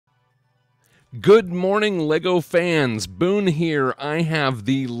Good morning, LEGO fans. Boone here. I have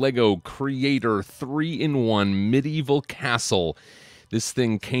the LEGO Creator 3-in-1 Medieval Castle. This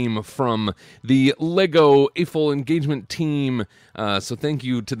thing came from the LEGO AFOL engagement team, so thank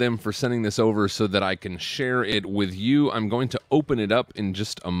you to them for sending this over so that I can share it with you. I'm going to open it up in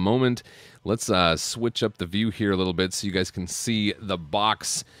just a moment. Let's switch up the view here a little bit so you guys can see the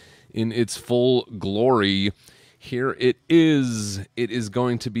box in its full glory. Here it is. It is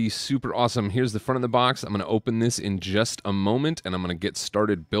going to be super awesome. Here's the front of the box. I'm going to open this in just a moment, and I'm going to get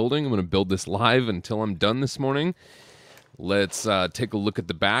started building. I'm going to build this live until I'm done this morning. Let's take a look at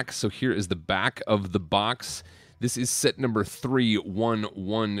the back. So here is the back of the box. This is set number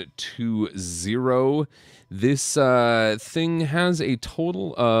 31120. This thing has a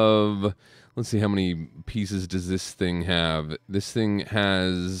total of, let's see, how many pieces does this thing have? This thing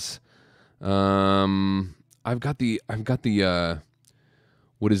has, I've got the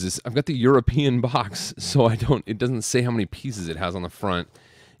what is this? I've got the European box, so it doesn't say how many pieces it has on the front.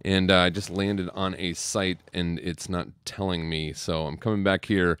 And I just landed on a site, and it's not telling me, so I'm coming back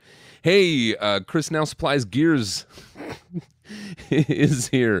here. Hey, Chris Now Supplies Gears is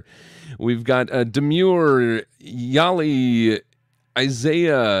here. We've got Demure, Yali,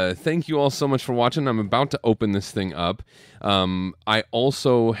 Isaiah. Thank you all so much for watching. I'm about to open this thing up. I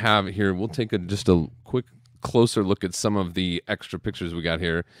also have here, we'll take just a quick closer look at some of the extra pictures we got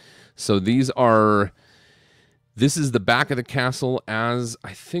here. So this is the back of the castle as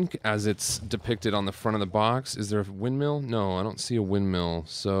it's depicted on the front of the box. Is there a windmill? No, I don't see a windmill.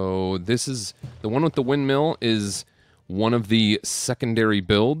 So this is the one with the windmill is one of the secondary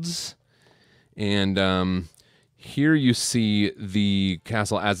builds. And here you see the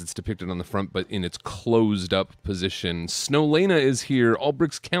castle as it's depicted on the front, but in its closed up position. Snowlena is here. All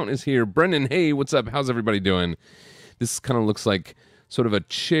Bricks Count is here. Brendan, hey, what's up? How's everybody doing? This kind of looks like sort of a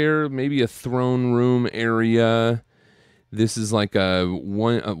chair, maybe a throne room area. This is like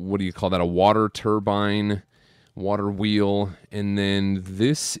what do you call that? A water turbine, water wheel. And then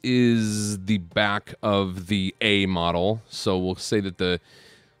this is the back of the A model. So we'll say that the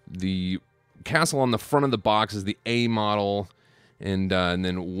castle on the front of the box is the A model, and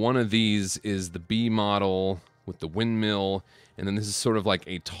then one of these is the B model with the windmill, and then this is sort of like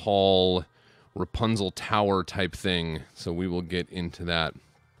a tall Rapunzel tower type thing, so we will get into that.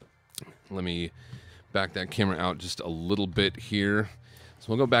 Let me back that camera out just a little bit here. So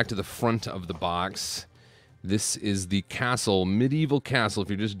we'll go back to the front of the box. This is the castle, Medieval Castle. If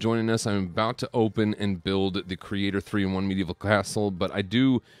you're just joining us, I'm about to open and build the Creator 3-in-1 Medieval Castle, but I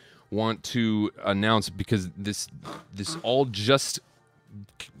do want to announce, because this all just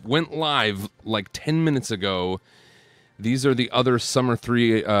went live like 10 minutes ago. These are the other summer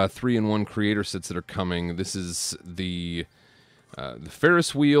 3-in-1 creator sets that are coming. This is the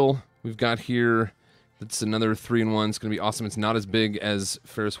Ferris wheel we've got here. That's another 3-in-1. It's going to be awesome. It's not as big as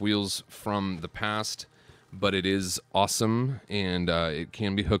Ferris wheels from the past, but it is awesome, and it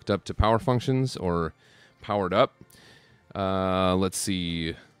can be hooked up to power functions or powered up. Let's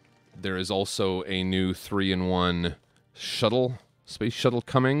see. There is also a new 3-in-1 shuttle, space shuttle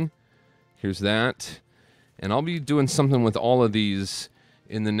coming. Here's that. And I'll be doing something with all of these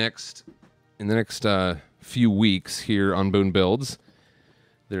in the next few weeks here on Boone Builds.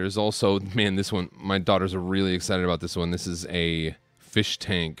 There's also, man, this one, my daughters are really excited about this one. This is a fish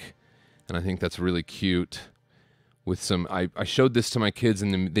tank, and I think that's really cute. With some, I showed this to my kids,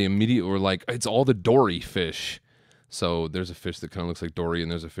 and they immediately were like, it's all the Dory fish. So there's a fish that kind of looks like Dory, and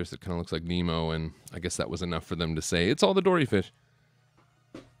there's a fish that kind of looks like Nemo, and I guess that was enough for them to say, it's all the Dory fish.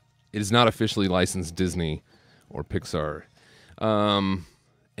 It is not officially licensed Disney or Pixar. And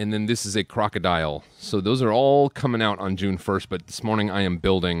then this is a crocodile. So those are all coming out on June 1st, but this morning I am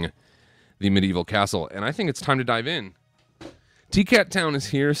building the Medieval Castle, and I think it's time to dive in. TCat Town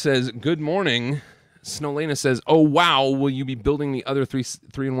is here, says, good morning. Snowlena says, oh, wow, will you be building the other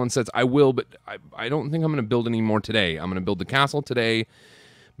 3-in-1 sets? I will, but I don't think I'm going to build any more today. I'm going to build the castle today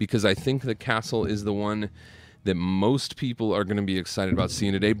because I think the castle is the one that most people are going to be excited about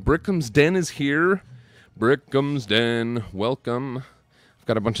seeing today. Brickham's Den is here. Brickham's Den, welcome. I've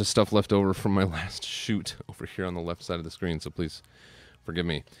got a bunch of stuff left over from my last shoot over here on the left side of the screen, so please forgive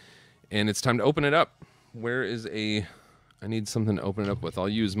me. And it's time to open it up. Where is I need something to open it up with. I'll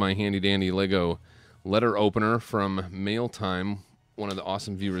use my handy-dandy Lego letter opener from Mail Time. One of the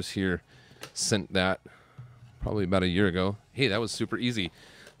awesome viewers here sent that probably about a year ago. Hey, that was super easy.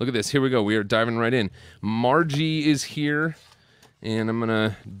 Look at this. Here we go. We are diving right in. Margie is here, and I'm going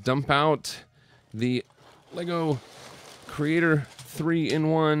to dump out the Lego Creator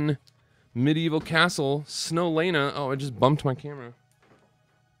 3-in-1 Medieval Castle Snowlena. Oh, I just bumped my camera.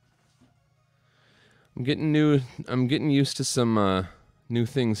 I'm getting used to some new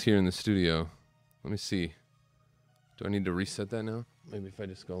things here in the studio. Let me see. Do I need to reset that now? Maybe if I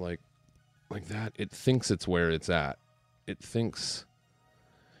just go like that. It thinks it's where it's at. It thinks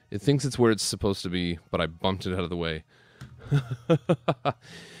it's where it's supposed to be, but I bumped it out of the way.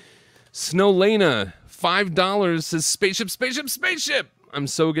 Snowlena, $5 says spaceship, spaceship, spaceship. I'm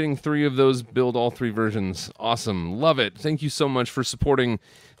so getting 3 of those, build all 3 versions. Awesome. Love it. Thank you so much for supporting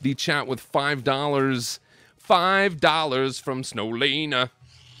the chat with $5. $5 from Snowlena.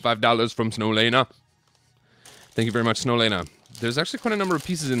 $5 from Snowlena. Thank you very much, Snowlena. There's actually quite a number of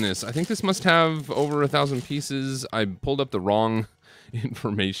pieces in this. I think this must have over 1,000 pieces. I pulled up the wrong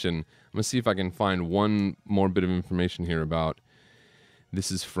information. I'm going to see if I can find one more bit of information here about... This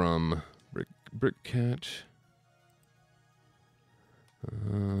is from Brick Catch.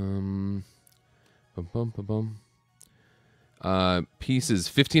 Pieces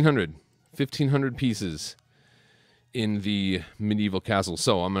 1,500 pieces in the medieval castle.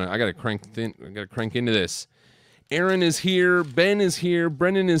 So I gotta crank into this. Aaron is here. Ben is here.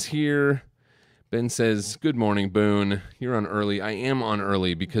 Brennan is here. Ben says, "Good morning, Boone. You're on early." I am on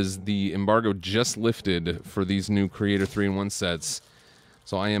early because the embargo just lifted for these new Creator 3-in-1 sets.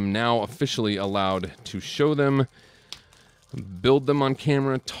 So I am now officially allowed to show them, build them on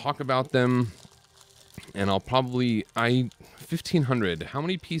camera, talk about them, and I'll probably... 1,500. How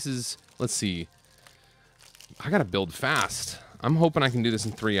many pieces? Let's see. I gotta build fast. I'm hoping I can do this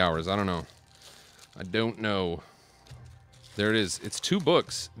in 3 hours. I don't know. I don't know. There it is. It's 2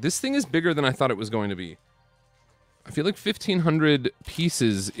 books. This thing is bigger than I thought it was going to be. I feel like 1,500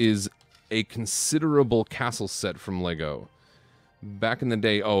 pieces is a considerable castle set from Lego. Back in the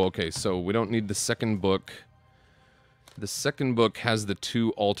day... Oh, okay, so we don't need the second book. The second book has the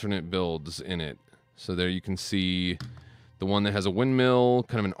 2 alternate builds in it. So there you can see the one that has a windmill,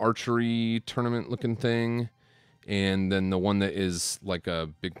 kind of an archery tournament-looking thing, and then the one that is like a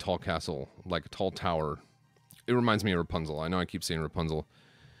big tall castle, like a tall tower. It reminds me of Rapunzel. I know I keep saying Rapunzel.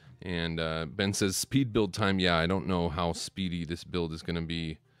 And Ben says, speed build time. Yeah, I don't know how speedy this build is going to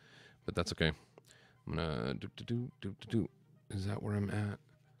be, but that's okay. I'm going to... Is that where I'm at?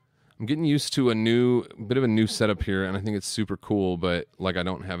 I'm getting used to a bit of a new setup here, and I think it's super cool, but like I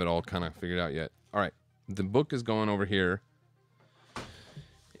don't have it all kind of figured out yet. All right, the book is going over here,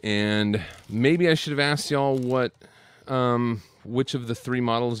 and maybe I should have asked y'all what, which of the 3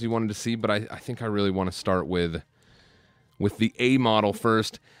 models you wanted to see, but I think I really want to start with the A model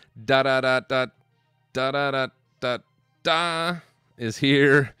first. Da da da da da da da da da is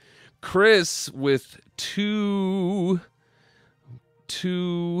here. Chris with two.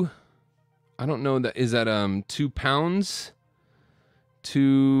 I don't know, that is that 2 pounds,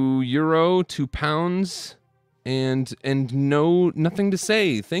 €2, 2 pounds, and nothing to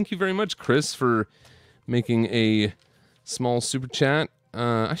say. Thank you very much, Chris, for making a small super chat.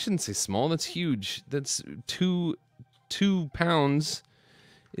 I shouldn't say small. That's huge. That's 2 pounds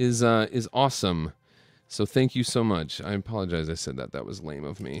is awesome. So thank you so much. I apologize I said that. That was lame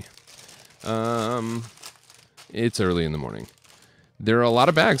of me. It's early in the morning. There are a lot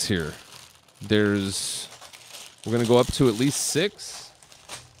of bags here. We're going to go up to at least 6.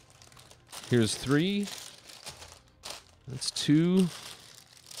 Here's 3. That's 2.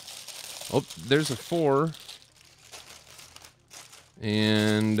 Oh, there's a 4.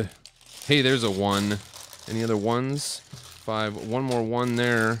 And, hey, there's a 1. Any other 1s? 5. One more 1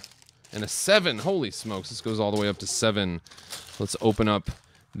 there. And a 7. Holy smokes, this goes all the way up to 7. Let's open up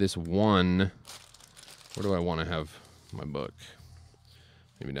this 1. Where do I want to have my book?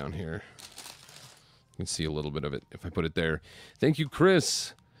 Maybe down here. You can see a little bit of it if I put it there. Thank you,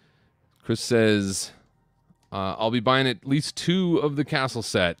 Chris. Chris says, I'll be buying at least 2 of the castle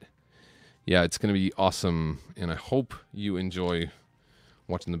set. Yeah, it's going to be awesome, and I hope you enjoy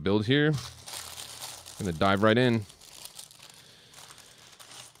watching the build here. I'm going to dive right in.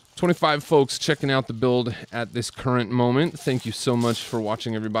 25 folks checking out the build at this current moment. Thank you so much for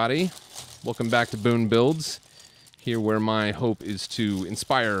watching, everybody. Welcome back to Boone Builds. Here where my hope is to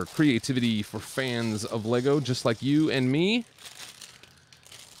inspire creativity for fans of Lego, just like you and me.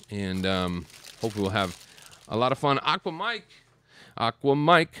 And hopefully we'll have a lot of fun. Aqua Mike.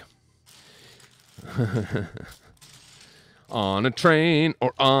 On a train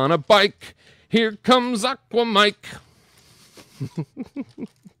or on a bike, here comes Aqua Mike.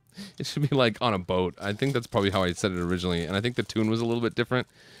 It should be like on a boat. I think that's probably how I said it originally, and I think the tune was a little bit different.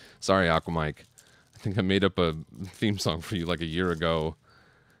 Sorry, Aqua Mike. I think I made up a theme song for you like a year ago,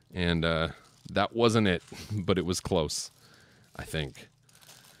 and that wasn't it, but it was close, I think.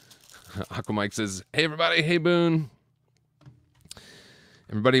 Aqua Mike says, hey everybody, hey Boone.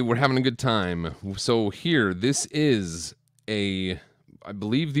 Everybody, we're having a good time. So here, this is I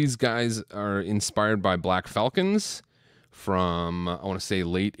believe these guys are inspired by Black Falcons from, I want to say,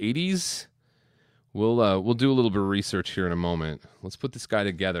 late 80s. We'll do a little bit of research here in a moment. Let's put this guy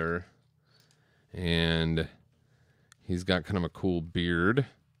together. And he's got kind of a cool beard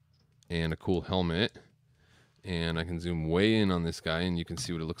and a cool helmet. And I can zoom way in on this guy and you can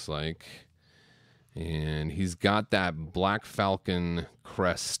see what it looks like. And he's got that Black Falcon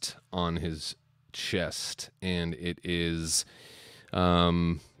crest on his chest, and it is,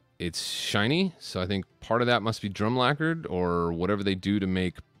 it's shiny. So I think part of that must be drum lacquered or whatever they do to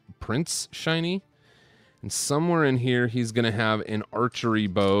make prints shiny. And somewhere in here, he's gonna have an archery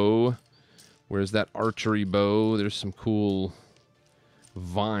bow. Where's that archery bow? There's some cool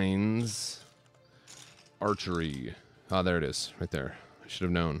vines. Archery. Ah, there it is, right there. I should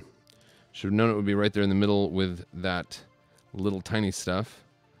have known. Should have known it would be right there in the middle with that little tiny stuff.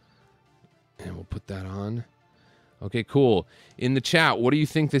 And we'll put that on. Okay, cool. In the chat, what do you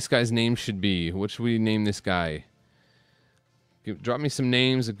think this guy's name should be? What should we name this guy? Drop me some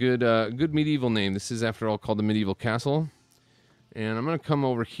names. A good medieval name. This is, after all, called the Medieval Castle. And I'm going to come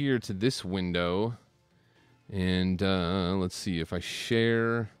over here to this window. And let's see if I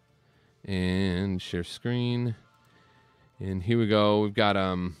share and share screen. And here we go. We've got...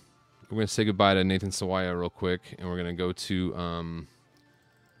 We're going to say goodbye to Nathan Sawaya real quick, and we're going to go to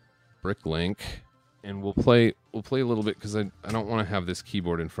Bricklink, and we'll play a little bit because I don't want to have this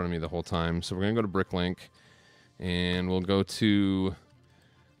keyboard in front of me the whole time. So we're going to go to Bricklink, and we'll go to,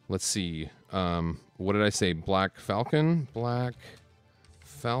 let's see, what did I say? Black Falcon? Black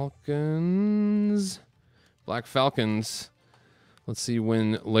Falcons? Black Falcons. Let's see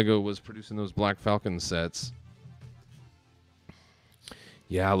when Lego was producing those Black Falcon sets.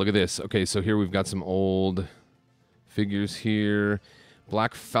 Yeah, look at this. Okay, so here we've got some old figures here.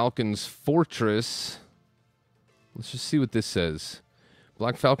 Black Falcon's Fortress. Let's just see what this says.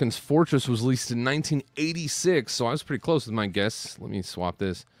 Black Falcon's Fortress was released in 1986, so I was pretty close with my guess. Let me swap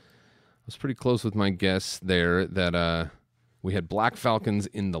this. I was pretty close with my guess there that we had Black Falcons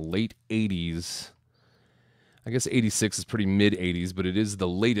in the late 80s. I guess 86 is pretty mid-80s, but it is the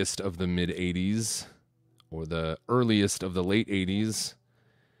latest of the mid-80s, or the earliest of the late 80s.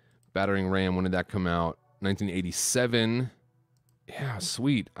 Battering Ram, when did that come out? 1987. Yeah,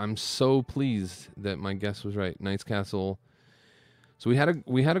 sweet. I'm so pleased that my guess was right. Knight's Castle. So we had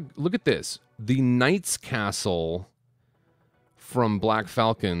a look at this. The Knight's Castle from Black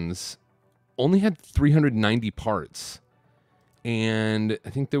Falcons only had 390 parts. And I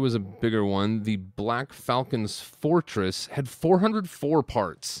think there was a bigger one. The Black Falcon's Fortress had 404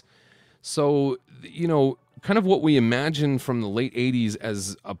 parts. So, you know, kind of what we imagine from the late 80s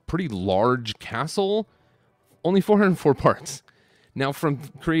as a pretty large castle, only 404 parts. Now from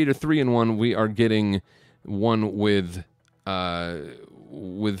Creator 3-in-1, we are getting one with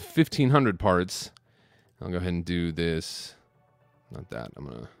 1,500 parts. I'll go ahead and do this. Not that. I'm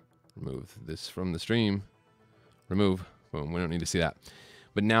going to remove this from the stream. Remove. Boom. We don't need to see that.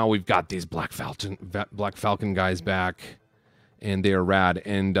 But now we've got these Black Falcon guys back. And they are rad,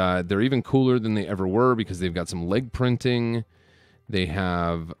 and they're even cooler than they ever were because they've got some leg printing. They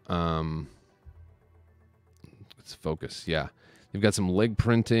have, let's focus, yeah. They've got some leg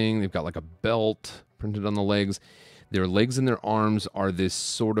printing. They've got like a belt printed on the legs. Their legs and their arms are this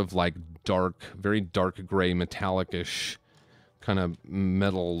sort of like dark, very dark gray, metallic-ish kind of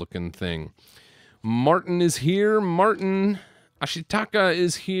metal-looking thing. Martin is here. Martin Ashitaka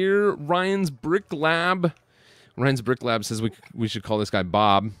is here. Ryan's Brick Lab says we should call this guy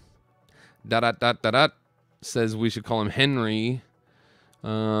Bob. Says we should call him Henry.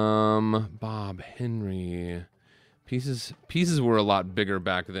 Bob, Henry. Pieces were a lot bigger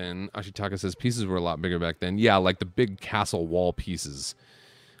back then. Ashitaka says pieces were a lot bigger back then. Yeah, like the big castle wall pieces.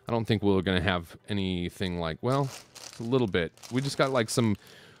 I don't think we're going to have anything like, well, a little bit. We just got like some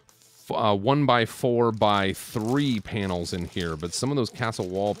 1x4x3 panels in here, but some of those castle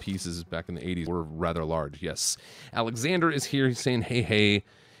wall pieces back in the 80s were rather large. Yes. Alexander is here. He's saying, hey.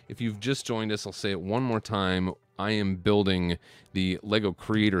 If you've just joined us, I'll say it one more time. I am building the Lego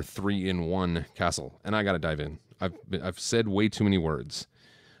Creator 3-in-1 castle, and I got to dive in. I've said way too many words.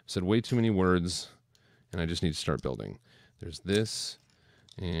 And I just need to start building. There's this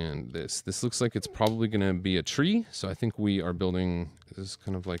and this. This looks like it's probably going to be a tree, so I think we are building... This is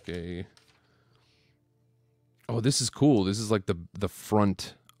kind of like a... Oh, this is cool. This is like the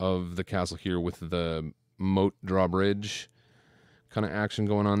front of the castle here with the moat drawbridge kind of action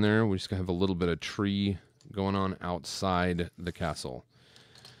going on there. We just have a little bit of tree going on outside the castle.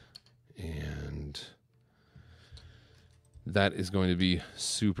 And That is going to be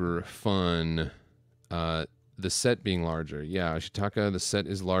super fun. The set being larger. Yeah, Ashitaka, the set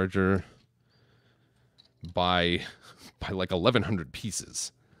is larger by like 1,100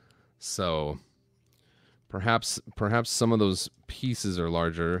 pieces. So perhaps some of those pieces are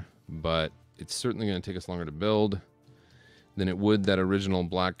larger, but it's certainly going to take us longer to build than it would that original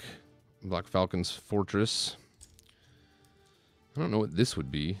Black Falcon's Fortress. I don't know what this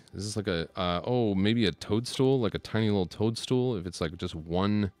would be. Is this like a, oh, maybe a toadstool? Like a tiny little toadstool? If it's like just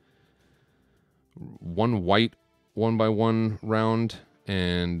one white 1x1 round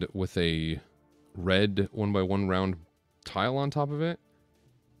and with a red 1x1 round tile on top of it.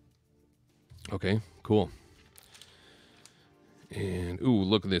 Okay, cool. And, ooh,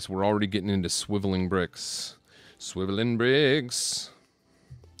 look at this. We're already getting into swiveling bricks. Swiveling bricks.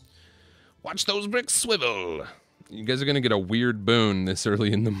 Watch those bricks swivel. You guys are going to get a weird boon this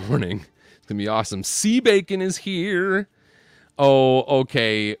early in the morning. It's going to be awesome. Sea Bacon is here. Oh,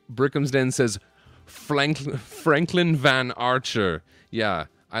 okay. Brickham's Den says Franklin Van Archer. Yeah,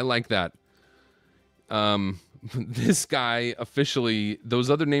 I like that. This guy officially, those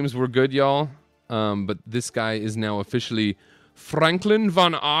other names were good, y'all. But this guy is now officially Franklin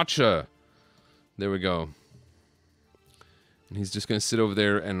Van Archer. There we go. And he's just going to sit over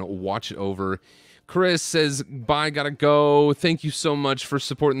there and watch it over. Chris says, bye, gotta go. Thank you so much for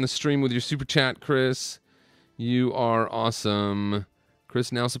supporting the stream with your super chat, Chris. You are awesome.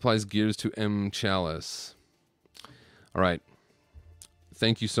 Chris now supplies gears to M. Chalice. All right.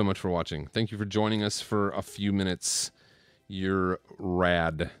 Thank you so much for watching. Thank you for joining us for a few minutes. You're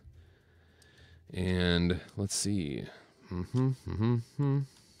rad. And let's see. There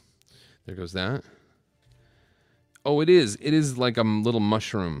goes that. Oh, it is. It is like a little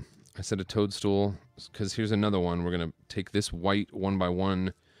mushroom. I said a toadstool because here's another one. We're going to take this white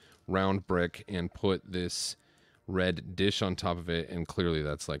 1x1 round brick and put this red dish on top of it. And clearly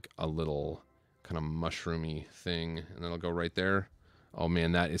that's like a little kind of mushroomy thing. And that'll go right there. Oh,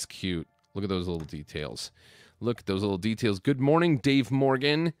 man, that is cute. Look at those little details. Look at those little details. Good morning, Dave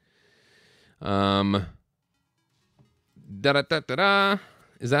Morgan. Da-da-da-da-da.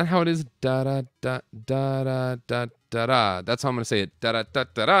 Is that how it is? Da-da-da-da-da-da-da-da. That's how I'm going to say it.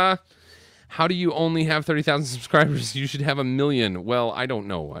 Da-da-da-da-da. How do you only have 30,000 subscribers? You should have 1 million. Well, I don't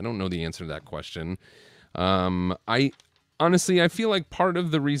know. I don't know the answer to that question. Honestly, I feel like part of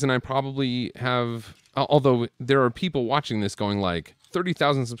the reason I probably have, although there are people watching this going like,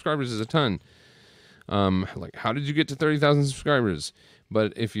 30,000 subscribers is a ton. Like, how did you get to 30,000 subscribers?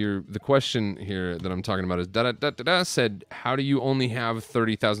 But if you're, the question here that I'm talking about is da-da-da-da-da said, how do you only have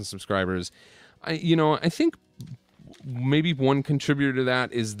 30,000 subscribers? I think maybe one contributor to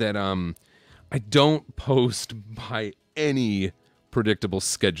that is that I don't post by any predictable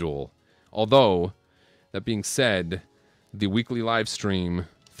schedule. Although, that being said, the weekly live stream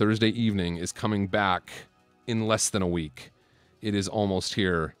Thursday evening is coming back in less than a week. It is almost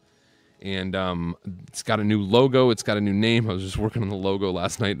here. And it's got a new logo. It's got a new name. I was just working on the logo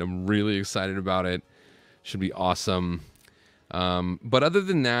last night, and I'm really excited about it. Should be awesome. But other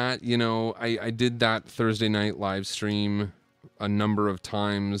than that, I did that Thursday night live stream a number of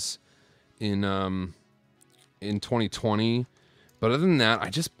times in 2020. But other than that,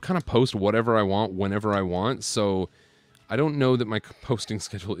 I just kind of post whatever I want whenever I want. So I don't know that my posting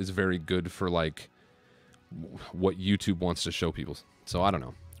schedule is very good for like what YouTube wants to show people. So I don't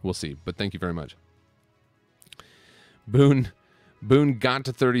know. We'll see, but thank you very much. Boone got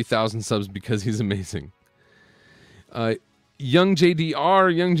to 30,000 subs because he's amazing. Young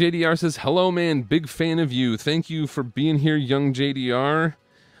JDR says, hello, man, big fan of you. Thank you for being here, Young JDR.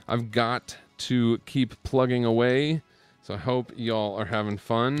 I've got to keep plugging away, so I hope y'all are having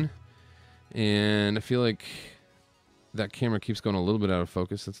fun. And I feel like that camera keeps going a little bit out of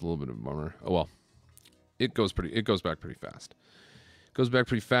focus. That's a little bit of a bummer. Oh, well, it goes back pretty fast. Goes back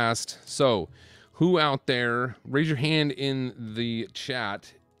pretty fast. So, who out there, raise your hand in the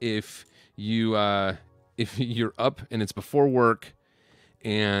chat if you're up and it's before work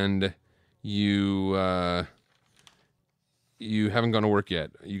and you haven't gone to work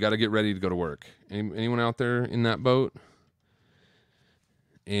yet. You got to get ready to go to work. Anyone out there in that boat?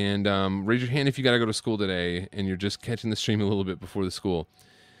 And raise your hand if you got to go to school today and you're just catching the stream a little bit before the school.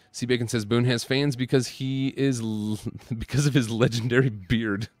 C. Bacon says Boone has fans because because of his legendary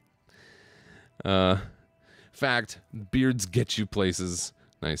beard. Fact, beards get you places.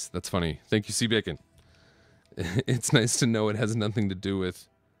 Nice, that's funny. Thank you, C. Bacon. It's nice to know it has nothing to do with,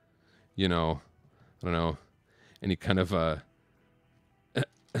 I don't know, any kind of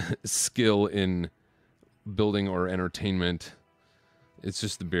skill in building or entertainment. It's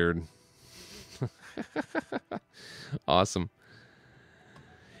just the beard. Awesome.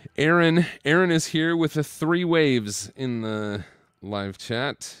 Aaron is here with the 3 waves in the live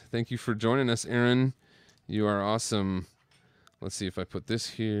chat. Thank you for joining us, Aaron. You are awesome. Let's see if I put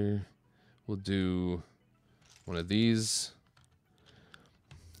this here. We'll do one of these.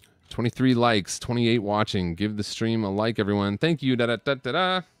 23 likes, 28 watching. Give the stream a like, everyone. Thank you. Da da da da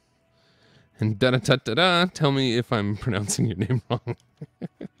da. And da da da da da. Tell me if I'm pronouncing your name wrong.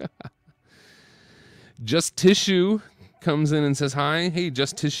 Just Tissue comes in and says hi. Hey,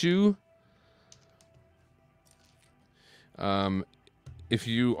 Just Tissue. If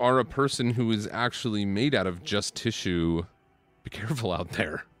you are a person who is actually made out of just tissue, be careful out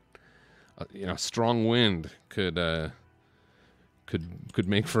there. You know, strong wind could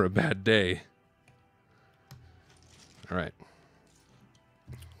make for a bad day. All right.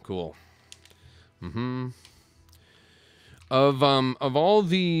 Cool. Of all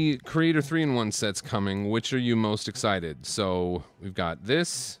the Creator 3-in-1 sets coming, which are you most excited? So we've got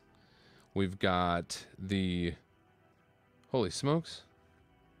this. We've got the... Holy smokes.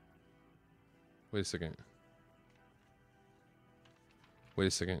 Wait a second.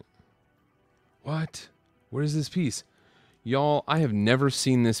 What? Where's this piece? Y'all, I have never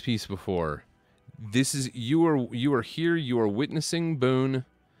seen this piece before. This is... You are here. You are witnessing Boone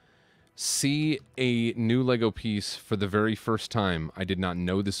see a new Lego piece for the very first time. I did not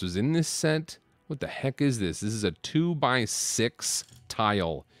know this was in this set. What the heck is this? This is a 2x6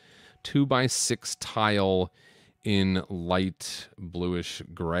 tile. 2x6 tile in light bluish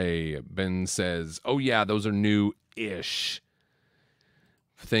gray. Ben says, oh yeah, those are new-ish.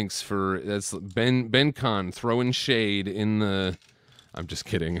 Thanks for... That's Ben Con throwing shade in the... I'm just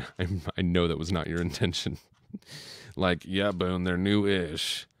kidding. I know that was not your intention. Like, yeah, Boone, they're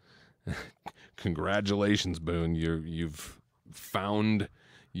new-ish. Congratulations, Boone. You've found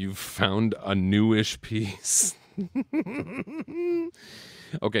a newish piece.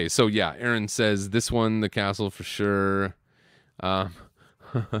 Okay, so yeah, Aaron says this one, the castle for sure. Oh,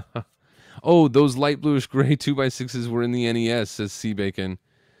 those light bluish gray 2x6s were in the NES, says C Bacon.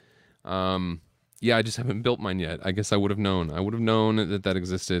 Yeah, I just haven't built mine yet. I guess I would have known. I would have known that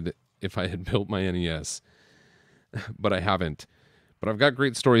existed if I had built my NES, but I haven't. But I've got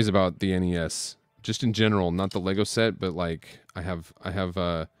great stories about the NES, just in general, not the Lego set, but like I have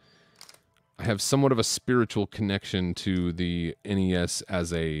somewhat of a spiritual connection to the NES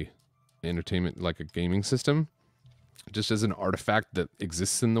as a entertainment, like a gaming system, just as an artifact that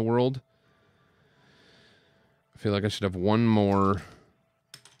exists in the world. I feel like I should have one more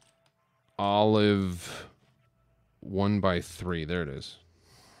olive 1x3. There it is.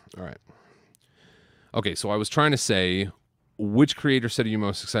 All right. Okay, so I was trying to say, which creator set are you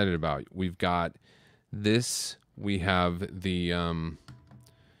most excited about? We've got this. We have the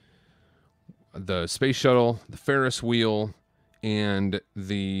space shuttle, the Ferris wheel, and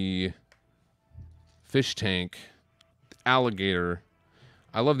the fish tank, the alligator.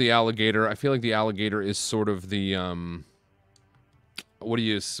 I love the alligator. I feel like the alligator is sort of the what do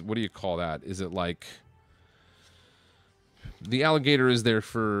you call that? Is it like the alligator is there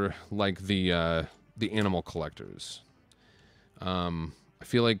for like the animal collectors? I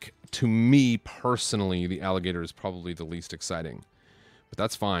feel like, to me personally, the alligator is probably the least exciting. But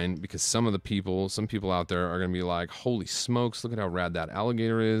that's fine, because some people out there are going to be like, holy smokes, look at how rad that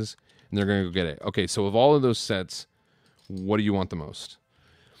alligator is, and they're going to go get it. Okay, so of all of those sets, what do you want the most?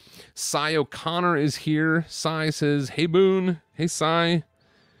 Cy O'Connor is here. Cy says, hey Boone. Hey Cy. It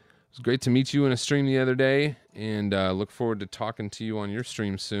was great to meet you in a stream the other day, and look forward to talking to you on your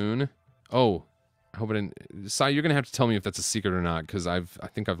stream soon. Oh, I hope I didn't... Sai, you're going to have to tell me if that's a secret or not, because I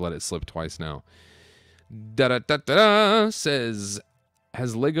think I've let it slip twice now. Da-da-da-da-da says,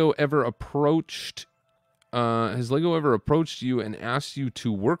 has Lego ever approached you and asked you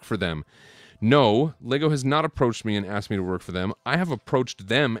to work for them? No, Lego has not approached me and asked me to work for them. I have approached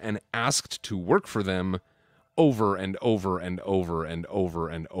them and asked to work for them over and over and over and over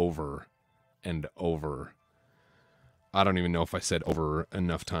and over and over. I don't even know if I said over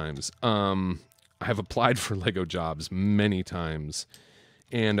enough times. I have applied for Lego jobs many times,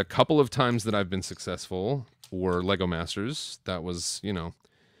 and a couple of times that I've been successful were Lego Masters. That was, you know,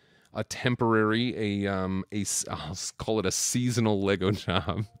 a temporary, I'll call it a seasonal Lego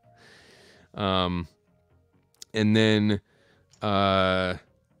job. And then, LAN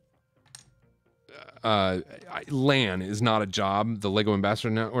is not a job. The Lego Ambassador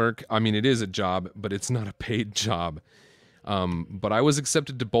Network, I mean, it is a job, but it's not a paid job. But I was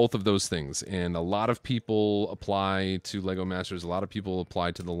accepted to both of those things, and a lot of people apply to Lego Masters. A lot of people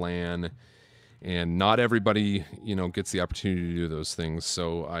apply to the LAN, And not everybody, you know, gets the opportunity to do those things.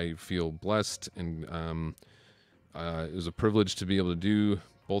 So I feel blessed, and it was a privilege to be able to do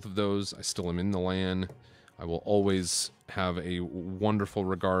both of those. I still am in the LAN. I will always have a wonderful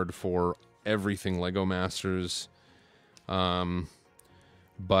regard for everything Lego Masters. But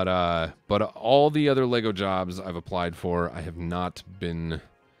all the other Lego jobs I've applied for, I have not been.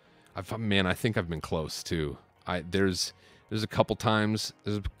 I think I've been close too. There's a couple times.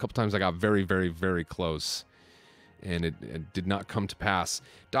 I got very, very, very close, and it did not come to pass.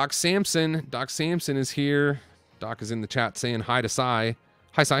 Doc Sampson is here. Doc is in the chat saying hi to Cy.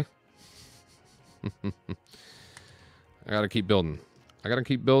 Hi, Cy. I gotta keep building.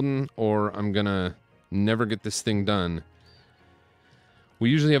 Or I'm gonna never get this thing done. We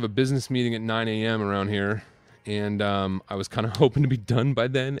usually have a business meeting at 9 a.m. around here, and I was kind of hoping to be done by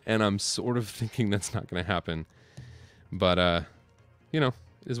then, and I'm sort of thinking that's not going to happen. But, you know,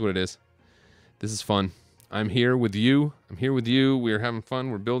 it is what it is. This is fun. I'm here with you. We're having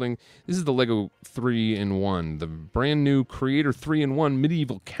fun. We're building. This is the Lego 3-in-1, the brand new Creator 3-in-1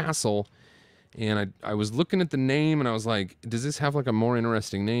 medieval castle. And I was looking at the name, and I was like, does this have like a more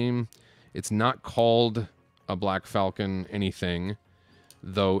interesting name? It's not called a Black Falcon anything,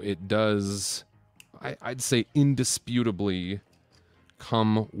 though it does, I'd say, indisputably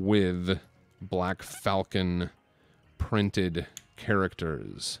come with Black Falcon printed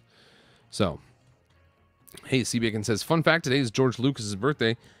characters. So, hey, Seabacon says, fun fact, today is George Lucas's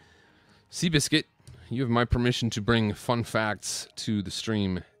birthday. Seabiscuit, you have my permission to bring fun facts to the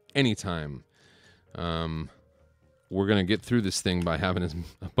stream anytime. We're going to get through this thing by having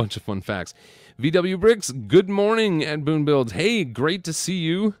a bunch of fun facts. VW Bricks, good morning at Boone Builds. Hey, great to see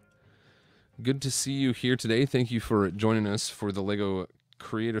you. Good to see you here today. Thank you for joining us for the Lego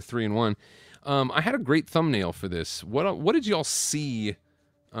Creator 3-in-1. I had a great thumbnail for this. What did y'all see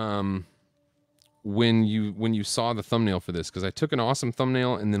when you saw the thumbnail for this? Because I took an awesome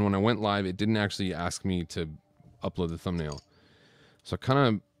thumbnail, and then when I went live, it didn't actually ask me to upload the thumbnail. So I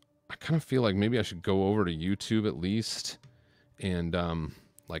kind of feel like maybe I should go over to YouTube at least and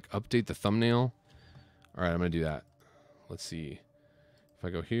like update the thumbnail. All right, I'm gonna do that. Let's see if I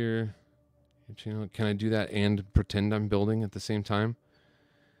go here. Channel, can I do that and pretend I'm building at the same time?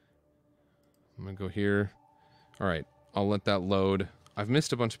 I'm gonna go here. All right, I'll let that load. I've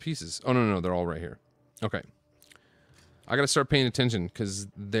missed a bunch of pieces. Oh no, they're all right here. Okay, I gotta start paying attention because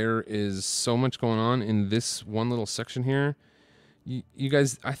there is so much going on in this one little section here. You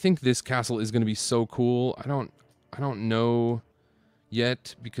guys, I think this castle is going to be so cool. I don't know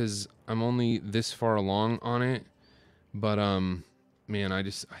yet because I'm only this far along on it. But man, I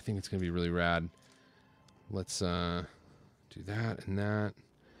think it's going to be really rad. Let's do that and that.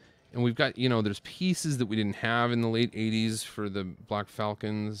 And we've got, you know, there's pieces that we didn't have in the late 80s for the Black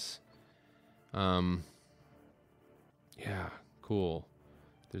Falcons. Yeah, cool.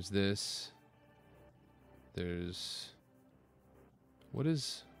 There's this. There's... What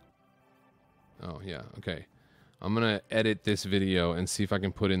is... Oh, yeah, okay. I'm going to edit this video and see if I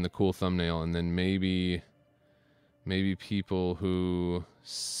can put in the cool thumbnail, and then maybe people who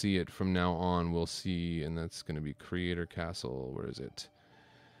see it from now on will see, and that's going to be Creator Castle. Where is it?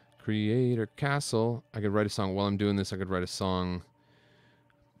 Creator Castle. I could write a song. While I'm doing this, I could write a song.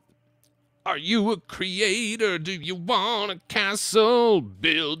 Are you a creator? Do you want a castle?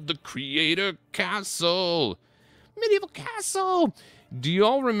 Build the Creator Castle. Medieval castle. Do you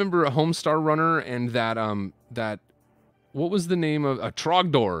all remember a Homestar Runner and that what was the name of a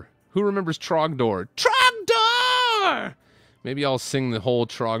Trogdor? Who remembers Trogdor? Trogdor! Maybe I'll sing the whole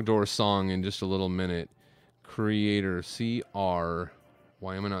Trogdor song in just a little minute. Creator, C-R.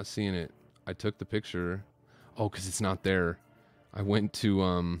 Why am I not seeing it? I took the picture. Oh, because it's not there. I went to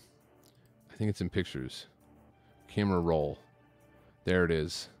I think it's in pictures. Camera roll. There it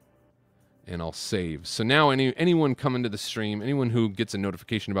is. And I'll save. So now anyone coming to the stream, anyone who gets a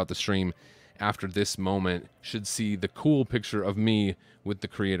notification about the stream after this moment should see the cool picture of me with the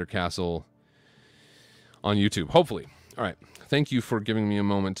Creator Castle on YouTube. Hopefully. All right. Thank you for giving me a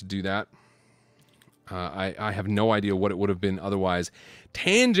moment to do that. I have no idea what it would have been otherwise.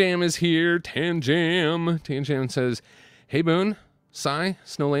 Tanjam is here. Tanjam says, hey, Boone, Cy,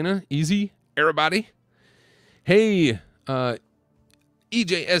 Snowlena, Easy, everybody. Hey,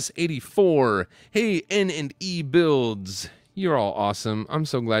 EJS84. Hey, N&E Builds. You're all awesome. I'm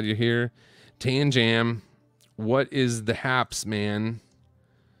so glad you're here. Tanjam, what is the haps, man?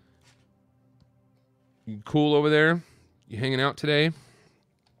 You cool over there? You hanging out today?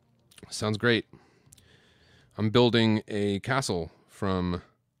 Sounds great. I'm building a castle from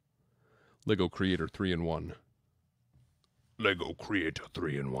Lego Creator 3-in-1. Lego Creator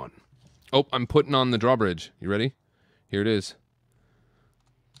 3-in-1. Oh, I'm putting on the drawbridge. You ready? Here it is.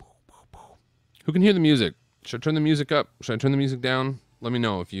 Who can hear the music? Should I turn the music up? Should I turn the music down? Let me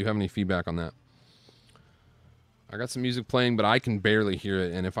know if you have any feedback on that. I got some music playing, but I can barely hear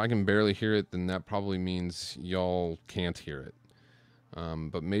it. And if I can barely hear it, then that probably means y'all can't hear it.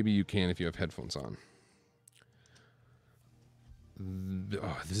 But maybe you can if you have headphones on.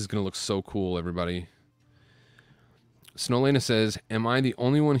 Oh, this is going to look so cool, everybody. Snowlena says, am I the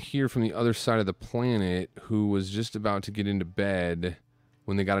only one here from the other side of the planet who was just about to get into bed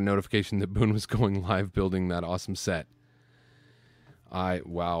when they got a notification that Boone was going live building that awesome set?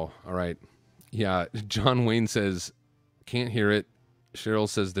 Wow. All right. Yeah. John Wayne says, can't hear it. Cheryl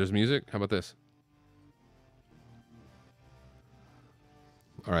says, there's music. How about this?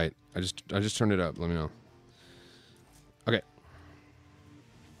 All right. I just turned it up. Let me know. Okay.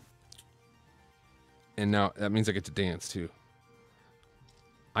 And now that means I get to dance too.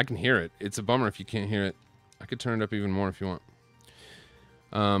 I can hear it. It's a bummer if you can't hear it. I could turn it up even more if you want.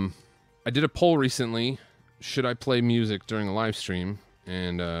 I did a poll recently. Should I play music during a live stream?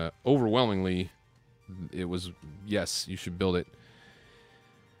 And overwhelmingly, it was yes, you should build it.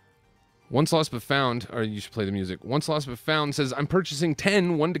 Once Lost But Found, or you should play the music. Once Lost But Found says, I'm purchasing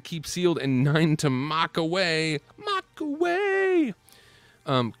 10, 1 to keep sealed, and 9 to mock away. Mock away.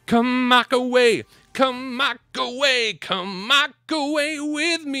 Come mock away. Come mock away. Come mock away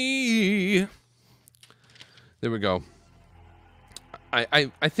with me. There we go. I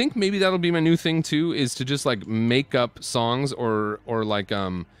think maybe that'll be my new thing too, is to just like make up songs or like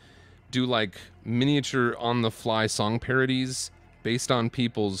do like miniature on the fly song parodies based on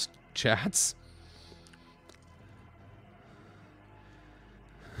people's chats.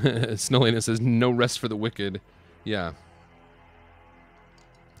 Snowlena says no rest for the wicked. Yeah.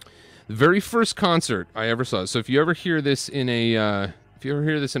 The very first concert I ever saw. So if you ever hear this in a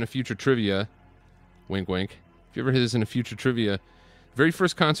future trivia, wink wink. If you ever hear this in a future trivia, the very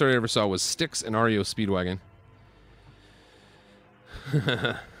first concert I ever saw was Styx and REO Speedwagon.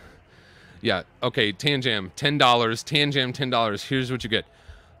 Yeah, okay, Tanjam, $10. Tanjam, $10. Here's what you get.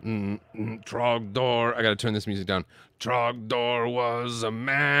 Trogdor. I gotta turn this music down. Trogdor was a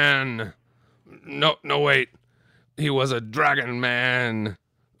man. No, wait. He was a dragon man.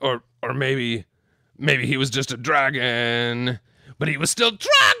 Or maybe he was just a dragon. But he was still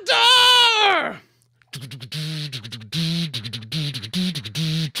Trogdor!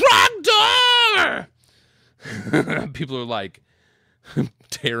 Trogdor! People are like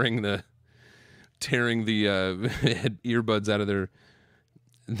tearing the earbuds out of their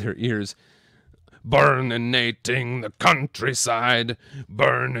ears. Burninating the countryside,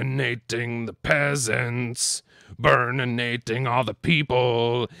 burninating the peasants, burninating all the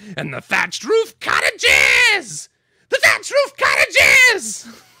people, and the thatched roof cottages! The thatched roof cottages!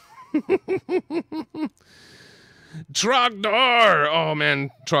 Trogdor! Oh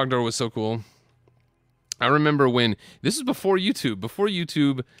man, Trogdor was so cool. I remember when, this is before YouTube. Before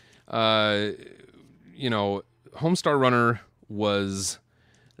YouTube, you know, Homestar Runner was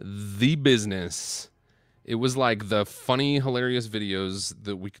the business. It was like the funny, hilarious videos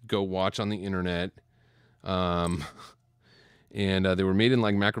that we could go watch on the internet. And they were made in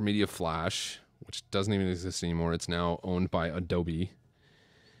like Macromedia Flash, which doesn't even exist anymore. It's now owned by Adobe.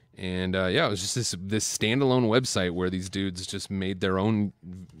 And yeah, it was just this standalone website where these dudes just made their own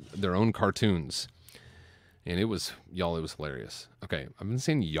cartoons. And it was hilarious. Okay, I've been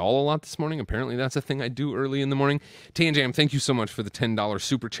saying y'all a lot this morning. Apparently that's a thing I do early in the morning. Tanjam, thank you so much for the $10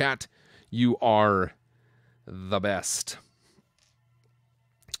 super chat. You are the best.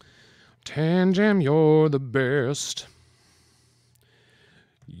 Tanjam, you're the best.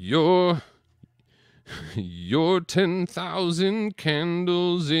 You're 10,000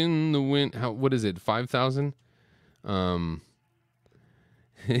 candles in the wind. What is it? 5,000?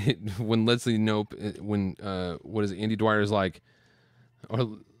 When Leslie Nope, what is it? Andy Dwyer's like,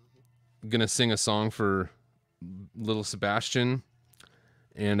 or gonna sing a song for little Sebastian,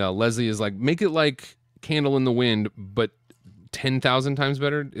 and Leslie is like, make it like Candle in the Wind, but 10,000 times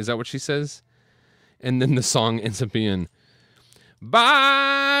better. Is that what she says? And then the song ends up being,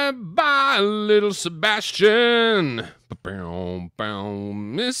 bye bye little Sebastian,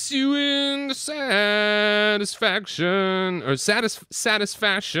 miss you in the satisfaction or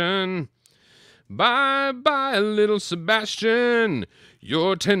satisfaction. Bye bye little Sebastian,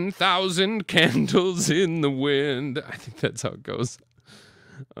 you're 10,000 candles in the wind. I think that's how it goes.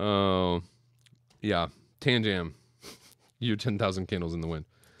 Oh yeah, Tanjam, you're 10,000 candles in the wind.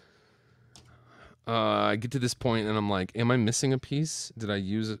 I get to this point and I'm like, am I missing a piece? Did I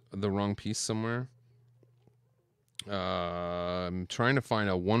use the wrong piece somewhere? I'm trying to find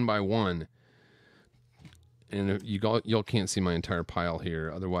a 1x1. And y'all can't see my entire pile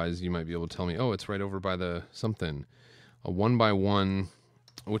here. Otherwise, you might be able to tell me, oh, it's right over by the something. A 1x1,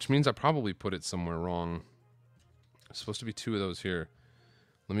 which means I probably put it somewhere wrong. There's supposed to be 2 of those here.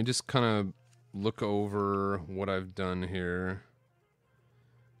 Let me just kind of look over what I've done here.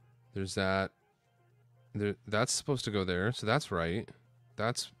 There's that. That's supposed to go there, so that's right.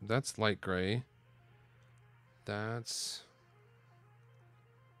 That's light gray. That's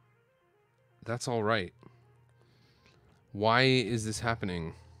all right. Why is this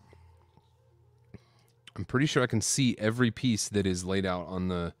happening? I'm pretty sure I can see every piece that is laid out on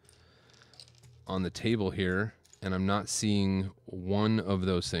the table here, and I'm not seeing one of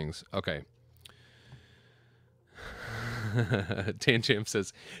those things. Okay. Tanjam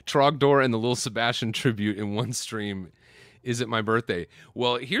says, Trogdor and the Little Sebastian tribute in one stream. Is it my birthday?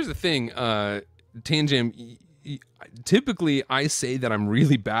 Well, here's the thing, Tanjam, typically I say that I'm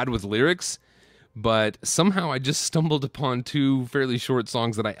really bad with lyrics, but somehow I just stumbled upon 2 fairly short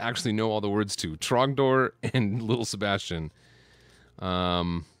songs that I actually know all the words to. Trogdor and Little Sebastian.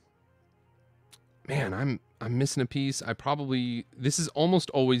 Man, I'm missing a piece. This is almost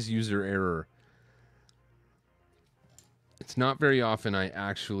always user error. It's not very often I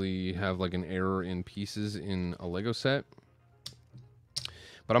actually have like an error in pieces in a Lego set.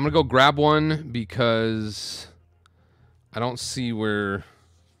 But I'm going to go grab one because I don't see where...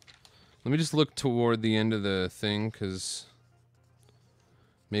 Let me just look toward the end of the thing, because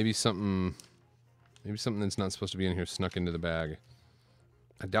maybe something that's not supposed to be in here snuck into the bag.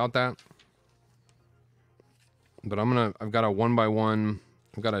 I doubt that. But I've got a 1x1.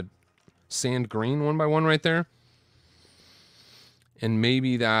 I've got a sand green 1x1 right there. And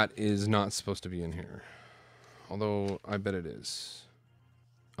maybe that is not supposed to be in here. Although I bet it is.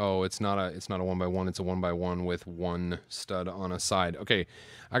 Oh, it's not a 1x1, it's a 1x1 with 1 stud on a side. Okay,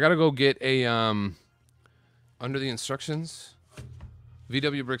 I gotta go get a under the instructions.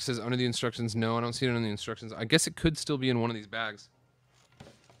 VW Brick says under the instructions. No, I don't see it under the instructions. I guess it could still be in one of these bags.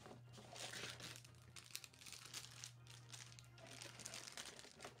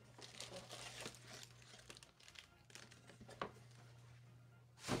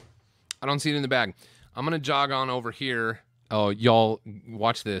 I don't see it in the bag. I'm gonna jog on over here. Oh, y'all,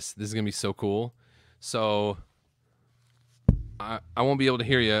 watch this. This is going to be so cool. So, I won't be able to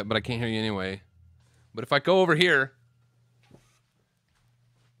hear you, but I can't hear you anyway. But if I go over here,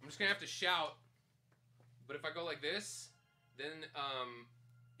 I'm just going to have to shout. But if I go like this, then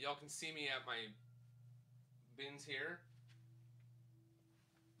y'all can see me at my bins here.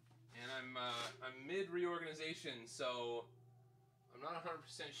 And I'm mid-reorganization, so I'm not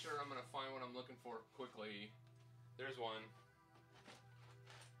 100% sure I'm going to find what I'm looking for quickly. There's one.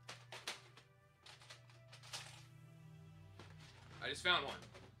 I just found one.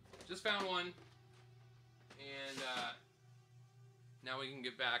 Just found one. And now we can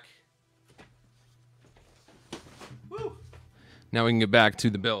get back. Woo! Now we can get back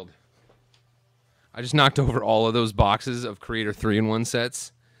to the build. I just knocked over all of those boxes of Creator 3-in-1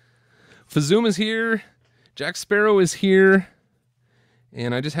 sets. Fazoom is here. Jack Sparrow is here.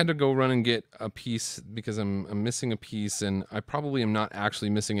 And I just had to go run and get a piece because I'm missing a piece, and I probably am not actually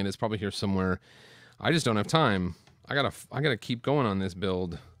missing it. It's probably here somewhere. I just don't have time. I gotta keep going on this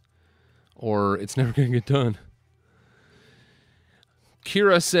build, or it's never gonna get done.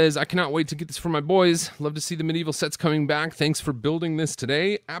 Kira says, I cannot wait to get this for my boys. Love to see the medieval sets coming back. Thanks for building this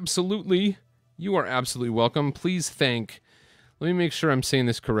today. Absolutely. You are absolutely welcome. Please thank. Let me make sure I'm saying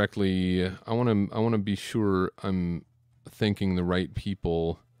this correctly. I wanna be sure I'm thanking the right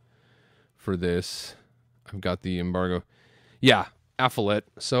people for this. I've got the embargo. Yeah, Afflet.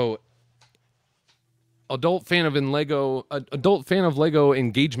 So adult fan of Lego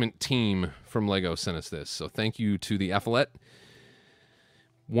engagement team from Lego sent us this. So thank you to the Afflet.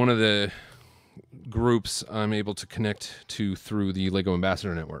 One of the groups I'm able to connect to through the Lego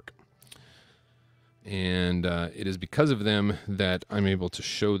Ambassador Network. And it is because of them that I'm able to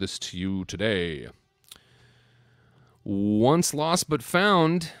show this to you today. Once lost but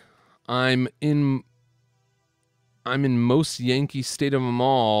found. I'm in most Yankee state of them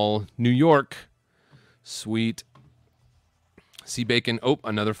all, New York. Sweet. C Bacon. Oh,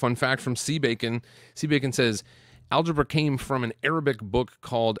 another fun fact from C Bacon. C Bacon says algebra came from an Arabic book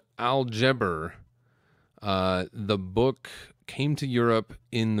called Al-Jabr. The book came to Europe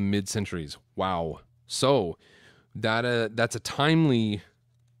in the mid-centuries. Wow. So that's a timely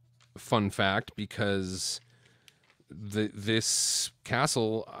fun fact because this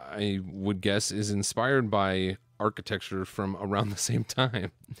castle, I would guess, is inspired by architecture from around the same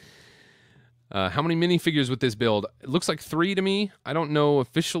time. How many minifigures with this build? It looks like 3 to me. I don't know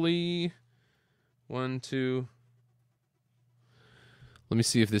officially. 1, 2. Let me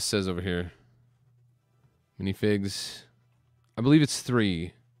see if this says over here. Minifigs. I believe it's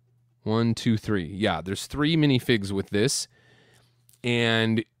 3. 1, 2, 3. Yeah, there's 3 minifigs with this.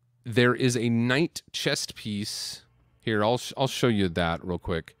 And there is a knight chest piece. Here, I'll show you that real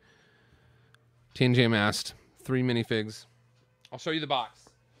quick. Tanjam asked, 3 minifigs. I'll show you the box.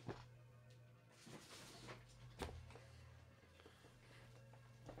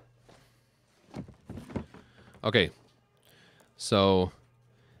 Okay, so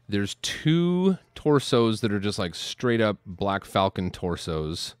there's 2 torsos that are just like straight up Black Falcon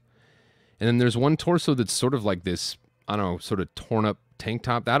torsos. And then there's one torso that's sort of like this, I don't know, sort of torn up tank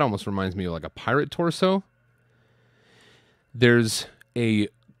top. That almost reminds me of like a pirate torso. There's a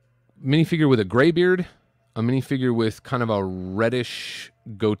minifigure with a gray beard, a minifigure with kind of a reddish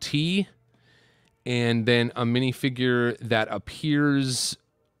goatee, and then a minifigure that appears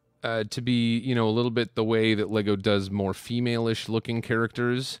to be, you know, a little bit the way that Lego does more female-ish looking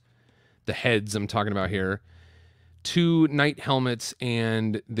characters. The heads I'm talking about here. 2 knight helmets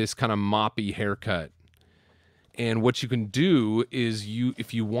and this kind of moppy haircut. And what you can do is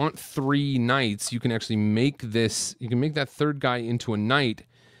if you want 3 knights, you can actually make this, you can make that 3rd guy into a knight,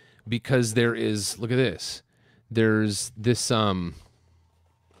 because there is, look at this. There's this, look,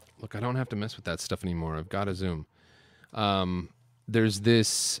 I don't have to mess with that stuff anymore. I've got to zoom. There's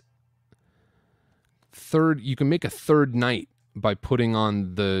this 3rd, you can make a 3rd knight by putting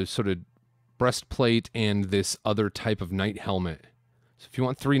on the sort of breastplate and this other type of knight helmet. So if you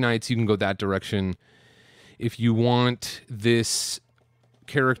want 3 knights, you can go that direction. If you want this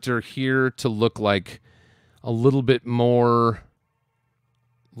character here to look like a little bit more,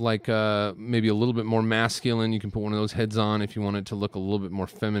 like maybe a little bit more masculine, you can put one of those heads on. If you want it to look a little bit more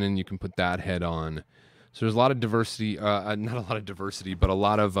feminine, you can put that head on. So there's a lot of diversity, not a lot of diversity, but a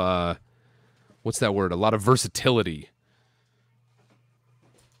lot of, what's that word? A lot of versatility.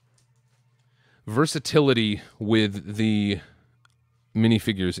 Versatility with the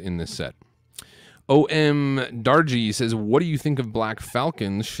minifigures in this set. OM Darji says, what do you think of Black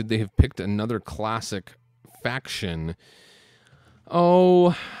Falcons? Should they have picked another classic faction?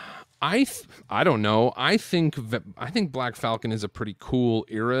 Oh, I don't know. I think Black Falcon is a pretty cool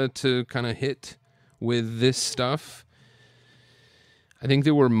era to kind of hit with this stuff. I think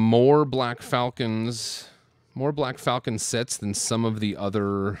there were more Black Falcon sets than some of the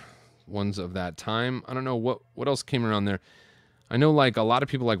other ones of that time. I don't know what else came around there. I know like a lot of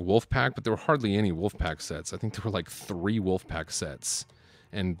people like Wolfpack, but there were hardly any Wolfpack sets. I think there were like 3 Wolfpack sets.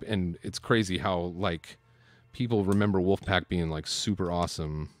 And it's crazy how like people remember Wolfpack being like super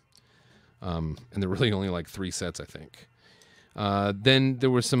awesome. And there were really only like 3 sets, I think. Then there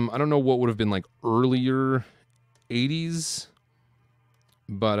was some, I don't know what would have been like earlier 80s.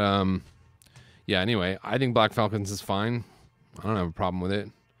 But yeah, anyway, I think Black Falcons is fine. I don't have a problem with it.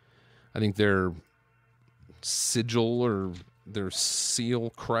 I think their sigil or their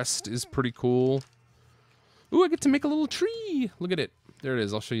seal crest is pretty cool. Ooh, I get to make a little tree. Look at it. There it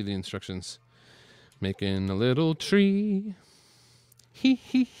is. I'll show you the instructions. Making a little tree. Hee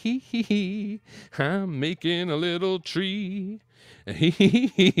hee hee hee hee. I'm making a little tree. Hee hee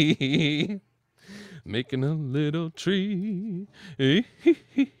hee hee. Making a little tree. Hee hee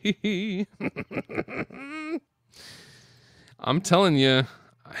hee hee. I'm telling you,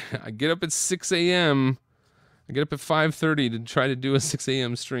 I get up at 6 a.m. I get up at 5:30 to try to do a 6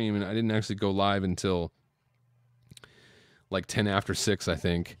 a.m. stream, and I didn't actually go live until like 10 after 6, I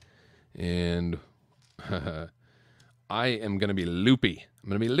think. And I am going to be loopy. I'm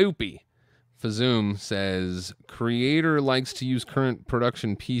going to be loopy. Fazoom says, creator likes to use current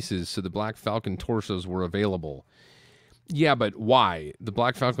production pieces, so the Black Falcon torsos were available. Yeah, but why? The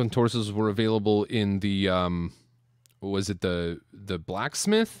Black Falcon torsos were available in the, was it the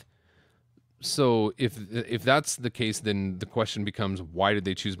blacksmith? So if that's the case, then the question becomes, why did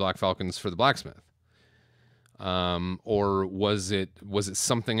they choose Black Falcons for the blacksmith? Or was it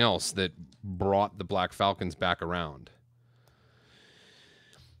something else that brought the Black Falcons back around?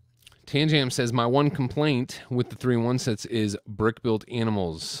 Tanjam says, my one complaint with the 3-in-1 sets is brick-built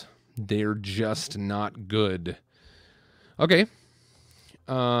animals. They're just not good. Okay.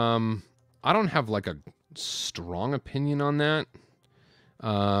 I don't have like a strong opinion on that.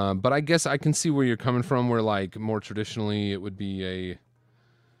 But I guess I can see where you're coming from, where like more traditionally it would be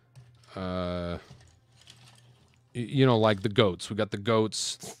a, you know, like the goats. We got the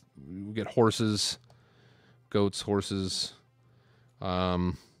goats, we get horses, goats, horses,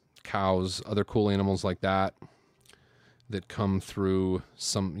 cows, other cool animals like that that come through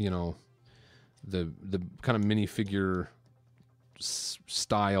some, you know, the kind of minifigure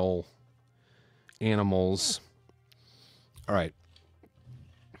style animals. All right.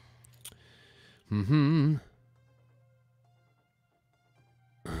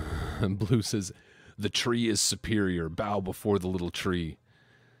 Blue says, the tree is superior. Bow before the little tree.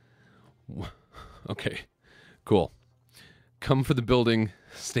 Okay, cool. Come for the building,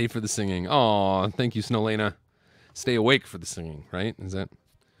 stay for the singing. Aw, thank you, Snowlena. Stay awake for the singing, right? Is that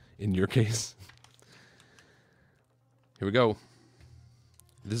in your case? Here we go.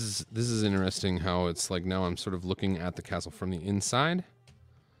 This is interesting how it's like now I'm sort of looking at the castle from the inside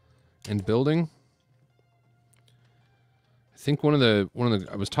and building. I think one of the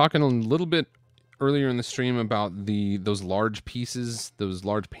I was talking a little bit earlier in the stream about those large pieces, those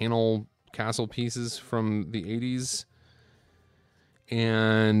large panel castle pieces from the 80s.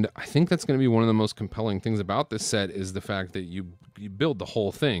 And I think that's going to be one of the most compelling things about this set is the fact that you build the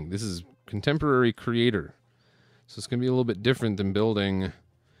whole thing. This is contemporary creator. So it's going to be a little bit different than building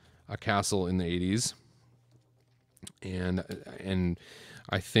a castle in the 80s. And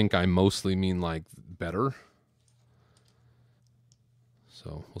I think I mostly mean like better.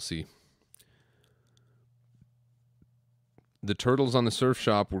 So we'll see. The turtles on the surf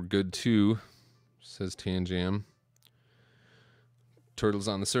shop were good too, says Tanjam. Turtles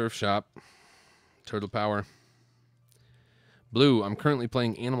on the surf shop. Turtle power. Blue, I'm currently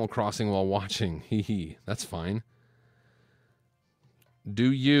playing Animal Crossing while watching. Hee hee. That's fine.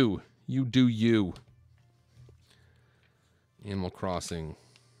 Do you. You do you. Animal Crossing.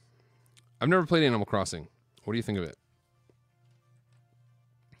 I've never played Animal Crossing. What do you think of it?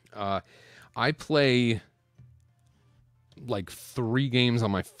 I play like 3 games on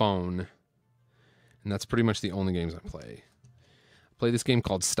my phone, and that's pretty much the only games I play. I play this game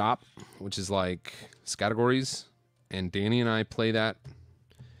called Stop, which is like categories, and Danny and I play that,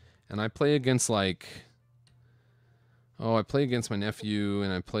 and I play against like, I play against my nephew,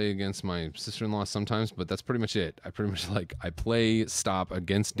 and I play against my sister-in-law sometimes, but that's pretty much it. I play Stop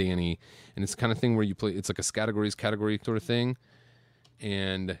against Danny, and it's the kind of thing where you play, it's like a category sort of thing,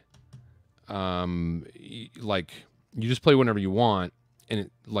 and like you just play whenever you want, and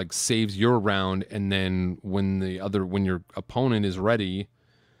it like saves your round, and then when your opponent is ready,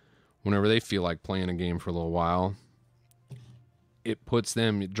 whenever they feel like playing a game for a little while, it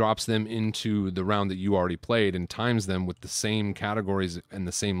drops them into the round that you already played and times them with the same categories and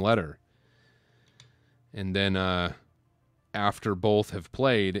the same letter. And then after both have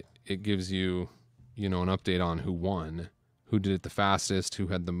played, it gives you, an update on who won, who did it the fastest, who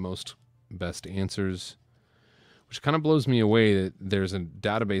had the best answers, which kind of blows me away that there's a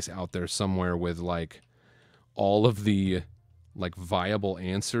database out there somewhere with like all of the like viable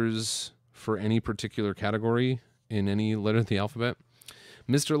answers for any particular category in any letter of the alphabet.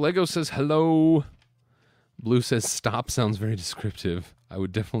 Mr. Lego says hello. Blue says Stop sounds very descriptive. I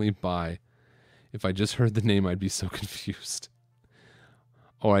would definitely buy. If I just heard the name, I'd be so confused.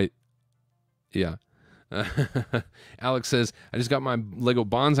 All right. Yeah. Alex says, I just got my Lego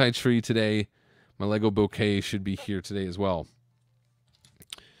bonsai tree today. My Lego bouquet should be here today as well.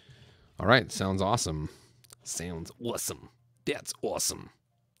 All right. Sounds awesome. Sounds awesome. That's awesome.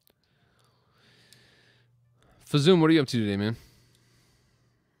 Fazoom, what are you up to today, man?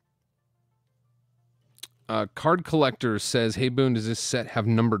 Card Collector says, hey, Boone, does this set have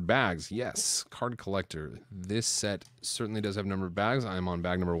numbered bags? Yes, Card Collector. This set certainly does have numbered bags. I'm on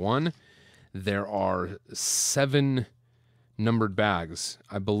bag number 1. There are 7 numbered bags.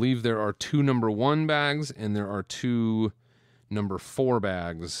 I believe there are 2 number 1 bags, and there are 2 number 4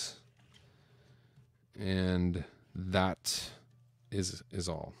 bags. And that is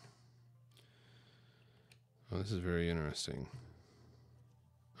all. Oh, this is very interesting.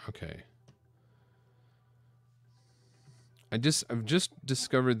 Okay. I've just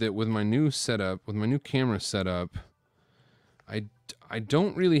discovered that with my new setup, with my new camera setup, I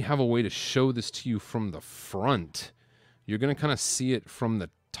don't really have a way to show this to you from the front. You're going to kind of see it from the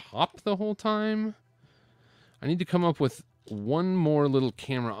top the whole time. I need to come up with one more little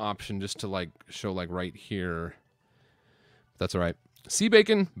camera option just to like show like right here. That's all right. Sea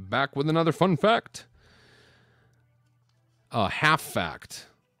Bacon back with another fun fact. Half fact.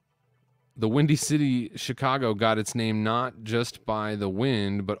 The Windy City, Chicago, got its name not just by the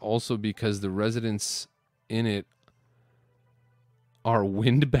wind, but also because the residents in it are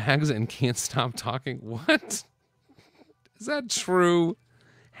windbags and can't stop talking. What? Is that true?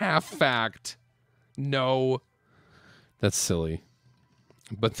 Half fact. No. That's silly.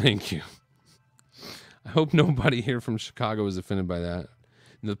 But thank you. I hope nobody here from Chicago is offended by that.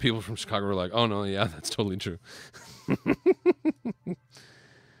 And the people from Chicago were like, oh no, yeah, that's totally true.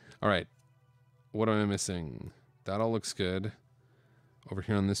 All right. What am I missing? That all looks good. Over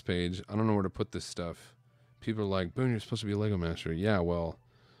here on this page, I don't know where to put this stuff. People are like, Boone, you're supposed to be a Lego master. Yeah, well,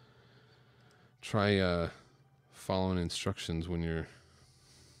 try following instructions when you're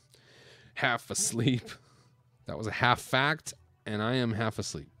half asleep. That was a half fact, and I am half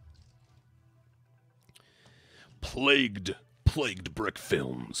asleep. Plagued brick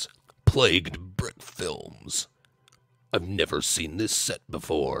films. Plagued brick films. I've never seen this set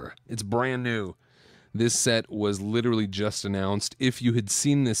before. It's brand new. This set was literally just announced. If you had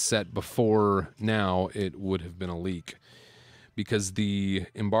seen this set before now, it would have been a leak. Because the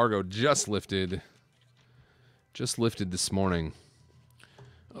embargo just lifted this morning.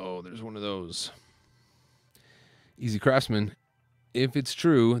 Oh, there's one of those. Easy Craftsman. If it's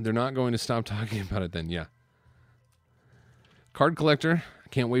true, they're not going to stop talking about it then, yeah. Card Collector. I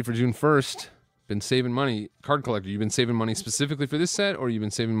can't wait for June 1st. Been saving money. Card Collector, you've been saving money specifically for this set, or you've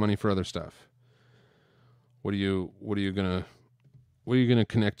been saving money for other stuff? What are you gonna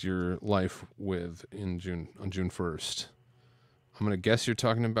connect your life with on June 1st? I'm gonna guess you're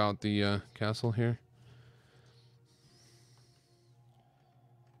talking about the castle here.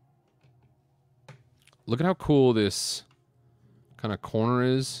 Look at how cool this kind of corner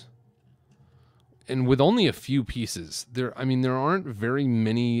is. And with only a few pieces, there aren't very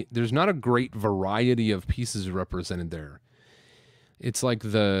many. There's not a great variety of pieces represented there. It's like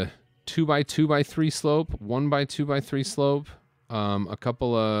the 2x2x3 slope, 1x2x3 slope, a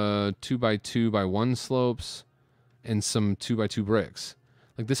couple of 2x2x1 slopes, and some 2x2 bricks.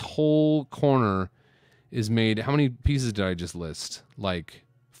 Like this whole corner is made. How many pieces did I just list? Like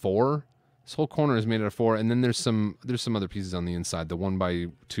 4. This whole corner is made out of 4, and then there's some other pieces on the inside. The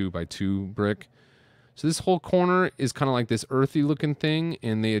 1x2x2 brick. So this whole corner is kind of like this earthy looking thing,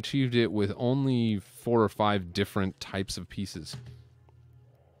 and they achieved it with only 4 or 5 different types of pieces.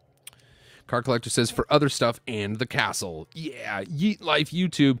 Card Collector says, for other stuff and the castle. Yeah, Yeet Life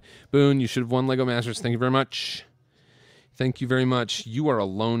YouTube. Boone, you should have won Lego Masters. Thank you very much. Thank you very much. You are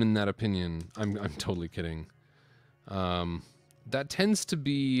alone in that opinion. I'm totally kidding. That tends to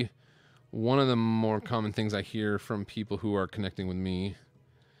be one of the more common things I hear from people who are connecting with me.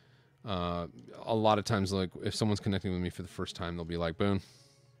 A lot of times, like, if someone's connecting with me for the first time, they'll be like, Boone,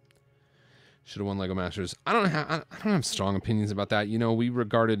 should have won Lego Masters. I don't have strong opinions about that. You know, we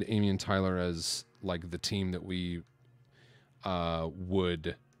regarded Amy and Tyler as like the team that we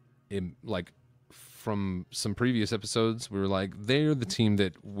like from some previous episodes. We were like, they're the team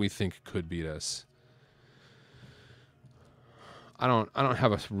that we think could beat us. I don't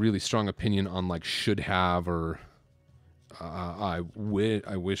have a really strong opinion on like should have or I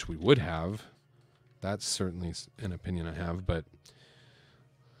wish we would have. That's certainly an opinion I have, but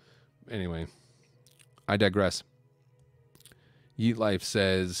anyway, I digress. Yeet Life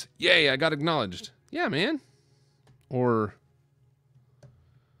says, yay, I got acknowledged. Yeah, man. Or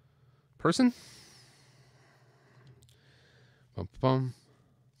person. Bum, bum,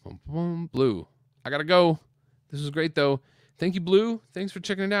 bum, bum, Blue. I gotta go. This was great, though. Thank you, Blue. Thanks for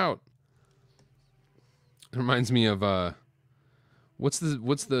checking it out. It reminds me of, what's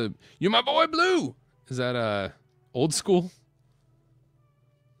the, you're my boy, Blue. Is that, old school?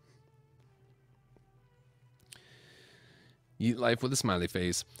 Eat Life with a smiley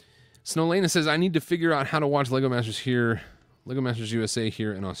face. Snowlena says, I need to figure out how to watch Lego Masters USA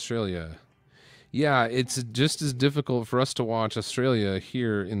here in Australia. Yeah, it's just as difficult for us to watch Australia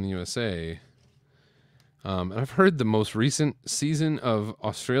here in the USA. And I've heard the most recent season of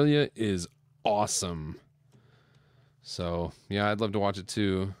Australia is awesome. So, yeah, I'd love to watch it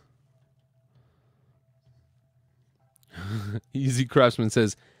too. Easy Craftsman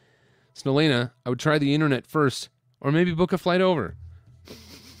says, Snowlena, I would try the internet first, or maybe book a flight over.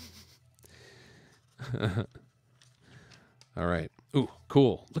 All right. Ooh,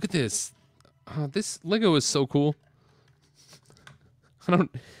 cool. Look at this. This Lego is so cool. I don't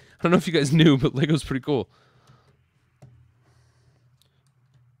know if you guys knew, but Lego's pretty cool.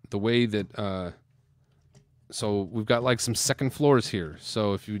 The way that so we've got like some second floors here.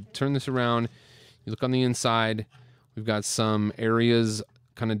 So if you turn this around, you look on the inside, we've got some areas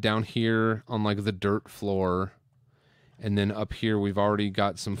kind of down here on like the dirt floor. And then up here, we've already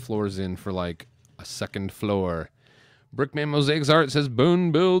got some floors in for like a second floor. Brickman Mosaics Art says,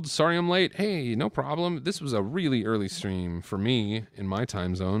 Boone Builds, sorry I'm late. Hey, no problem. This was a really early stream for me in my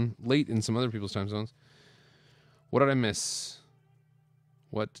time zone. Late in some other people's time zones. What did I miss?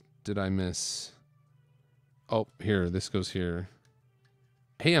 What did I miss? Oh, here. This goes here.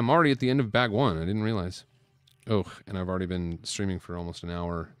 Hey, I'm already at the end of bag 1. I didn't realize. Oh, and I've already been streaming for almost an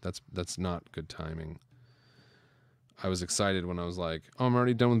hour. That's not good timing. I was excited when I was like, oh, I'm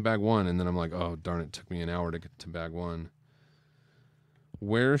already done with bag 1. And then I'm like, oh, darn, it took me an hour to get to bag 1.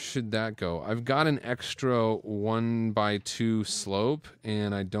 Where should that go? I've got an extra 1x2 slope,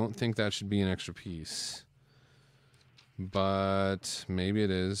 and I don't think that should be an extra piece. But maybe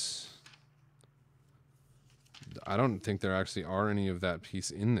it is. I don't think there actually are any of that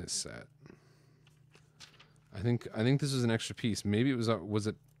piece in this set. I think this is an extra piece. Maybe it was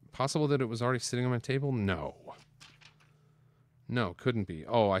it possible that it was already sitting on my table? No. No, couldn't be.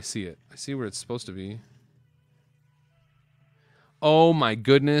 Oh, I see it. I see where it's supposed to be. Oh my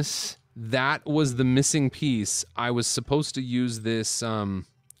goodness. That was the missing piece. I was supposed to use this I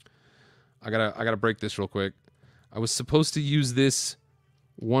gotta break this real quick. I was supposed to use this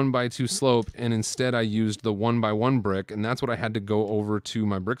 1x2 slope, and instead I used the 1x1 brick, and that's what I had to go over to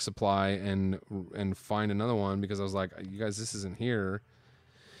my brick supply and find another one, because I was like, you guys, this isn't here.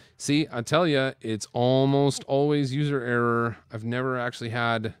 See, I tell you, it's almost always user error. I've never actually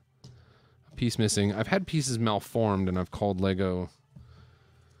had a piece missing. I've had pieces malformed, and I've called Lego.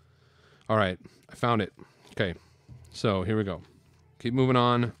 All right, I found it. Okay, so here we go. Keep moving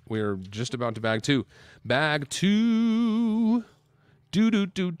on. We're just about to bag 2. Bag 2.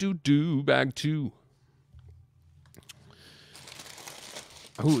 Bag 2.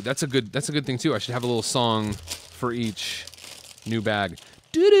 Ooh, that's a good thing too. I should have a little song for each new bag.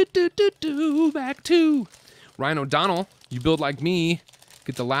 Bag 2. Ryan O'Donnell, you build like me,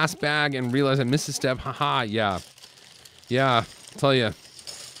 get the last bag and realize I missed a step. Haha, yeah. Yeah, I'll tell you.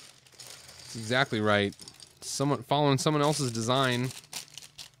 That's exactly right. Following someone else's design.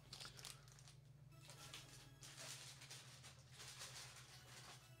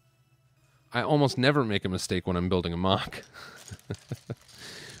 I almost never make a mistake when I'm building a mock.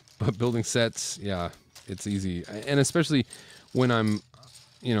 But building sets, yeah, it's easy. And especially when I'm,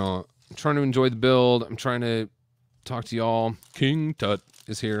 trying to enjoy the build. I'm trying to talk to y'all. King Tut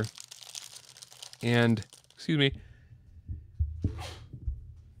is here. And, excuse me.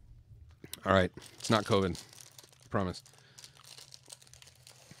 All right, it's not COVID. I promise.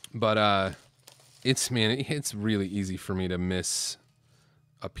 But, it's really easy for me to miss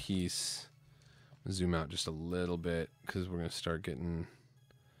a piece. Zoom out just a little bit because we're going to start getting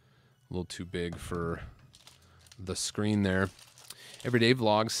a little too big for the screen there. Everyday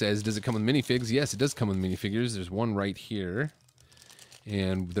Vlog says, does it come with minifigs? Yes, it does come with minifigures. There's one right here.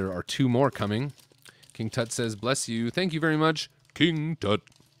 And there are 2 more coming. King Tut says, bless you. Thank you very much, King Tut.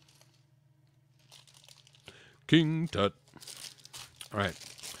 King Tut. All right.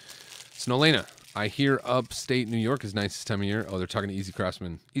 Snowlena. I hear upstate New York is nice this time of year. Oh, they're talking to Easy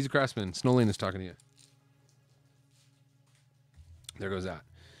Craftsman. Easy Craftsman, Snowlane is talking to you. There goes that.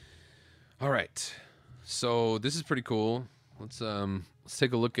 All right. So this is pretty cool. Let's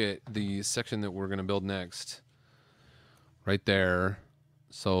take a look at the section that we're going to build next. Right there.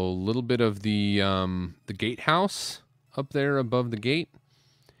 So a little bit of the gatehouse up there above the gate. A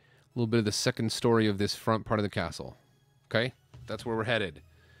little bit of the second story of this front part of the castle. Okay? That's where we're headed.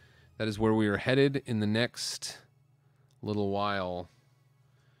 That is where we are headed in the next little while.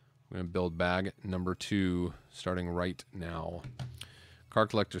 We're going to build bag number 2 starting right now. Car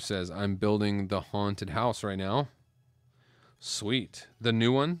Collector says, I'm building the haunted house right now. Sweet. The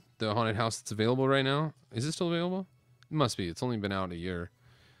new one? The haunted house that's available right now? Is it still available? It must be. It's only been out a year.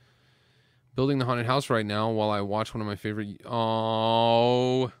 Building the haunted house right now while I watch one of my favorite...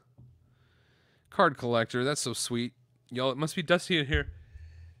 Oh. Card Collector. That's so sweet. Y'all, it must be dusty in here.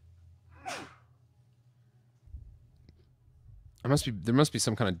 There must be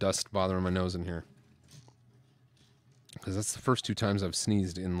some kind of dust bothering my nose in here. Because that's the first 2 times I've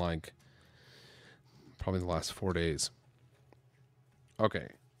sneezed in, like, probably the last 4 days. Okay.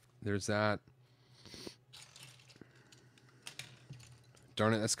 There's that.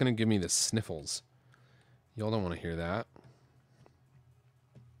 Darn it, that's going to give me the sniffles. Y'all don't want to hear that.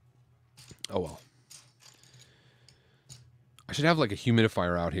 Oh, well. I should have, like, a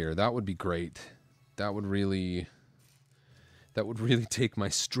humidifier out here. That would be great. That would really take my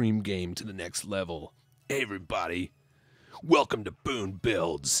stream game to the next level. Hey, everybody. Welcome to Boone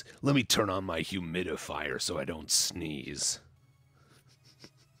Builds. Let me turn on my humidifier so I don't sneeze.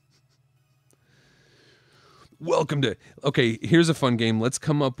 Welcome to... Okay, here's a fun game. Let's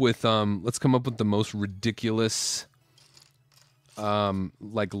come up with the most ridiculous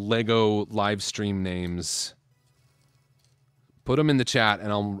like Lego live stream names. Put them in the chat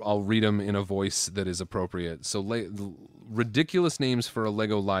and I'll read them in a voice that is appropriate. So ridiculous names for a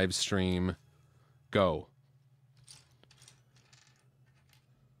Lego live stream. Go.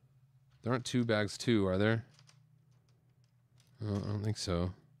 There aren't 2 bags 2, are there? I don't think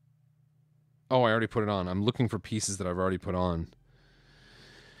so. Oh, I already put it on. I'm looking for pieces that I've already put on.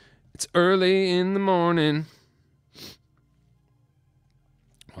 It's early in the morning.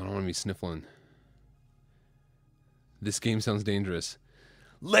 I don't want to be sniffling. This game sounds dangerous.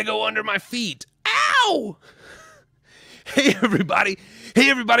 Lego under my feet. Ow! Hey, everybody. Hey,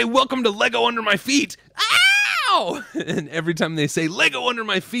 everybody. Welcome to Lego under my feet. Ow! And every time they say Lego under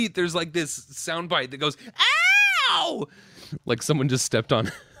my feet, there's like this soundbite that goes, ow! Like someone just stepped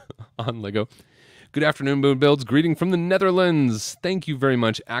on Lego. Good afternoon, Boone Builds. Greeting from the Netherlands. Thank you very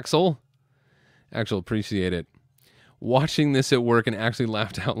much, Axel. Axel, appreciate it. Watching this at work and actually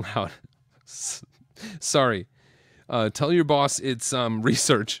laughed out loud. Sorry. Tell your boss it's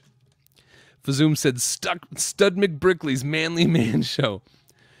research. Fazoom said Stud McBrickley's Manly Man Show.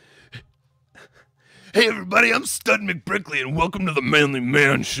 Hey, everybody. I'm Stud McBrickley, and welcome to the Manly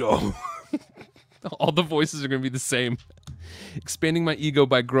Man Show. All the voices are going to be the same. Expanding my ego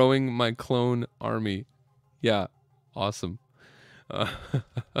by growing my clone army. Yeah, awesome.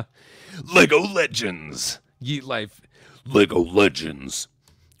 Lego Legends. Yeet Life. Lego Legends.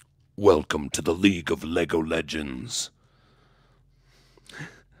 Welcome to the League of Lego Legends.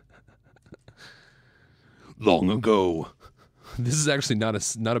 Long ago. This is actually not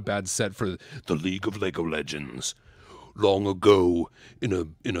a bad set for the League of Lego Legends. Long ago in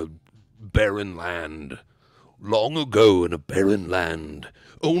a barren land. Long ago in a barren land,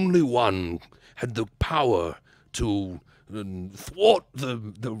 only one had the power to thwart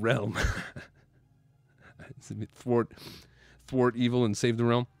the realm. thwart evil and save the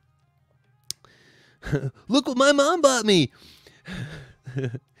realm. Look what my mom bought me.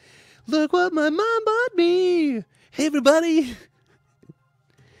 Look what my mom bought me. Hey, everybody.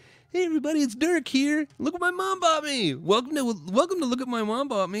 Hey, everybody, it's Dirk here. Look what my mom bought me. Welcome to Look What My Mom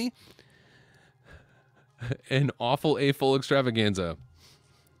Bought Me. An awful A-full extravaganza.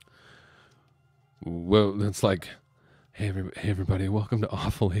 Well, that's like, hey, everybody, welcome to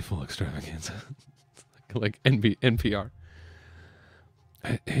awful A-full extravaganza. like NPR.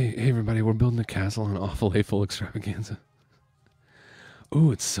 Hey, everybody, we're building a castle on awful A-full extravaganza. Oh,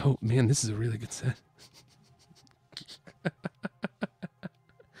 it's so, man, this is a really good set.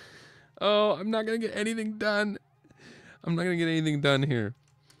 Oh, I'm not going to get anything done. I'm not going to get anything done here.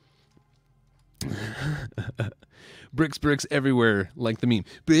 Bricks everywhere, like the meme.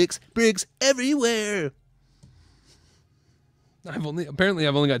 Bricks everywhere. I've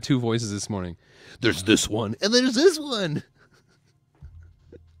only got 2 voices this morning. There's this one, and there's this one.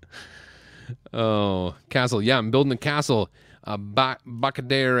 Oh, castle. Yeah, I'm building a castle. A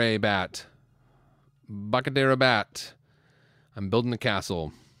Bacadere bat. Bacadere bat. I'm building a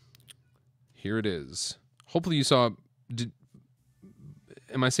castle. Here it is. Hopefully you saw...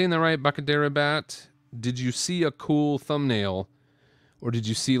 Am I saying that right? Bacadere bat? Did you see a cool thumbnail? Or did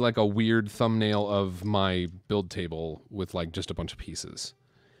you see like a weird thumbnail of my build table with like just a bunch of pieces?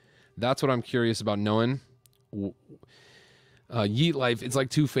 That's what I'm curious about knowing. Yeet Life, it's like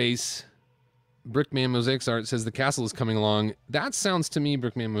Two-Face. Brickman Mosaics Art says the castle is coming along. That sounds to me,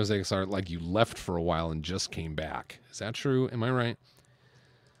 Brickman Mosaics Art, like you left for a while and just came back. Is that true? Am I right?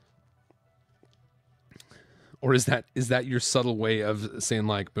 Or is that your subtle way of saying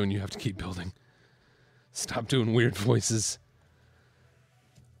like, Boone, you have to keep building? Stop doing weird voices.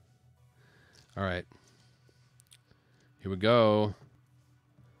 All right. Here we go.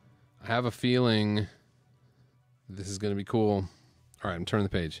 I have a feeling this is going to be cool. All right, I'm turning the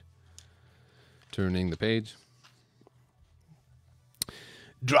page. Turning the page.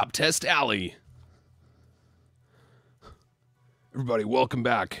 Drop Test Alley. Everybody, welcome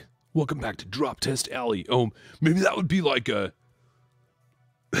back. Welcome back to Drop Test Alley. Maybe that would be like a...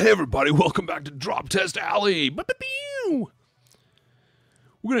 Hey, everybody, welcome back to Drop Test Alley. We're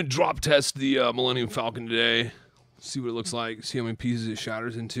going to drop test the Millennium Falcon today. See what it looks like. See how many pieces it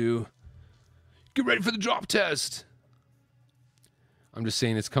shatters into. Get ready for the drop test. I'm just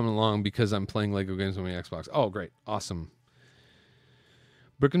saying it's coming along because I'm playing Lego games on my Xbox. Oh, great. Awesome.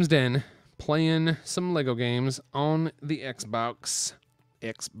 Brickham's Den, playing some Lego games on the Xbox.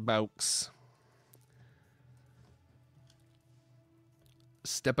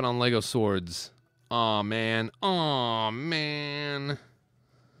 Stepping on Lego swords. Aw, man. Aw, man.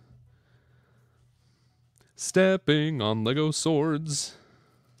 Stepping on Lego swords.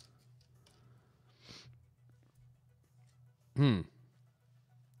 There's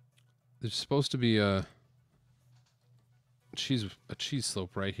supposed to be a cheese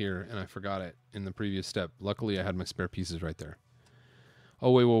slope right here, and I forgot it in the previous step. Luckily, I had my spare pieces right there.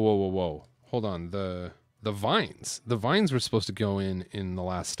 Oh, wait, whoa. Hold on. The vines. The vines were supposed to go in the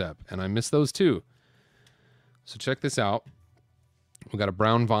last step, and I missed those too. So check this out. We got a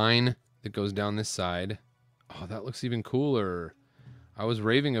brown vine that goes down this side. Oh, that looks even cooler. I was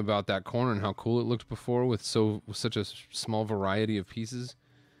raving about that corner and how cool it looked before with such a small variety of pieces.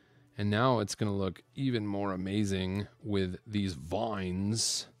 And now it's going to look even more amazing with these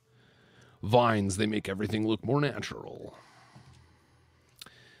vines. Vines, they make everything look more natural.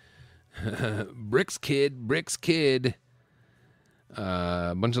 Bricks Kid, Bricks Kid.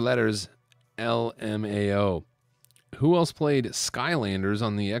 A bunch of letters. LMAO. Who else played Skylanders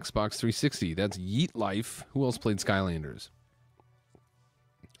on the Xbox 360? That's Yeet Life. Who else played Skylanders?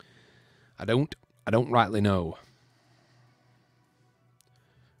 I don't rightly know.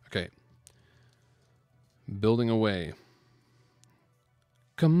 Okay. Building away.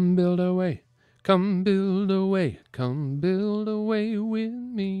 Come build away. Come build away. Come build away with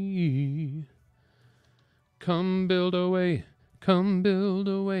me. Come build away. Come build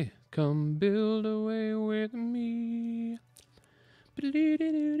away. Come build away with me.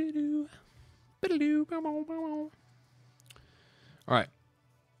 All right.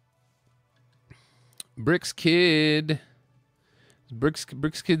 Bricks Kid. Bricks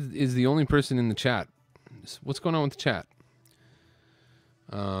Kid is the only person in the chat. What's going on with the chat?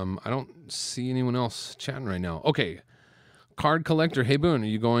 I don't see anyone else chatting right now. Okay. Card Collector. Hey, Boone, are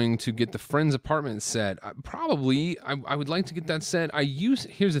you going to get the Friends apartment set? Probably. I would like to get that set.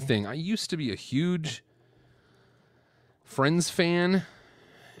 Here's the thing. I used to be a huge Friends fan,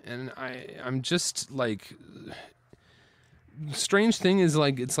 and I'm just like... Strange thing is,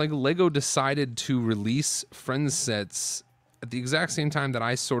 like, it's like Lego decided to release Friends sets at the exact same time that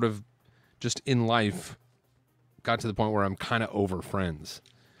I sort of just in life got to the point where I'm kind of over Friends.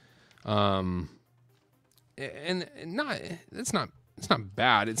 And it's not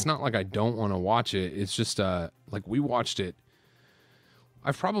bad. It's not like I don't want to watch it. It's just like we watched it.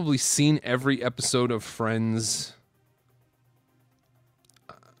 I've probably seen every episode of Friends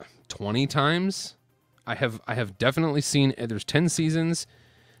 20 times. I have definitely seen, there's 10 seasons,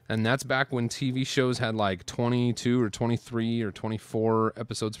 and that's back when TV shows had like 22 or 23 or 24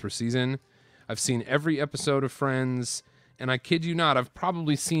 episodes per season. I've seen every episode of Friends, and I kid you not, I've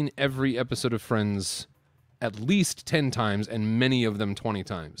probably seen every episode of Friends at least 10 times, and many of them 20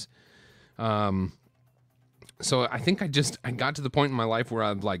 times. So I think I got to the point in my life where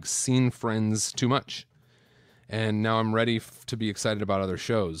I've like seen Friends too much, and now I'm ready to be excited about other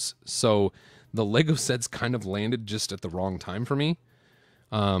shows. So the Lego sets kind of landed just at the wrong time for me.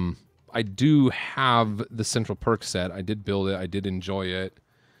 I do have the Central Perk set. I did build it. I did enjoy it.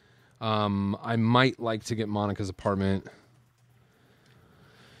 I might like to get Monica's apartment.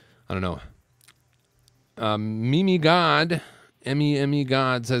 I don't know. Mimi God, Emmy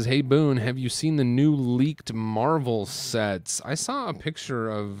God says, "Hey Boone, have you seen the new leaked Marvel sets?" I saw a picture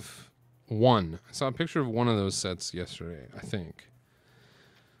of one. I saw a picture of one of those sets yesterday, I think.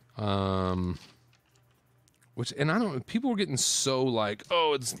 Which, and I don't, people were getting so like,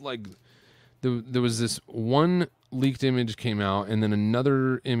 oh, it's like, there was this one leaked image came out, and then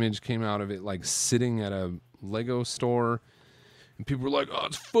another image came out of it like sitting at a Lego store, and people were like, oh,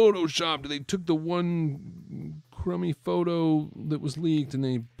 it's photoshopped. They took the one crummy photo that was leaked and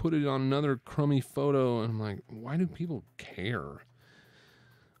they put it on another crummy photo, and I'm like, why do people care?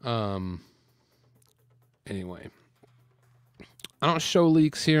 Anyway, I don't show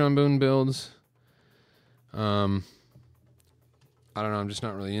leaks here on Boone Builds. I don't know. I'm just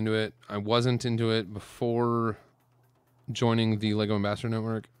not really into it. I wasn't into it before joining the Lego Ambassador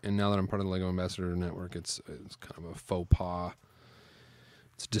Network, and now that I'm part of the Lego Ambassador Network, it's kind of a faux pas.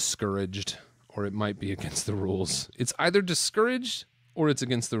 It's discouraged, or it might be against the rules. It's either discouraged or it's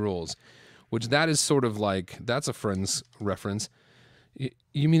against the rules, which that is sort of like, that's a Friends reference.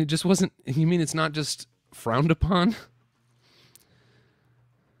 You mean it just wasn't? You mean it's not just frowned upon?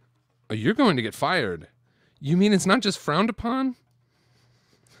 Oh, you're going to get fired. You mean it's not just frowned upon?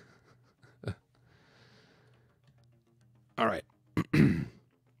 All right. The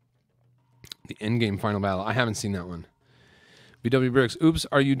endgame final battle. I haven't seen that one. BW Bricks. Oops,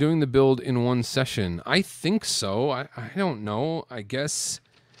 are you doing the build in one session? I think so. I don't know. I guess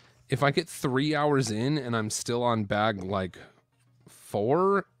if I get 3 hours in and I'm still on bag like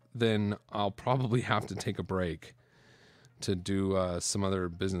 4, then I'll probably have to take a break to do some other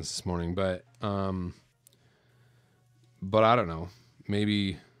business this morning. But I don't know.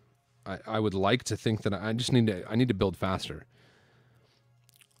 Maybe I would like to think that I need to build faster.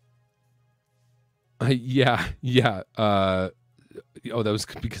 Yeah. Oh, that was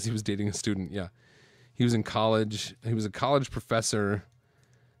because he was dating a student. Yeah, he was in college. He was a college professor,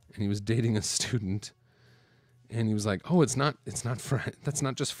 and he was dating a student. And he was like, "Oh, that's not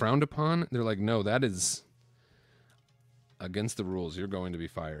just frowned upon." They're like, "No, that is against the rules. You're going to be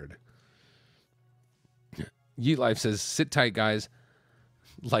fired." Yeet Life says, sit tight, guys.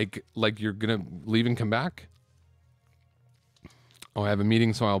 Like you're going to leave and come back? Oh, I have a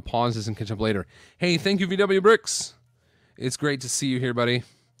meeting, so I'll pause this and catch up later. Hey, thank you, VW Bricks. It's great to see you here, buddy.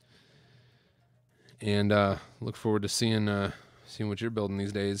 And look forward to seeing what you're building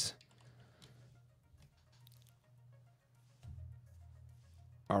these days.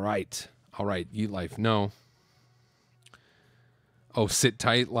 All right. Yeet Life. No. Oh, sit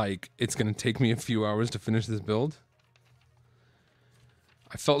tight. Like it's going to take me a few hours to finish this build.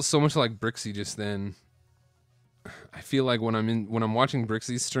 I felt so much like Brixie just then. I feel like when I'm watching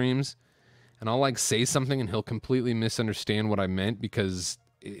Brixie's streams, and I'll like say something and he'll completely misunderstand what I meant because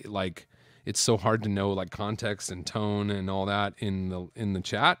it's so hard to know like context and tone and all that in the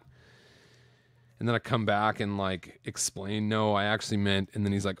chat. And then I come back and like explain, no, I actually meant, and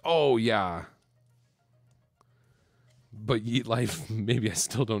then he's like, oh yeah. But Yeet Life, maybe I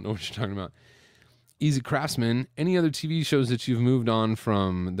still don't know what you're talking about. Easy Craftsman, any other TV shows that you've moved on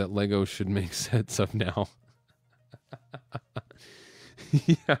from that Lego should make sets of now?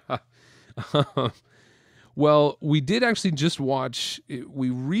 Yeah. Well, we did actually just watch. We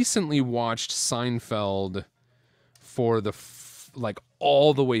recently watched Seinfeld for the like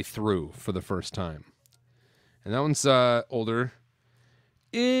all the way through for the first time, and that one's older.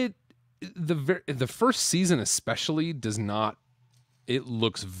 The first season especially does not. It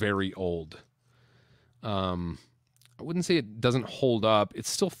looks very old. I wouldn't say it doesn't hold up. It's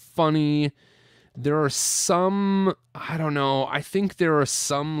still funny. There are some, I don't know, I think there are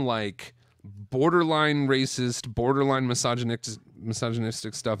some like borderline racist, borderline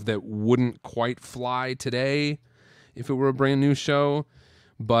misogynistic stuff that wouldn't quite fly today if it were a brand new show.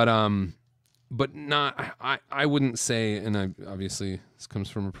 But not, I wouldn't say, and obviously this comes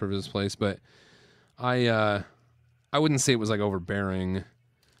from a privileged place, but I wouldn't say it was like overbearing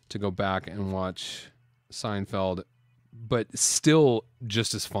to go back and watch Seinfeld, but still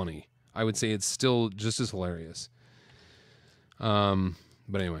just as funny. I would say it's still just as hilarious. But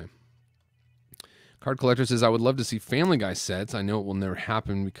anyway. Card Collector says, I would love to see Family Guy sets. I know it will never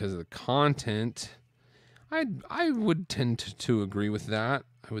happen because of the content. I would tend to agree with that.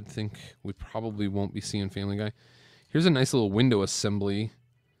 I would think we probably won't be seeing Family Guy. Here's a nice little window assembly.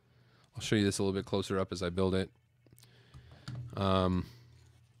 I'll show you this a little bit closer up as I build it. And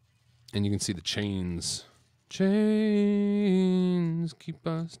you can see the chains. Chains keep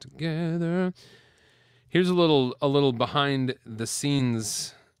us together. Here's a little behind the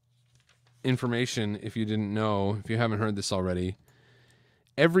scenes information if you didn't know, if you haven't heard this already.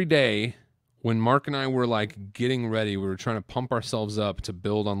 Every day when Mark and I were like getting ready, we were trying to pump ourselves up to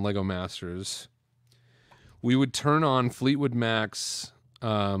build on Lego Masters, we would turn on Fleetwood Mac's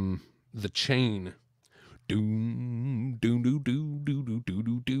The Chain. And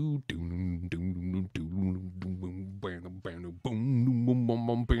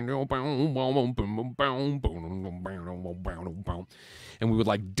we would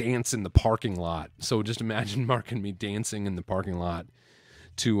like dance in the parking lot. So just imagine Mark and me dancing in the parking lot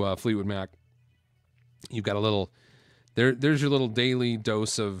to Fleetwood Mac. You've got a little there's your little daily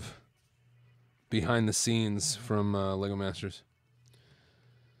dose of behind the scenes from Lego Masters.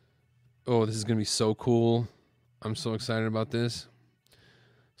 Oh, this is going to be so cool. I'm so excited about this.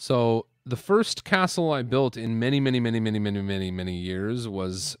 So the first castle I built in many years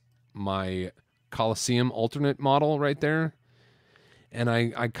was my Colosseum alternate model right there. And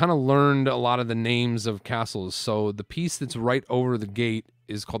I kind of learned a lot of the names of castles. So the piece that's right over the gate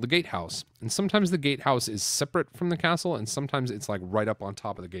is called the gatehouse. And sometimes the gatehouse is separate from the castle, and sometimes it's like right up on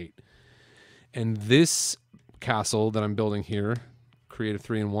top of the gate. And this castle that I'm building here, Creative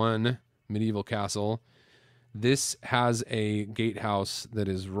 3-in-1 medieval castle, this has a gatehouse that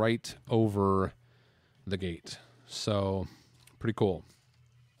is right over the gate. So pretty cool.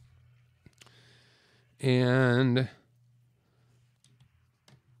 And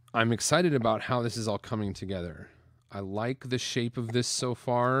I'm excited about how this is all coming together. I like the shape of this so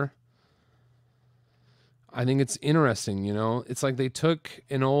far. I think it's interesting, you know. It's like they took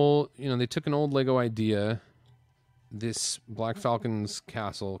an old Lego idea, this Black Falcon's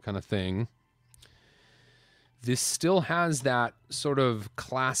castle kind of thing. This still has that sort of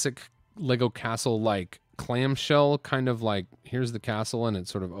classic Lego castle like clamshell, kind of like here's the castle and it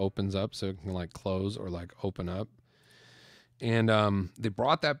sort of opens up so it can like close or like open up. And they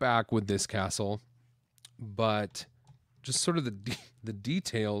brought that back with this castle, but just sort of the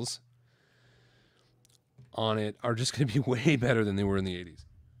details on it are just going to be way better than they were in the 80s.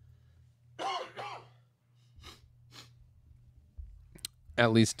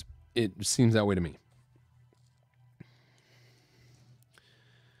 At least it seems that way to me.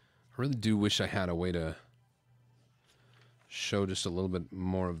 I really do wish I had a way to show just a little bit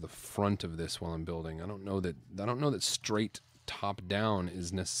more of the front of this while I'm building. I don't know that straight top down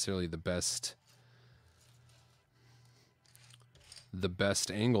is necessarily the best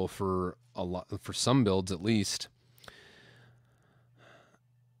angle for some builds, at least.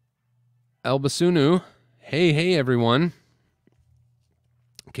 Albasunu, hey everyone.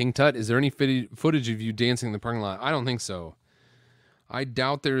 King Tut, is there any footage of you dancing in the parking lot? I don't think so. I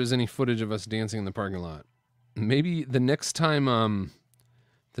doubt there is any footage of us dancing in the parking lot. Maybe the next time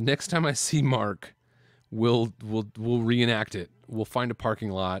I see Mark, we'll reenact it. We'll find a parking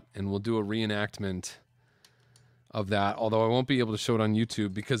lot and we'll do a reenactment of that. Although I won't be able to show it on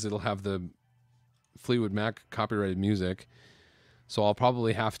YouTube because it'll have the Fleetwood Mac copyrighted music. So I'll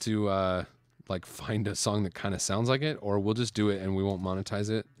probably have to like find a song that kind of sounds like it, or we'll just do it and we won't monetize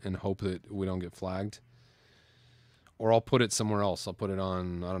it and hope that we don't get flagged. Or I'll put it somewhere else. I'll put it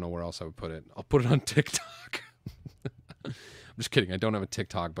on, I don't know where else I would put it. I'll put it on TikTok. I'm just kidding. I don't have a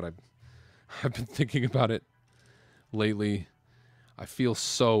TikTok, but I've been thinking about it lately. I feel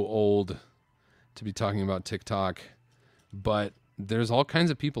so old to be talking about TikTok, but there's all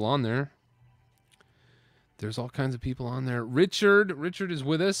kinds of people on there. Richard is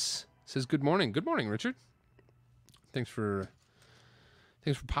with us. Says good morning. Good morning, Richard. Thanks for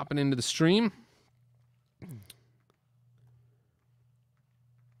popping into the stream.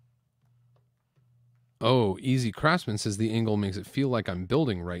 Oh, Easy Craftsman says the angle makes it feel like I'm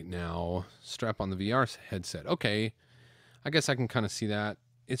building right now. Strap on the VR headset. Okay. I guess I can kind of see that.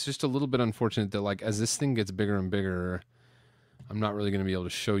 It's just a little bit unfortunate that, like, as this thing gets bigger and bigger, I'm not really going to be able to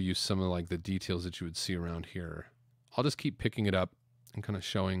show you some of, like, the details that you would see around here. I'll just keep picking it up and kind of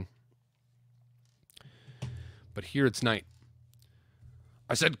showing. But here it's night.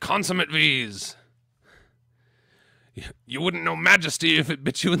 I said consummate V's. You wouldn't know majesty if it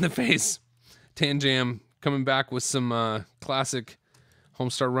bit you in the face. Tanjam coming back with some classic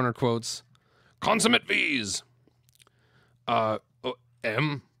Homestar Runner quotes. Consummate V's.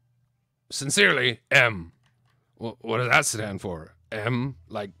 M. Sincerely, M. What does that stand for? M,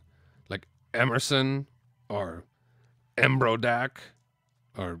 like Emerson, or Embrodak,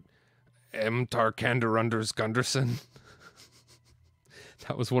 or M. Tarkandarunders Gunderson.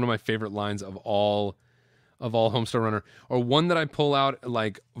 That was one of my favorite lines of all Homestar Runner. Or one that I pull out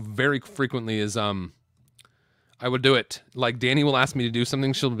like very frequently is I would do it. Like Danny will ask me to do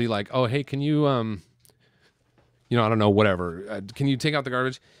something. She'll be like, "Oh, hey, can you you know, I don't know, whatever. Can you take out the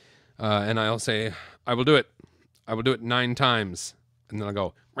garbage?" And I'll say, "I will do it. I will do it 9 times." And then I'll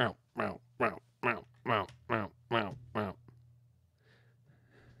go, "Meow, meow, meow, meow, meow, meow, meow, meow."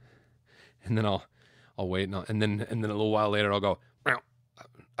 And then I'll wait, and then a little while later I'll go, "Meow.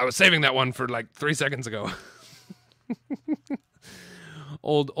 I was saving that one for like 3 seconds ago."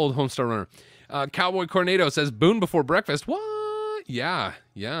 old Homestar Runner. Cowboy Cornado says Boone before breakfast. What? Yeah.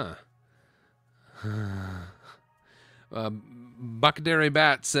 Buckadere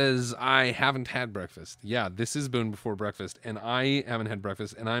Bat says I haven't had breakfast. Yeah, this is Boone before breakfast, and I haven't had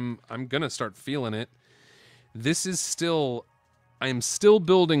breakfast, and I'm gonna start feeling it. This is still, I am still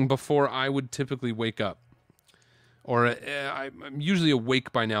building before I would typically wake up. Or I'm usually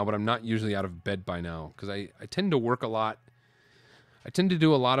awake by now, but I'm not usually out of bed by now because I tend to work a lot. I tend to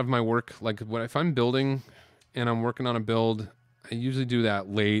do a lot of my work, like if I'm building and I'm working on a build, I usually do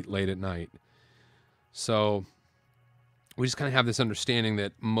that late at night. So we just kind of have this understanding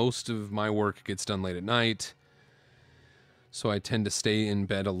that most of my work gets done late at night. So I tend to stay in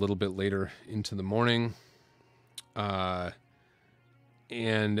bed a little bit later into the morning. And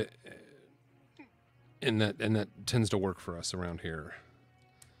that tends to work for us around here.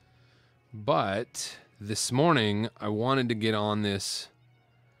 But this morning I wanted to get on this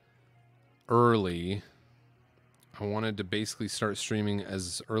early. I wanted to basically start streaming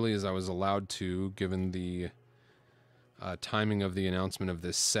as early as I was allowed to, given the timing of the announcement of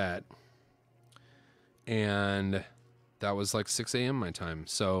this set. And that was like 6 a.m. my time.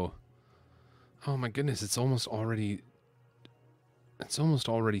 So, oh my goodness, it's almost already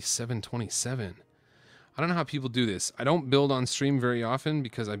 7:27. I don't know how people do this. I don't build on stream very often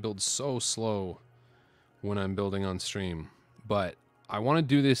because I build so slow when I'm building on stream. But I want to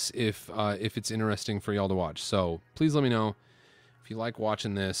do this if it's interesting for y'all to watch. So please let me know if you like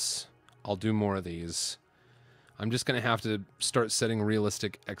watching this. I'll do more of these. I'm just going to have to start setting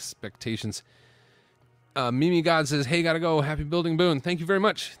realistic expectations. Mimi God says, "Hey, gotta go. Happy building, Boone." Thank you very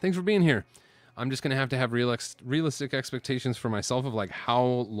much. Thanks for being here. I'm just going to have realistic expectations for myself of like how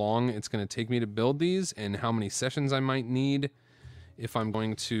long it's going to take me to build these and how many sessions I might need if I'm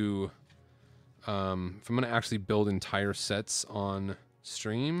going to actually build entire sets on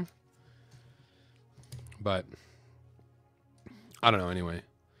stream. But I don't know. Anyway,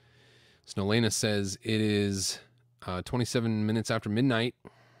 Snowlena says it is 27 minutes after midnight.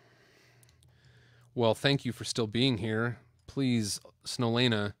 Well, thank you for still being here. Please,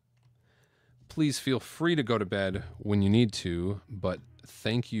 Snowlena, please feel free to go to bed when you need to, but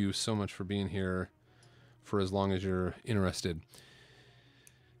thank you so much for being here for as long as you're interested.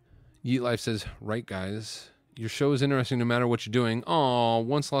 Yeet Life says, right, guys. Your show is interesting no matter what you're doing. Aw,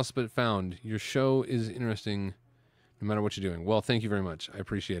 once lost but found. Your show is interesting no matter what you're doing. Well, thank you very much. I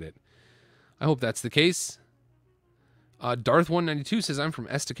appreciate it. I hope that's the case. Darth192 says, I'm from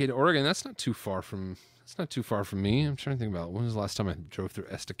Estacada, Oregon. That's not too far from me. I'm trying to think about when was the last time I drove through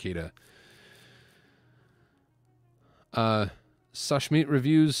Estacada. Sashmeet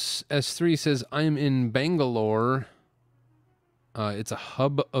Reviews S3 says, I'm in Bangalore. It's a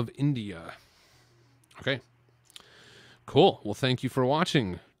hub of India. Okay. Cool. Well, thank you for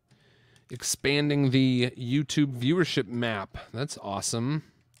watching. Expanding the YouTube viewership map. That's awesome.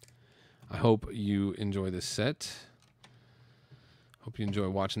 I hope you enjoy this set. Hope you enjoy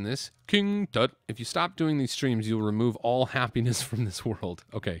watching this. King Tut. If you stop doing these streams, you'll remove all happiness from this world.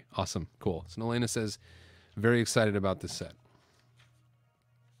 Okay, awesome. Cool. So Nolena says, very excited about this set.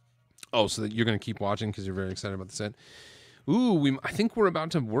 Oh, so that you're going to keep watching because you're very excited about the set. Ooh, I think we're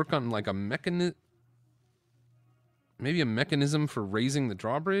about to work on like a mechanism. Maybe a mechanism for raising the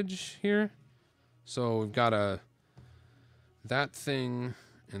drawbridge here. So we've got that thing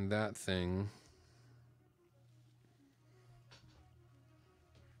and that thing.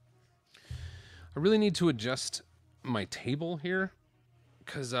 I really need to adjust my table here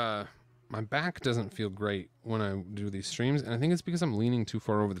because my back doesn't feel great when I do these streams, and I think it's because I'm leaning too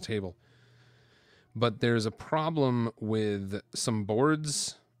far over the table. But there's a problem with some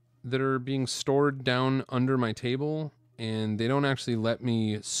boards that are being stored down under my table, and they don't actually let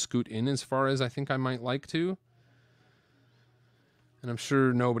me scoot in as far as I think I might like to. And I'm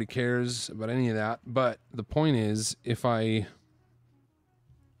sure nobody cares about any of that, but the point is, if I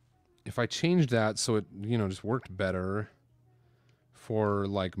changed that so it, you know, just worked better for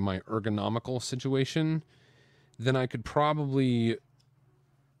like my ergonomical situation, then I could probably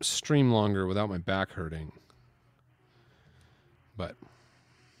stream longer without my back hurting. But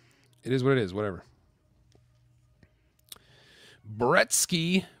it is what it is, whatever.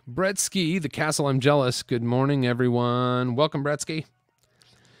 Bretsky, the castle I'm jealous. Good morning, everyone. Welcome, Bretsky.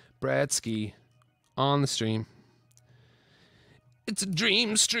 Bretsky on the stream. It's a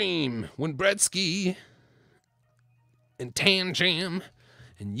dream stream when Bretsky and Tan Jam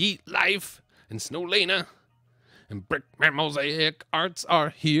and Yeet Life and Snowlena and Brickman Mosaic Arts are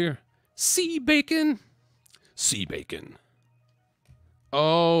here. Sea bacon. Sea bacon.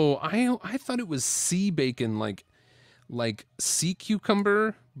 Oh, I thought it was sea bacon, like sea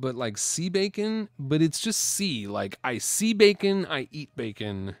cucumber, but like sea bacon, but it's just sea. Like I see bacon, I eat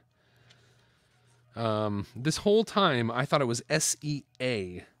bacon. This whole time I thought it was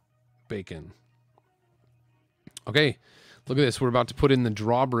SEA bacon. Okay, look at this. We're about to put in the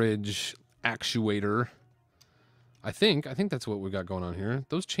drawbridge actuator. I think that's what we got going on here.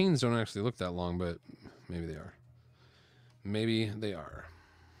 Those chains don't actually look that long, but maybe they are. Maybe they are.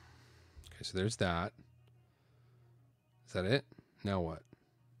 Okay, so there's that. Is that it? Now what?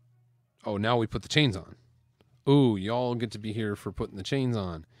 Oh, now we put the chains on. Ooh, y'all get to be here for putting the chains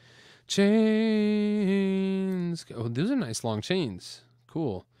on. Chains. Oh, those are nice long chains.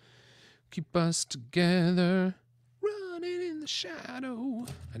 Cool. Keep us together, running in the shadow.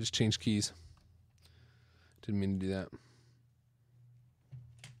 I just changed keys. Didn't mean to do that.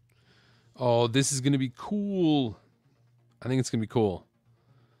 Oh, this is going to be cool. I think it's going to be cool.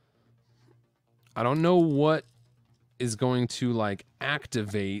 I don't know what is going to like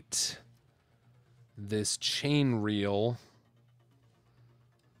activate this chain reel,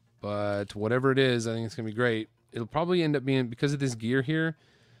 but whatever it is, I think it's going to be great. It'll probably end up being, because of this gear here,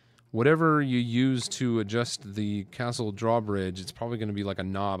 whatever you use to adjust the castle drawbridge, it's probably going to be like a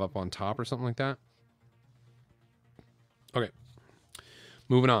knob up on top or something like that. Okay,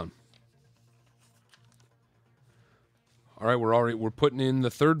 moving on. All right, we're putting in the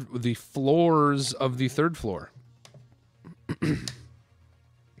floors of the third floor.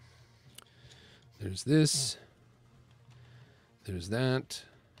 There's this. There's that.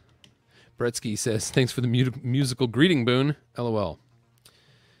 Bretsky says, thanks for the musical greeting, Boone. LOL.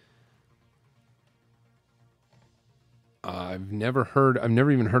 I've never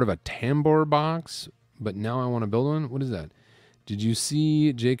even heard of a tambour box, but now I want to build one. What is that? Did you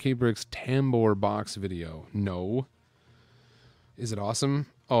see JK Brick's tambour box video? No. Is it awesome?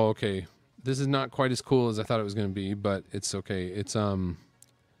 Oh, okay. This is not quite as cool as I thought it was going to be, but it's okay. It's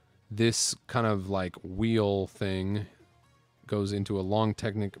this kind of like wheel thing, goes into a long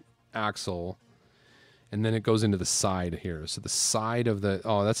Technic axle, and then it goes into the side here. So the side of the...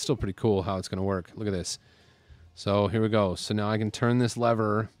 Oh, that's still pretty cool how it's going to work. Look at this. So here we go. So now I can turn this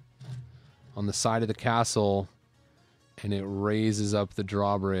lever on the side of the castle, and it raises up the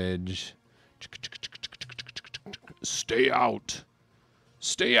drawbridge. Stay out.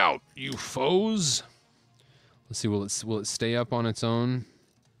 Stay out, you foes. Let's see, will it stay up on its own?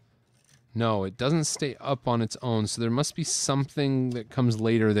 No, it doesn't stay up on its own, so there must be something that comes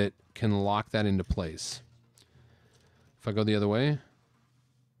later that can lock that into place. If I go the other way,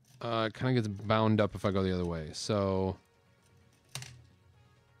 it kind of gets bound up if I go the other way. So,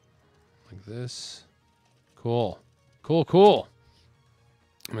 like this. Cool. Cool, cool.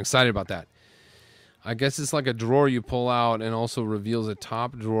 I'm excited about that. I guess it's like a drawer you pull out and also reveals a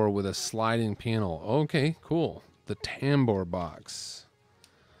top drawer with a sliding panel. Okay, cool. The tambour box.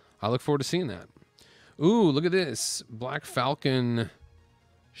 I look forward to seeing that. Ooh, look at this. Black Falcon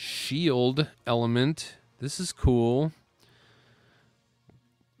shield element. This is cool.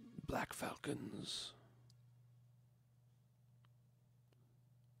 Black Falcons.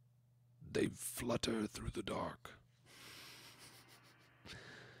 They flutter through the dark.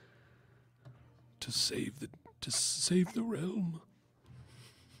 To save the realm.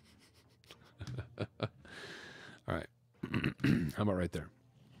 All right. How about right there?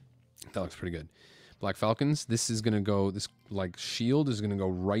 That looks pretty good. Black Falcons. This is going to go, this like shield is going to go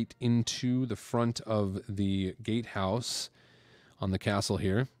right into the front of the gatehouse on the castle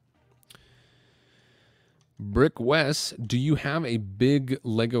here. Brick Wes, do you have a big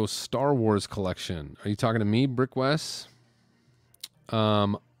Lego Star Wars collection? Are you talking to me, Brick Wes?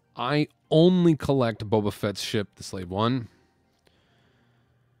 I only collect Boba Fett's ship, the Slave One.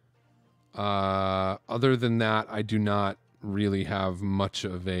 Other than that, I do not really have much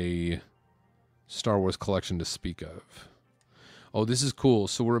of a Star Wars collection to speak of. Oh, this is cool.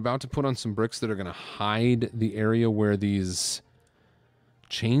 So we're about to put on some bricks that are going to hide the area where these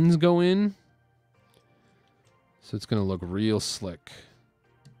chains go in. So it's going to look real slick.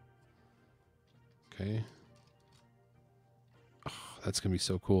 Okay. Oh, that's going to be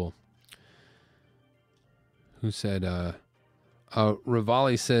so cool. Who said,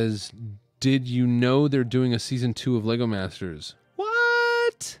 Rivali says, did you know they're doing a season 2 of Lego Masters?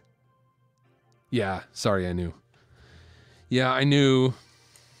 What? Yeah, sorry, I knew. Yeah, I knew.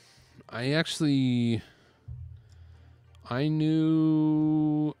 I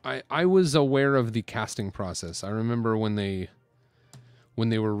was aware of the casting process. I remember when they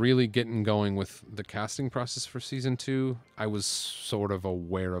were really getting going with the casting process for season 2, I was sort of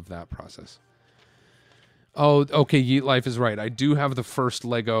aware of that process. Oh, okay, Yeet Life is right. I do have the first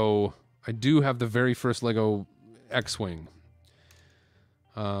Lego. I do have the very first Lego X-Wing.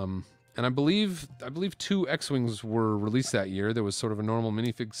 And I believe 2 X-Wings were released that year. There was sort of a normal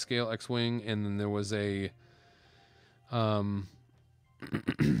minifig scale X-Wing, and then there was a like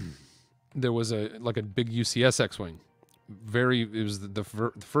a big UCS X-Wing. It was the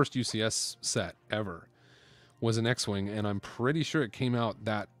first UCS set ever was an X-Wing, and I'm pretty sure it came out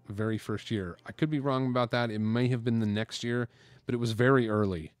that very first year. I could be wrong about that. It may have been the next year, but it was very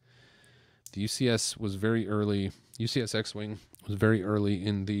early. The UCS was very early. UCS X-Wing was very early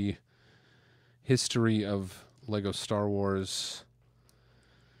in the history of Lego Star Wars.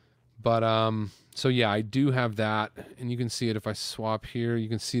 But, so yeah, I do have that, and you can see it if I swap here. You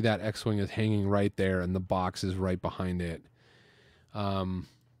can see that X-Wing is hanging right there, and the box is right behind it.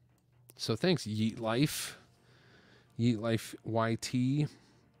 So thanks, Yeet Life. Yeet Life YT.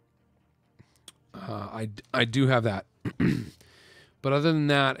 I do have that. But other than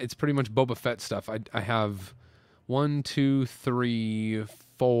that, it's pretty much Boba Fett stuff. I have 1, 2, 3,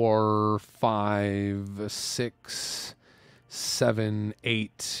 4, 5, 6, 7,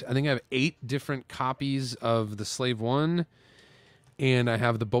 8. I think I have 8 different copies of the Slave One. And I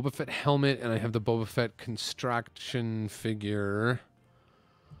have the Boba Fett helmet, and I have the Boba Fett construction figure.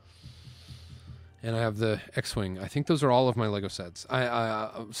 And I have the X-Wing. I think those are all of my Lego sets.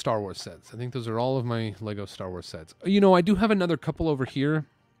 Star Wars sets. I think those are all of my Lego Star Wars sets. You know, I do have another couple over here,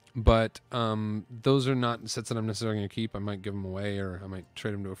 but those are not sets that I'm necessarily going to keep. I might give them away, or I might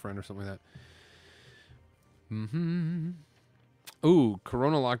trade them to a friend or something like that. Ooh,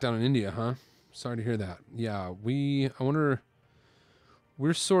 Corona lockdown in India, huh? Sorry to hear that. Yeah, I wonder...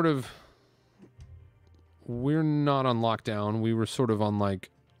 We're not on lockdown. We were sort of on,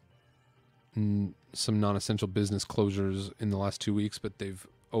 like... some non-essential business closures in the last 2 weeks, but they've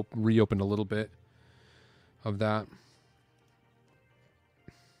reopened a little bit of that.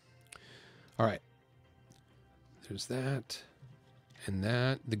 All right. There's that and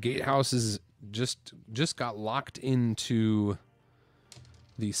that. The gatehouse is just got locked into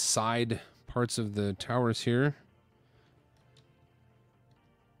the side parts of the towers here.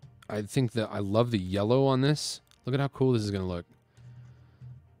 I think that I love the yellow on this. Look at how cool this is going to look.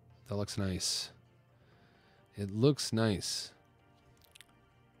 That looks nice. It looks nice.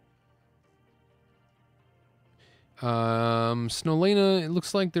 Snowlena, it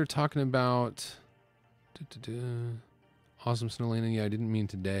looks like they're talking about... Awesome Snowlena. Yeah, I didn't mean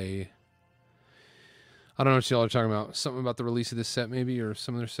today. I don't know what y'all are talking about. Something about the release of this set, maybe, or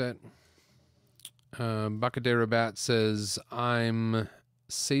some other set. Bacadera Bat says, I'm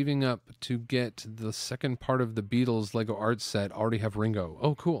saving up to get the second part of the Beatles Lego art set. Already have Ringo.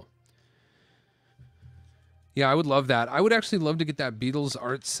 Oh, cool. Yeah, I would love that. I would actually love to get that Beatles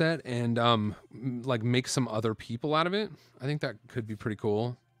art set and like make some other people out of it. I think that could be pretty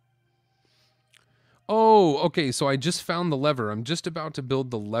cool. Oh, okay, so I just found the lever. I'm just about to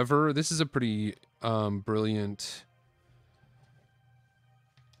build the lever. This is a pretty brilliant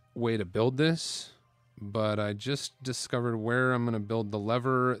way to build this, but I just discovered where I'm going to build the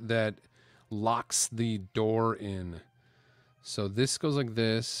lever that locks the door in. So this goes like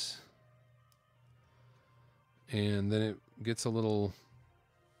this, and then it gets a little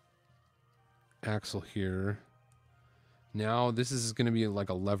axle here. Now this is going to be like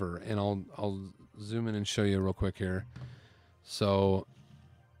a lever, and I'll zoom in and show you real quick here. So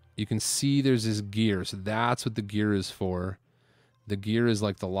you can see there's this gear. So that's what the gear is for. The gear is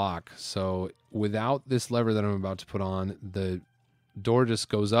like the lock. So without this lever that I'm about to put on, the door just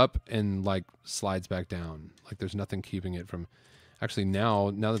goes up and like slides back down. Like there's nothing keeping it from... Actually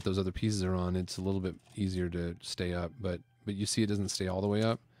now that those other pieces are on, it's a little bit easier to stay up, but you see it doesn't stay all the way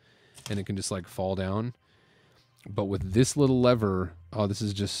up, and it can just like fall down. But with this little lever, oh, this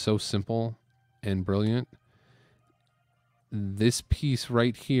is just so simple and brilliant. This piece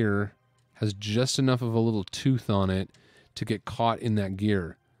right here has just enough of a little tooth on it to get caught in that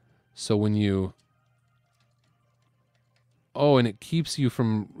gear. So when you... Oh, and it keeps you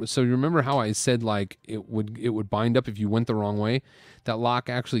from... So you remember how I said like it would bind up if you went the wrong way? That lock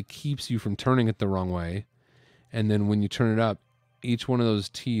actually keeps you from turning it the wrong way. And then when you turn it up, each one of those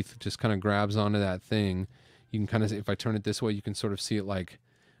teeth just kind of grabs onto that thing. You can kind of... If I turn it this way, you can sort of see it like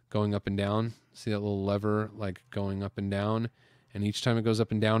going up and down. See that little lever like going up and down? And each time it goes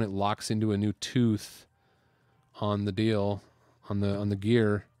up and down, it locks into a new tooth on the deal, on the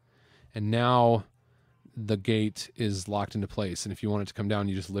gear. And now the gate is locked into place, and if you want it to come down,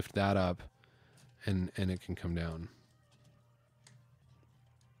 you just lift that up and it can come down.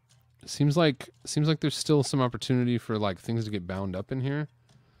 It seems like there's still some opportunity for like things to get bound up in here.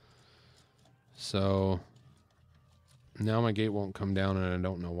 So now my gate won't come down, and I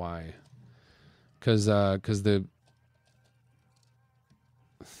don't know why. Cause the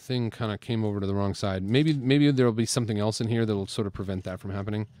thing kind of came over to the wrong side. Maybe there'll be something else in here that'll sort of prevent that from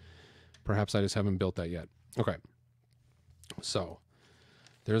happening. Perhaps I just haven't built that yet. Okay. So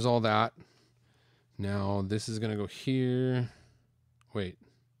there's all that. Now this is going to go here. Wait.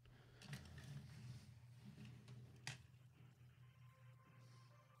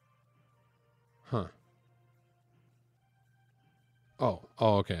 Huh. Oh,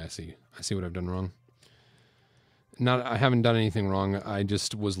 okay. I see what I've done wrong. I haven't done anything wrong. I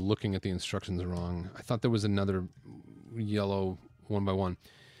just was looking at the instructions wrong. I thought there was another yellow 1x1.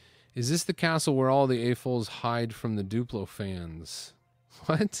 Is this the castle where all the AFOLs hide from the Duplo fans?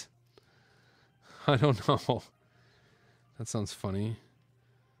 What? I don't know. That sounds funny.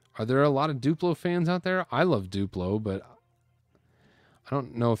 Are there a lot of Duplo fans out there? I love Duplo, but I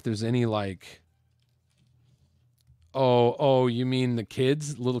don't know if there's any like... Oh, you mean the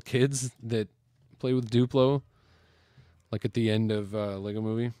kids? Little kids that play with Duplo? Like at the end of Lego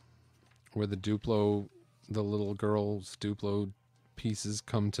Movie? Where the Duplo, the little girl's Duplo pieces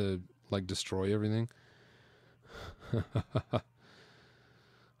come to like destroy everything.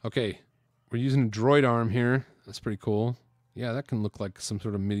 Okay, we're using a droid arm here. That's pretty cool. Yeah, that can look like some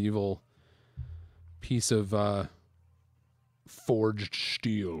sort of medieval piece of forged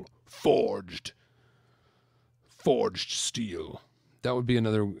steel. Forged steel. That would be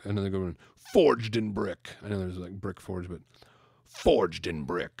another good one. Forged in brick. I know there's like brick forged, but forged in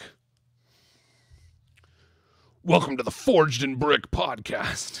brick. Welcome to the Forged in Brick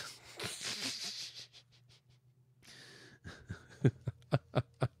podcast.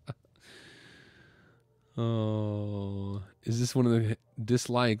 Oh, is this one of the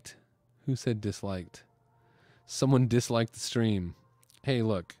disliked? Who said disliked? Someone disliked the stream. Hey,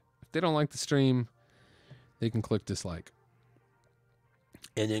 look, if they don't like the stream, they can click dislike.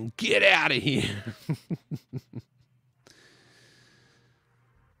 And then get out of here.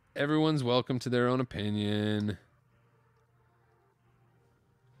 Everyone's welcome to their own opinion.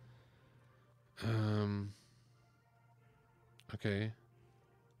 Okay.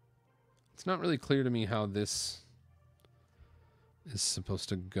 It's not really clear to me how this is supposed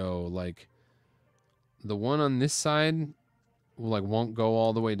to go. Like, the one on this side won't go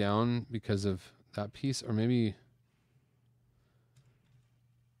all the way down because of that piece, or maybe...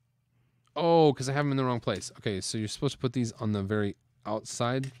 Oh, because I have them in the wrong place. Okay, so you're supposed to put these on the very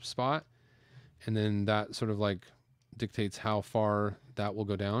outside spot, and then that sort of like dictates how far that will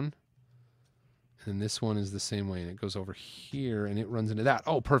go down. And then this one is the same way, and it goes over here, and it runs into that.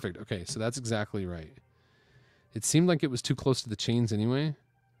 Oh, perfect. Okay, so that's exactly right. It seemed like it was too close to the chains anyway.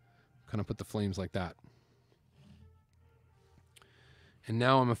 Kind of put the flames like that. And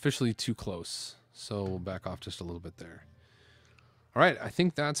now I'm officially too close, so we'll back off just a little bit there. All right, I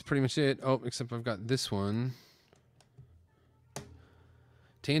think that's pretty much it. Oh, except I've got this one.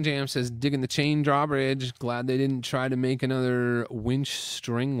 Tanjam says, digging the chain drawbridge. Glad they didn't try to make another winch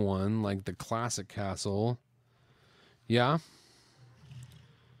string one like the classic castle. Yeah.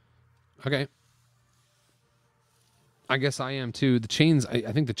 Okay. I guess I am too. The chains,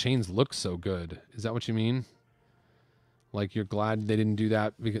 I think the chains look so good. Is that what you mean? Like you're glad they didn't do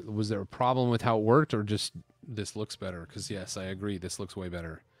that? Because, was there a problem with how it worked, or just this looks better? Because yes, I agree. This looks way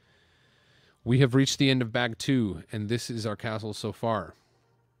better. We have reached the end of bag 2, and this is our castle so far.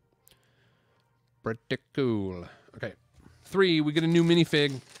 Pretty cool. Okay. 3, we get a new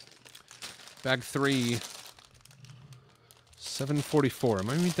minifig. Bag 3. 744. Am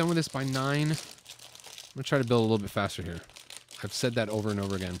I going to be done with this by 9? I'm going to try to build a little bit faster here. I've said that over and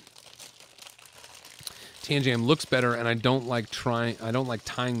over again. Tanjam looks better, and I don't like tying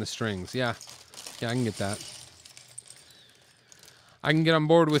the strings. Yeah. Yeah, I can get that. I can get on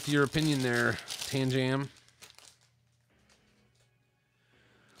board with your opinion there, Tanjam.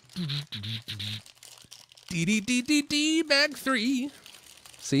 D bag 3.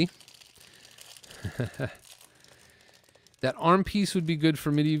 See? That arm piece would be good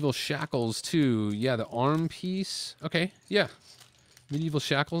for medieval shackles too. Yeah, the arm piece. Okay, yeah. Medieval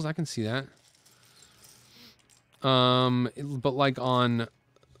shackles, I can see that. But like on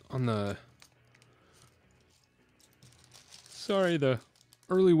the... Sorry, the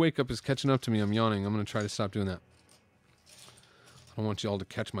early wake up is catching up to me. I'm yawning. I'm going to try to stop doing that. I don't want you all to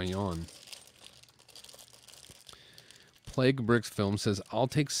catch my yawn. Plague Bricks Film says, I'll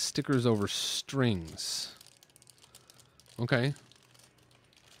take stickers over strings. Okay.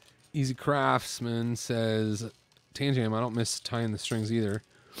 Easy Craftsman says, Tanjam, I don't miss tying the strings either.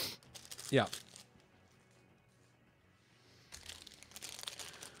 Yeah.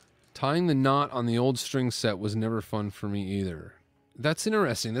 Tying the knot on the old string set was never fun for me either. That's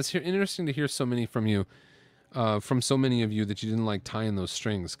interesting. That's interesting to hear so many from you, from so many of you, that you didn't like tying those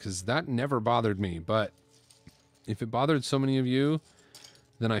strings, because that never bothered me. But if it bothered so many of you,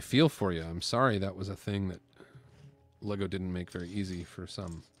 then I feel for you. I'm sorry that was a thing that Lego didn't make very easy for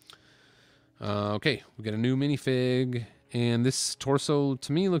some. Okay, we got a new minifig, and this torso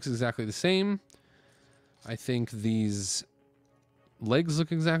to me looks exactly the same. I think these legs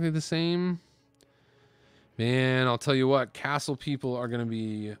look exactly the same. Man, I'll tell you what, castle people are going to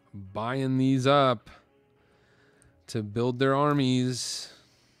be buying these up to build their armies.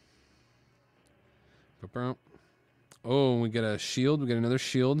 Oh, we get a shield. We get another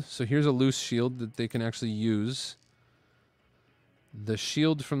shield. So here's a loose shield that they can actually use. The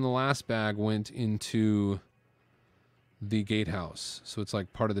shield from the last bag went into the gatehouse. So it's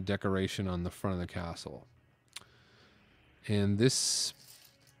like part of the decoration on the front of the castle. And this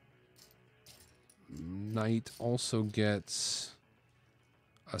knight also gets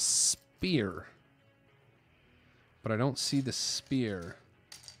a spear. But I don't see the spear.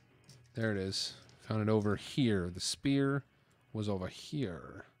 There it is. Found it over here. The spear was over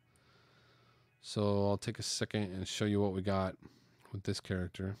here. So I'll take a second and show you what we got with this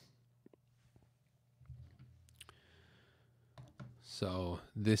character. So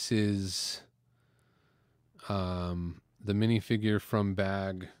this is the minifigure from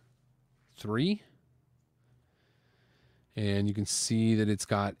bag 3. And you can see that it's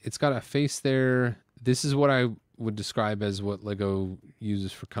got a face there. This is what I would describe as what Lego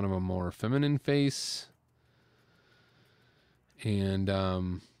uses for kind of a more feminine face. And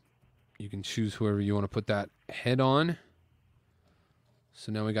you can choose whoever you want to put that head on.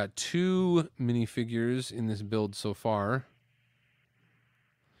 So now we got 2 minifigures in this build so far.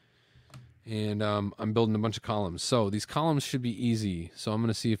 And I'm building a bunch of columns. So these columns should be easy. So I'm going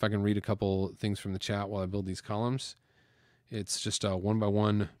to see if I can read a couple things from the chat while I build these columns. It's just a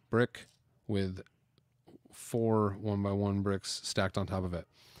 1x1 brick with 4 1x1 bricks stacked on top of it.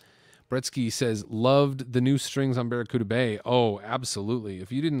 Bretsky says, loved the new strings on Barracuda Bay. Oh, absolutely. If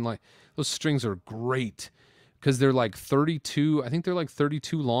you didn't like, those strings are great because they're like 32. I think they're like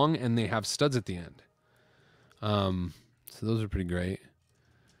 32 long and they have studs at the end. So those are pretty great.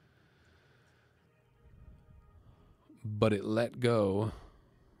 But it let go.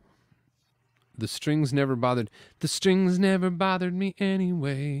 The strings never bothered me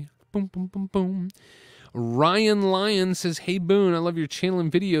anyway. Boom, boom, boom, boom. Ryan Lyon says, hey, Boone, I love your channel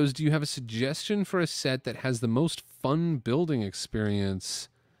and videos. Do you have a suggestion for a set that has the most fun building experience?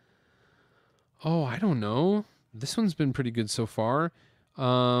 Oh, I don't know. This one's been pretty good so far.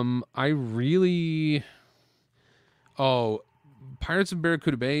 I really... Oh, Pirates of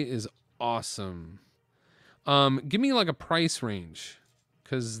Barracuda Bay is awesome. Give me like a price range,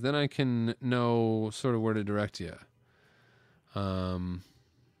 because then I can know sort of where to direct you.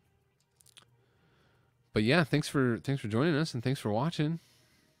 But yeah, thanks for joining us and thanks for watching.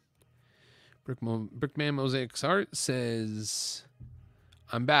 Brickman Mosaics Art says,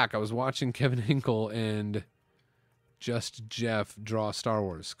 I'm back. I was watching Kevin Hinkle and Just Jeff draw Star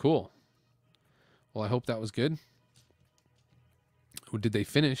Wars. Cool. Well, I hope that was good. Did they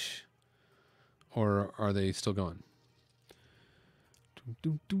finish? Or are they still going?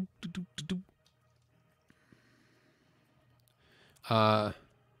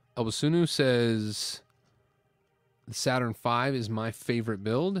 Elbasunu says, the Saturn V is my favorite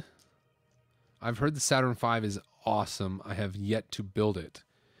build. I've heard the Saturn V is awesome. I have yet to build it.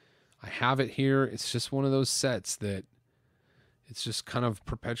 I have it here. It's just one of those sets that it's just kind of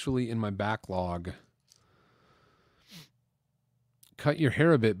perpetually in my backlog. Cut your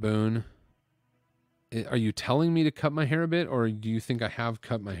hair a bit, Boone. Are you telling me to cut my hair a bit, or do you think I have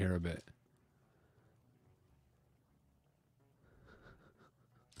cut my hair a bit?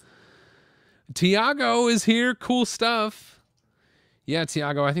 Tiago is here. Cool stuff. Yeah,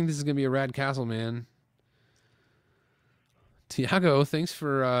 Tiago, I think this is going to be a rad castle, man. Tiago, thanks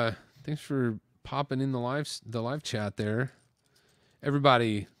for popping in the live chat there.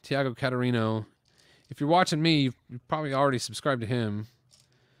 Everybody, Tiago Catarino. If you're watching me, you've probably already subscribed to him.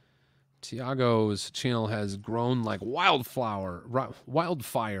 Tiago's channel has grown like wildfire.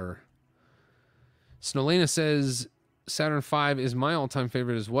 Snowlena says Saturn V is my all-time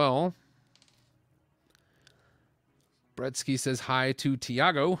favorite as well. Bretsky says hi to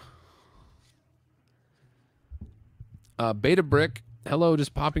Tiago. Beta Brick, hello,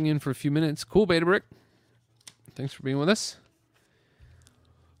 just popping in for a few minutes. Cool, Beta Brick. Thanks for being with us.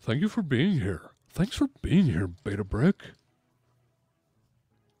 Thank you for being here. Thanks for being here, Beta Brick.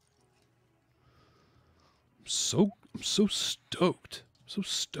 I'm so stoked. I'm so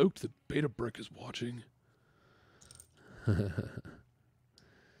stoked that Beta Brick is watching. All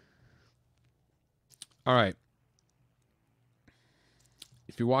right.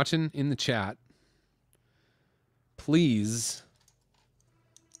 If you're watching in the chat, please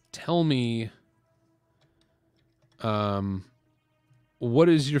tell me what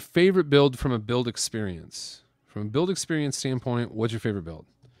is your favorite build from a build experience? From a build experience standpoint, what's your favorite build?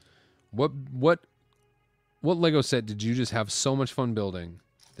 What Lego set did you just have so much fun building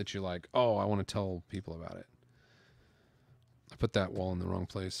that you're like, oh, I want to tell people about it? I put that wall in the wrong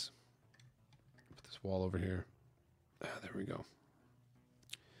place. Put this wall over here. Ah, there we go.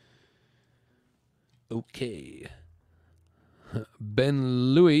 Okay.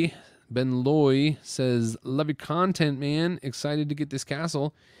 Ben Loy says, love your content, man. Excited to get this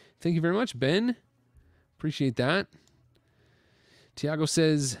castle. Thank you very much, Ben. Appreciate that. Tiago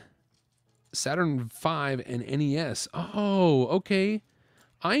says, Saturn V and NES. Oh, okay.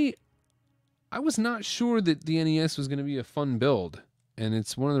 I was not sure that the NES was going to be a fun build. And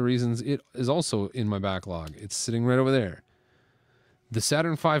it's one of the reasons it is also in my backlog. It's sitting right over there. The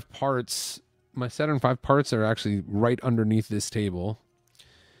Saturn V parts... My Saturn V parts are actually right underneath this table.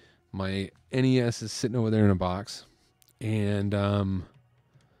 My NES is sitting over there in a box. And I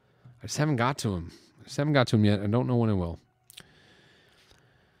just haven't got to them. Yet. I don't know when I will.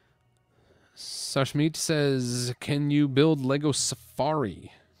 Sashmeet says, can you build Lego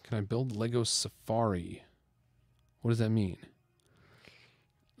Safari? Can I build Lego Safari? What does that mean?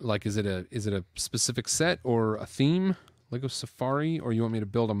 Like, is it a specific set or a theme? Lego Safari, or you want me to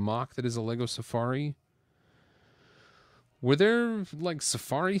build a mock that is a Lego Safari? Were there like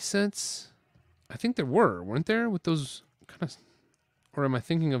Safari sets? I think there were, weren't there? With those kind of, or am I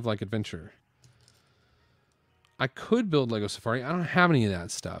thinking of like Adventure? I could build Lego Safari. I don't have any of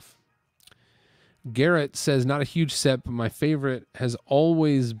that stuff. Garrett says, not a huge set, but my favorite has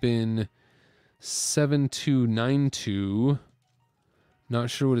always been 7292. Not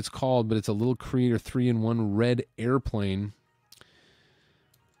sure what it's called, but it's a little Creator 3-in-1 red airplane.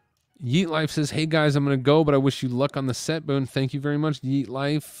 Yeet Life says, hey guys, I'm going to go, but I wish you luck on the set, Boone. Thank you very much, Yeet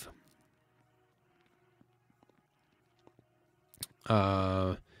Life.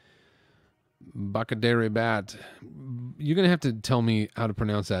 Bacadere Bat. You're going to have to tell me how to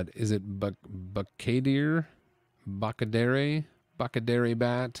pronounce that. Is it Bacadere? Bacadere? Bacadere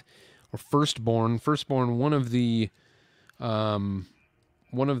Bat? Or Firstborn? Firstborn, one of the,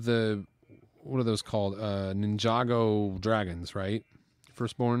 what are those called? Ninjago dragons, right?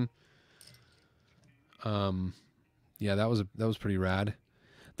 Firstborn. Yeah, that was pretty rad.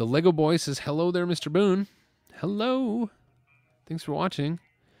 The Lego Boy says, hello there, Mr. Boone. Hello. Thanks for watching.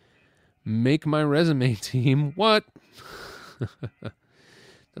 Make my resume team. What?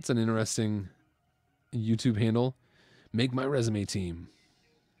 That's an interesting YouTube handle. Make my resume team.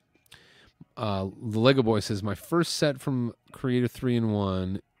 The Lego Boy says, my first set from Creator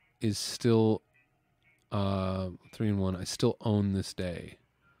 3-in-1 is still 3-in-1. I still own this day.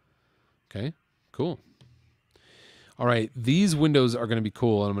 Okay, cool. All right, these windows are going to be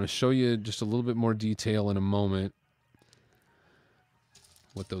cool, and I'm going to show you just a little bit more detail in a moment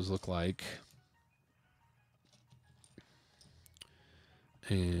what those look like.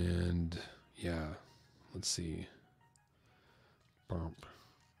 And yeah, let's see. Let's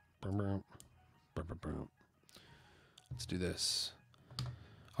do this.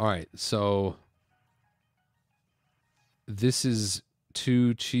 All right, so this is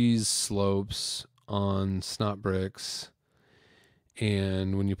 2 cheese slopes on snot bricks,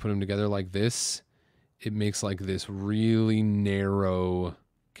 and when you put them together like this, it makes like this really narrow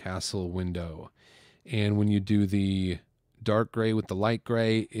castle window. And when you do the dark gray with the light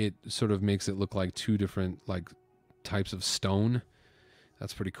gray, it sort of makes it look like 2 different like types of stone.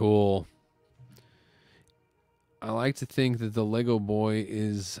 That's pretty cool. I like to think that the Lego Boy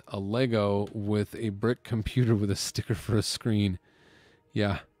is a Lego with a brick computer with a sticker for a screen.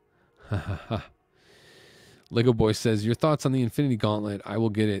 Yeah. Lego Boy says, your thoughts on the Infinity Gauntlet? I will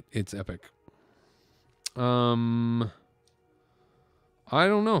get it. It's epic. I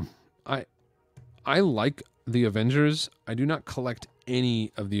don't know. I like the Avengers. I do not collect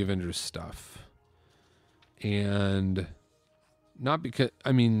any of the Avengers stuff. And not because,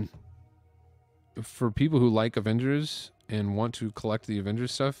 I mean, for people who like Avengers and want to collect the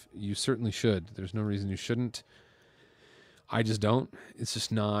Avengers stuff, you certainly should. There's no reason you shouldn't. I just don't. It's just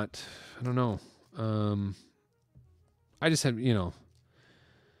not, I don't know. I just have, you know,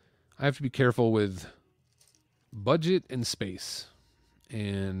 I have to be careful with budget and space.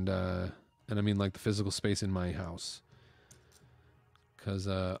 And I mean like the physical space in my house. Because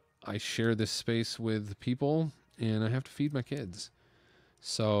I share this space with people and I have to feed my kids.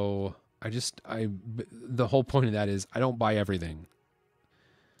 So the whole point of that is I don't buy everything.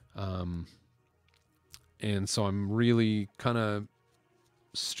 And so I'm really kind of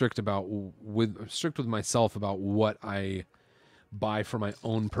strict with myself about what I buy for my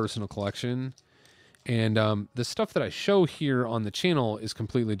own personal collection. And the stuff that I show here on the channel is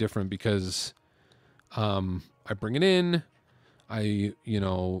completely different because I bring it in, I, you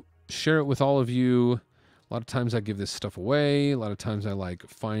know, share it with all of you. A lot of times I give this stuff away. A lot of times I like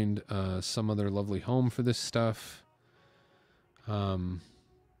find some other lovely home for this stuff. You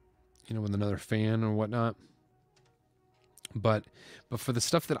know, with another fan or whatnot. But for the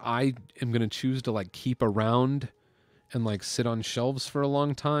stuff that I am going to choose to like keep around and like sit on shelves for a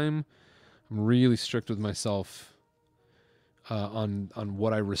long time, I'm really strict with myself on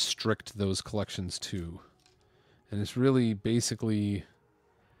what I restrict those collections to. And it's really basically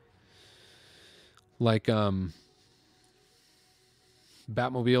like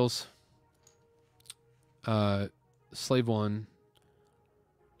Batmobiles, Slave One,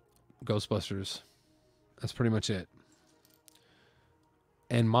 Ghostbusters. That's pretty much it.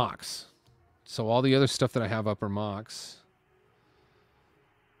 And mocks. So all the other stuff that I have up are mocks.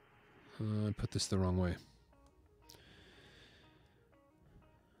 I put this the wrong way.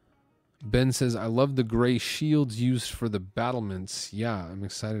 Ben says, I love the gray shields used for the battlements. Yeah, I'm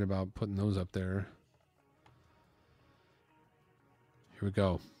excited about putting those up there. Here we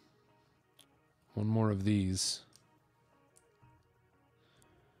go. One more of these.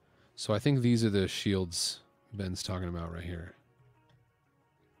 So I think these are the shields Ben's talking about right here.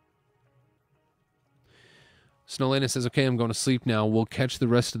 Snowlana says, okay, I'm going to sleep now. We'll catch the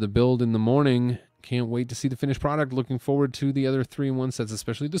rest of the build in the morning. Can't wait to see the finished product. Looking forward to the other 3-in-1 sets,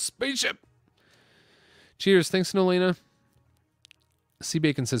 especially the spaceship. Cheers. Thanks, Snowlana. Sea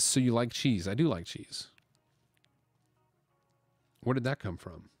Bacon says, so you like cheese? I do like cheese. Where did that come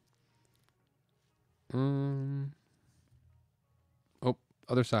from? Oh,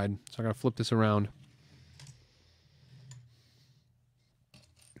 other side. So I got to flip this around.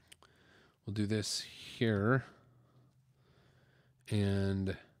 We'll do this here.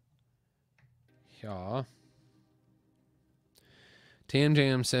 And yeah. Tan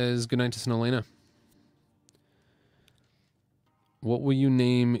Jam says, good night to Snowlena. What will you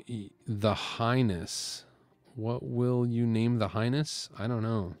name the Highness? What will you name the Highness? I don't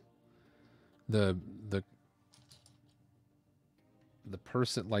know. The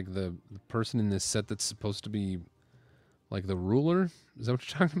person, like the person in this set that's supposed to be like the ruler? Is that what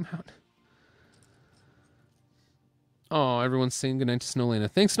you're talking about? Oh, everyone's saying goodnight to Snowlena.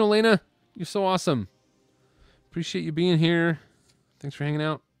 Thanks, Snowlena. You're so awesome. Appreciate you being here. Thanks for hanging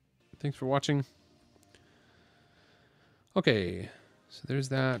out. Thanks for watching. Okay, so there's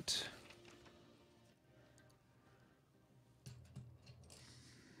that.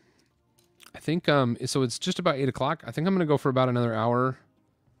 I think, so it's just about 8 o'clock. I think I'm going to go for about another hour,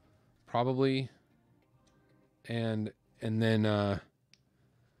 probably. And then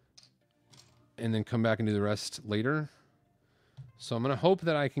come back and do the rest later. So I'm going to hope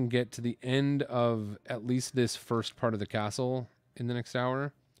that I can get to the end of at least this first part of the castle in the next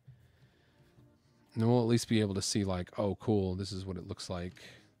hour. And then we'll at least be able to see, like, oh, cool, this is what it looks like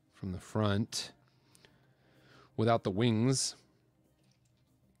from the front without the wings.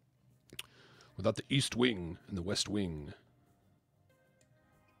 Without the east wing and the west wing.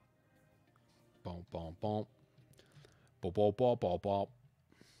 Bom, bom, bom. Bop, bop, bop, bop, bop.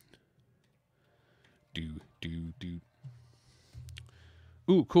 Do.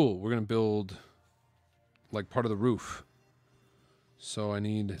 Ooh, cool. We're going to build, like, part of the roof. So I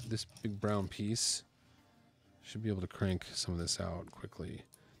need this big brown piece. Should be able to crank some of this out quickly.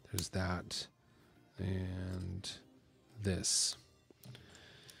 There's that. And this.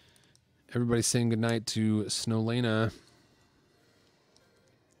 Everybody's saying goodnight to Snowlena.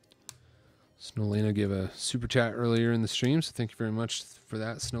 Snowlena gave a super chat earlier in the stream, so thank you very much for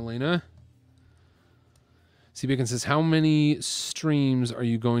that, Snowlena. C-Bacon says, how many streams are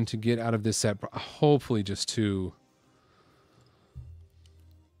you going to get out of this set? Hopefully just 2.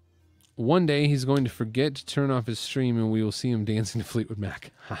 One day he's going to forget to turn off his stream and we will see him dancing to Fleetwood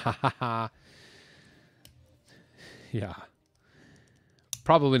Mac. Ha ha ha ha. Yeah.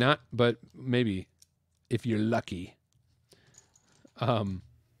 Probably not, but maybe if you're lucky.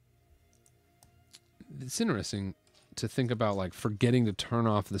 It's interesting to think about, like, forgetting to turn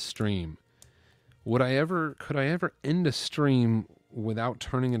off the stream. Could I ever end a stream without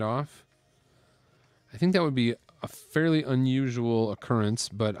turning it off? I think that would be a fairly unusual occurrence,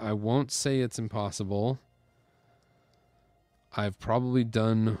 but I won't say it's impossible. I've probably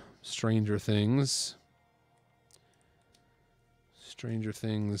done stranger things. Stranger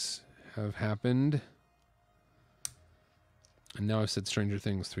things have happened. And now I've said stranger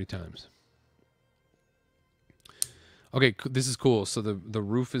things 3 times. Okay, this is cool. So the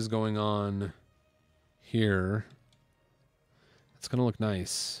roof is going on here. It's going to look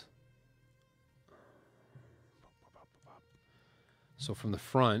nice. So from the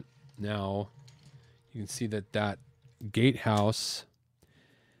front, now you can see that gatehouse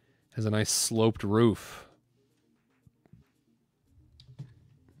has a nice sloped roof.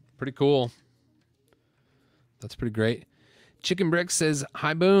 Pretty cool. That's pretty great. Chicken Bricks says,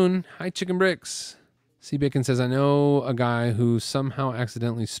 hi, Boone. Hi, Chicken Bricks. C-Bacon says, I know a guy who somehow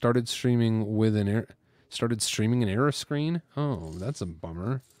accidentally started streaming an error screen. Oh, that's a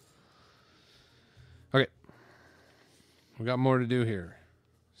bummer. Okay. We got more to do here.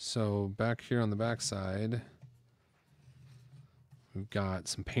 So back here on the back side, we've got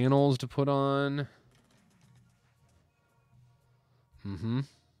some panels to put on.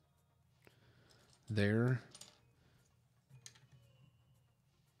 There.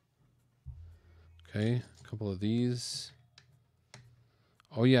 Okay, a couple of these.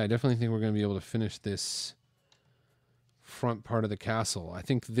 Oh yeah, I definitely think we're going to be able to finish this front part of the castle. I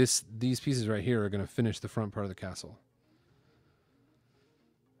think these pieces right here are going to finish the front part of the castle.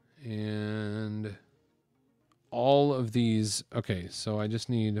 And all of these, okay, so I just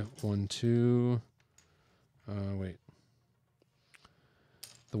need 1, 2, wait.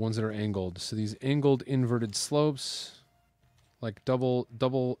 The ones that are angled. So these angled inverted slopes, like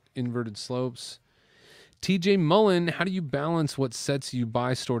double inverted slopes. TJ Mullen, how do you balance what sets you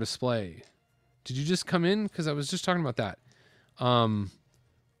buy store display? Did you just come in? Because I was just talking about that. I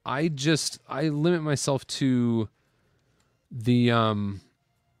limit myself to the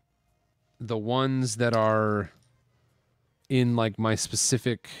ones that are in, like, my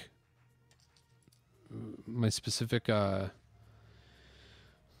specific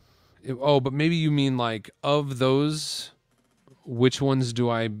but maybe you mean, like, of those, which ones do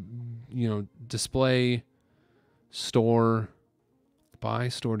I, display, store, buy,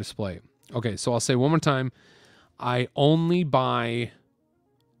 store, display. Okay, so I'll say one more time. I only buy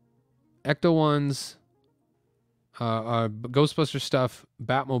Ecto ones, Ghostbuster stuff,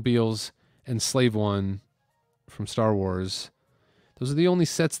 Batmobiles, and Slave One from Star Wars. Those are the only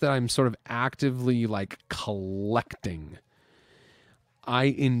sets that I'm sort of actively like collecting. I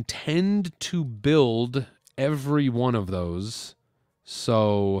intend to build every one of those.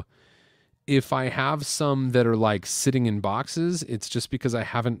 So if I have some that are like sitting in boxes, it's just because I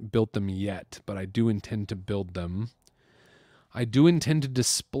haven't built them yet, but I do intend to build them. I do intend to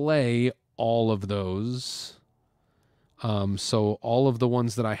display all of those. So all of the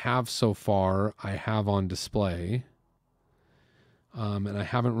ones that I have so far, I have on display. And I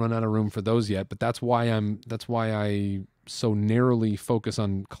haven't run out of room for those yet, but that's why I so narrowly focus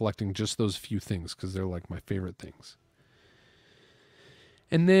on collecting just those few things, because they're like my favorite things.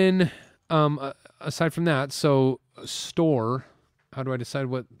 And then aside from that, so store, how do I decide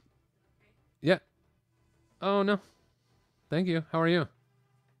what? Yeah. Oh no. Thank you. How are you?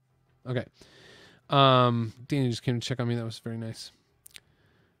 Okay. Danny just came to check on me. That was very nice.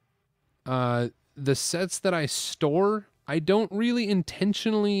 The sets that I store, I don't really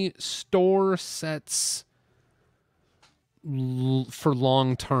intentionally store sets for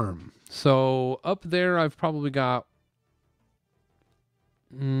long term. So up there, I've probably got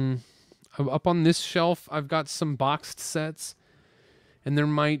up on this shelf, I've got some boxed sets, and there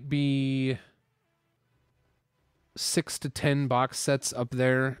might be 6 to 10 box sets up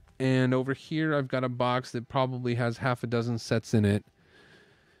there. And over here, I've got a box that probably has half a dozen sets in it.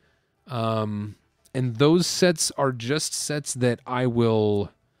 And those sets are just sets that I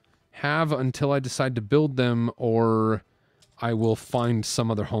will have until I decide to build them, or I will find some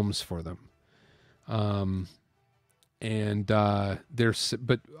other homes for them. But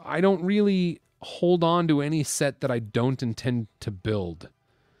I don't really hold on to any set that I don't intend to build.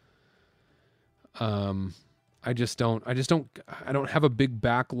 I don't have a big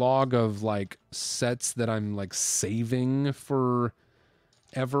backlog of like sets that I'm like saving for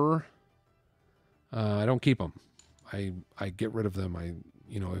ever. I don't keep them. I get rid of them.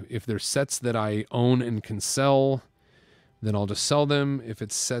 If there's sets that I own and can sell, then I'll just sell them. If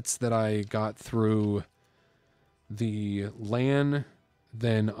it's sets that I got through the LAN,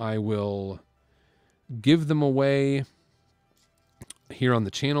 then I will give them away here on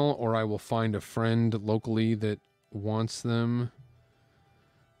the channel, or I will find a friend locally that wants them.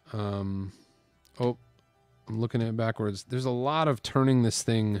 I'm looking at it backwards. There's a lot of turning this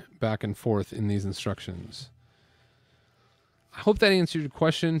thing back and forth in these instructions. I hope that answered your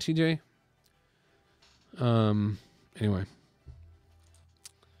question, TJ. Anyway.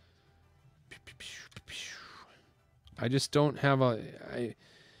 I just don't have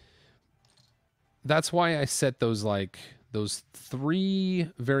that's why I set those those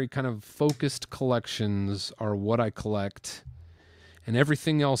 3 very kind of focused collections are what I collect, and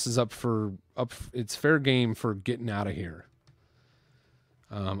everything else is it's fair game for getting out of here.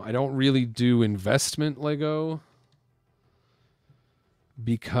 I don't really do investment Lego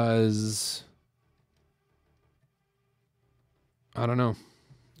because I don't know.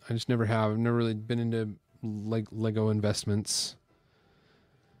 I just never have. I've never really been into Lego investments.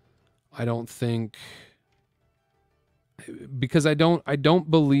 I don't think, because I don't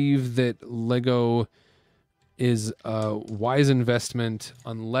believe that Lego is a wise investment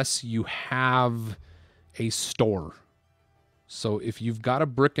unless you have a store. So if you've got a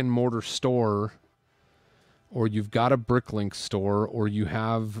brick and mortar store, or you've got a Bricklink store, or you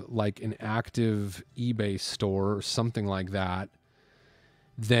have like an active eBay store or something like that,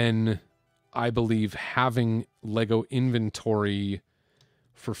 then I believe having Lego inventory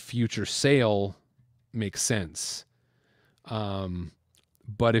for future sale makes sense.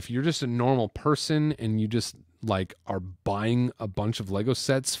 But if you're just a normal person and you just like are buying a bunch of Lego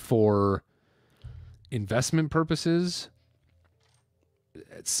sets for investment purposes,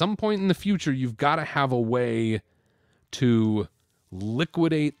 at some point in the future, you've got to have a way to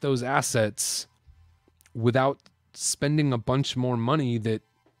liquidate those assets without spending a bunch more money that,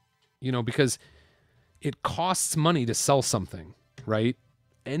 because it costs money to sell something, right?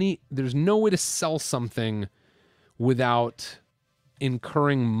 There's no way to sell something without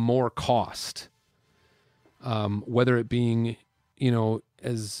incurring more cost. Whether it being,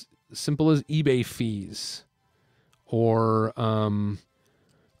 as simple as eBay fees, or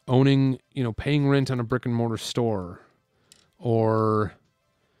owning, paying rent on a brick and mortar store, or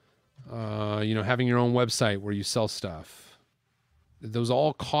having your own website where you sell stuff. Those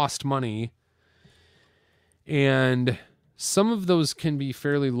all cost money, and some of those can be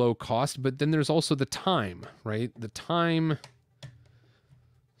fairly low cost, but then there's also the time, right? The time.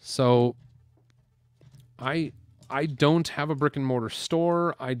 So I don't have a brick and mortar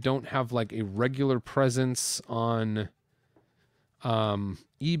store. I don't have like a regular presence on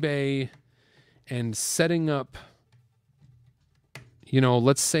eBay, and setting up, you know,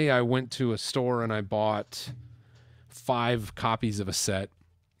 let's say I went to a store and I bought 5 copies of a set,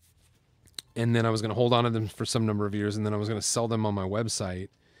 and then I was going to hold on to them for some number of years, and then I was going to sell them on my website.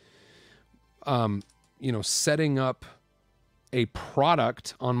 You know, setting up a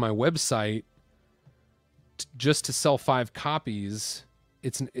product on my website just to sell 5 copies,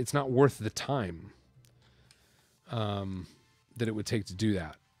 it's not worth the time that it would take to do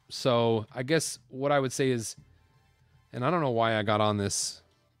that. So I guess what I would say is, and I don't know why I got on this,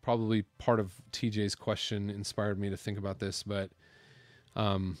 probably part of TJ's question inspired me to think about this, but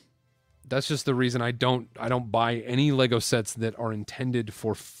that's just the reason I don't buy any Lego sets that are intended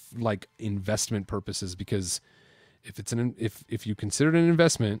for like investment purposes, because if you consider it an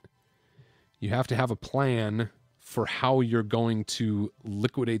investment, you have to have a plan for how you're going to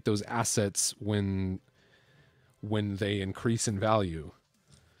liquidate those assets when they increase in value.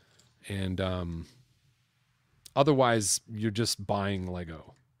 And otherwise, you're just buying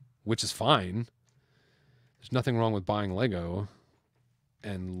Lego, which is fine. There's nothing wrong with buying Lego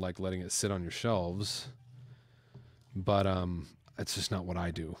and like letting it sit on your shelves. But it's just not what I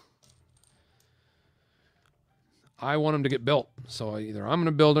do. I want them to get built. So either I'm going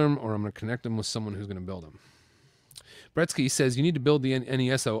to build them or I'm going to connect them with someone who's going to build them. Bretsky says, you need to build the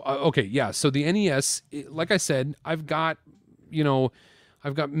NES. Okay, yeah. So the NES, like I said, I've got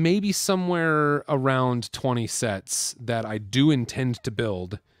maybe somewhere around 20 sets that I do intend to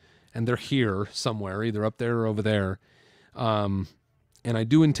build, and they're here somewhere, either up there or over there. And I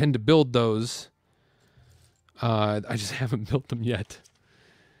do intend to build those. I just haven't built them yet.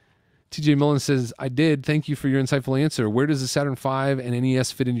 TJ Mullen says, I did. Thank you for your insightful answer. Where does the Saturn V and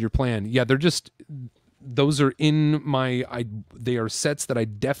NES fit into your plan? Yeah, those are in they are sets that I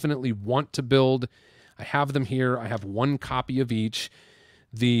definitely want to build. I have them here. I have 1 copy of each.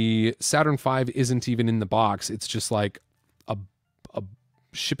 The Saturn V isn't even in the box. It's just like a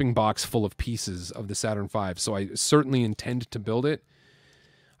shipping box full of pieces of the Saturn V. So I certainly intend to build it.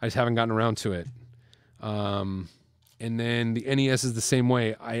 I just haven't gotten around to it. And then the NES is the same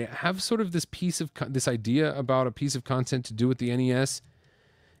way. I have sort of this idea about a piece of content to do with the NES,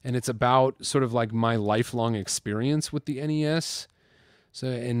 and it's about sort of like my lifelong experience with the NES.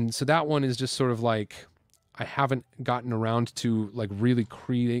 So that one is just sort of like, I haven't gotten around to like really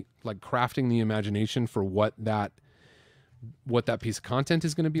crafting the imagination for what that piece of content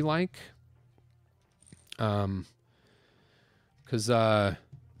is going to be like. Because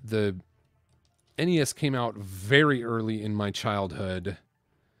the NES came out very early in my childhood,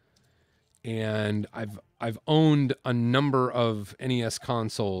 and I've owned a number of NES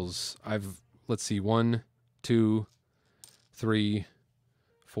consoles. Let's see, 1, 2, 3,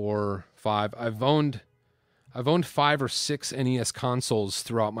 4, 5. I've owned 5 or 6 NES consoles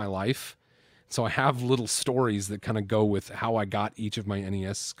throughout my life. So I have little stories that kind of go with how I got each of my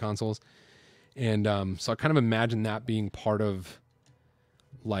NES consoles. And so I kind of imagine that being part of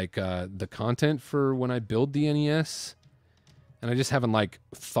like the content for when I build the NES. And I just haven't like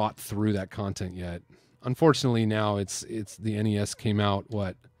thought through that content yet. Unfortunately, now it's the NES came out,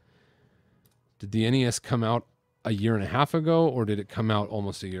 what? Did the NES come out a year and a half ago, or did it come out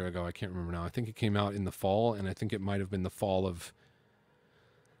almost a year ago? I can't remember now. I think it came out in the fall, and I think it might have been the fall of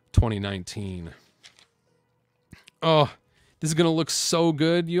 2019. Oh, this is going to look so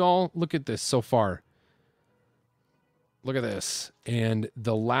good, y'all. Look at this so far. Look at this. And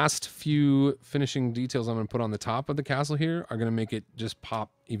the last few finishing details I'm going to put on the top of the castle here are going to make it just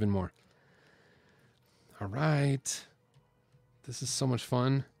pop even more. All right. This is so much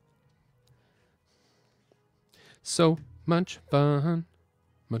fun. So much fun.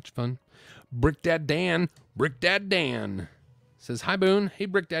 Much fun. Brick Dad Dan says, hi, Boone. Hey,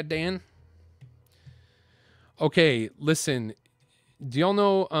 Brick Dad Dan. Okay, listen. Do y'all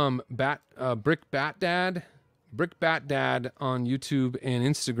know Brick Bat Dad? Brick Bat Dad on YouTube and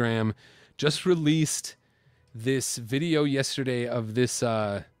Instagram just released this video yesterday of this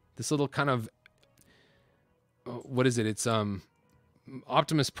little kind of what is it? It's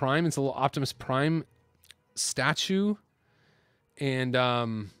Optimus Prime. It's a little Optimus Prime statue, and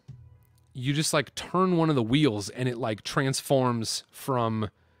you just like turn one of the wheels and it like transforms from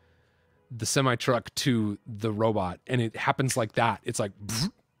the semi-truck to the robot, and it happens like that. It's like,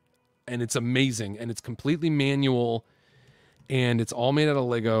 and it's amazing, and it's completely manual, and it's all made out of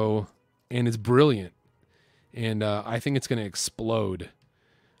Lego, and it's brilliant. And I think it's going to explode.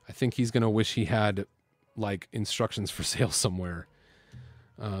 I think he's going to wish he had like instructions for sale somewhere.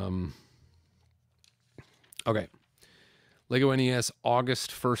 Okay. Lego NES,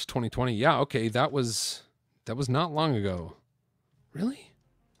 August 1st, 2020. Yeah, okay, that was not long ago. Really?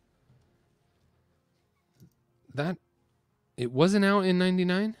 That it wasn't out in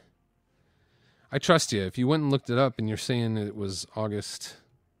 99? I trust you. If you went and looked it up and you're saying it was August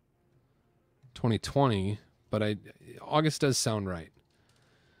 2020, but August does sound right.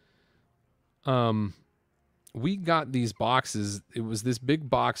 We got these boxes. It was this big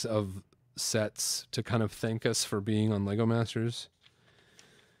box of sets to kind of thank us for being on Lego Masters.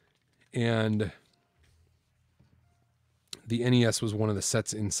 And the NES was one of the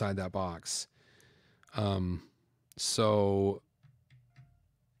sets inside that box. So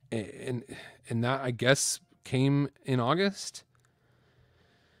and that, I guess, came in August.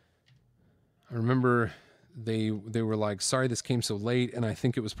 I remember they were like, sorry this came so late, and I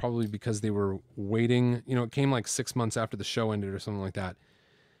think it was probably because they were waiting. You know, it came like 6 months after the show ended or something like that.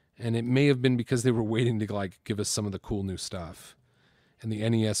 And it may have been because they were waiting to like give us some of the cool new stuff. And the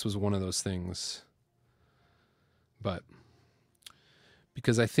NES was one of those things. But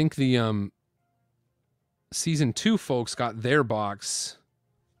because I think the season 2 folks got their box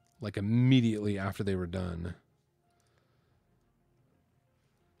like immediately after they were done.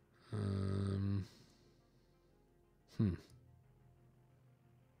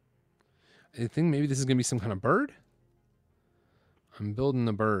 I think maybe this is going to be some kind of bird. I'm building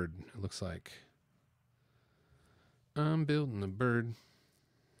a bird, it looks like. I'm building a bird.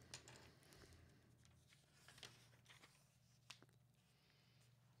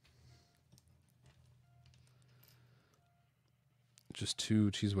 Just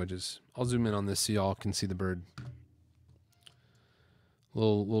 2 cheese wedges. I'll zoom in on this so y'all can see the bird.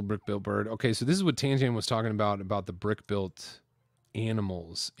 Little brick built bird. Okay, so this is what Tanjan was talking about the brick built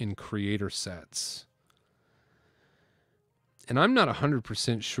animals in creator sets. And I'm not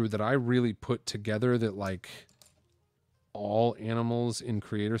 100% sure that I really put together that like all animals in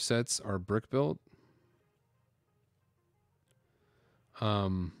creator sets are brick built.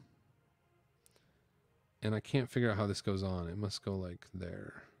 And I can't figure out how this goes on. It must go like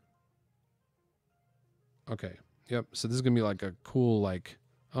there. Okay. Yep. So this is going to be like a cool, like,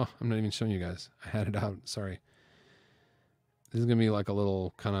 oh, I'm not even showing you guys. I had it out. Sorry. This is going to be like a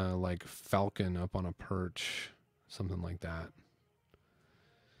little kind of like falcon up on a perch. Something like that.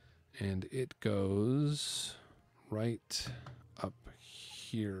 And it goes right up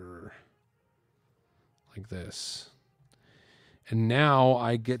here. Like this. And now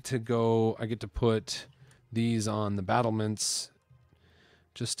I get to put these on the battlements,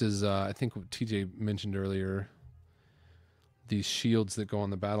 just as I think what TJ mentioned earlier, these shields that go on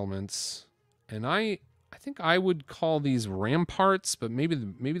the battlements. And I think I would call these ramparts, but maybe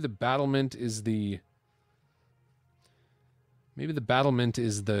the battlement is the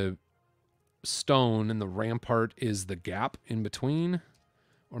stone and the rampart is the gap in between.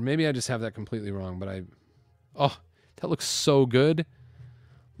 Or maybe I just have that completely wrong, but oh, that looks so good.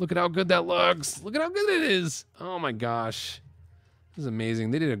 Look at how good that looks. Look at how good it is. Oh my gosh. This is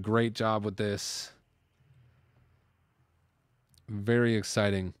amazing. They did a great job with this. Very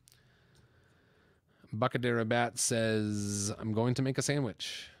exciting. Bacadera Bat says, I'm going to make a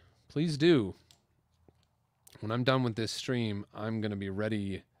sandwich. Please do. When I'm done with this stream, I'm going to be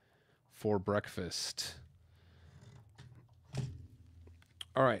ready for breakfast.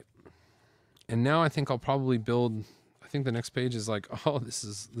 All right. And now I think I'll probably build... I think the next page is like, oh,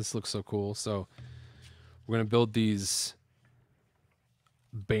 this looks so cool. So we're going to build these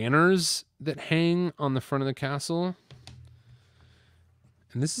banners that hang on the front of the castle.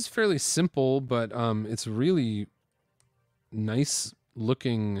 And this is fairly simple, but it's really nice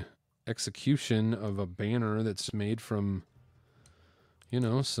looking execution of a banner that's made from, you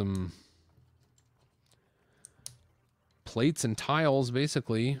know, some plates and tiles,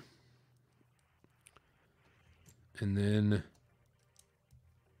 basically. And then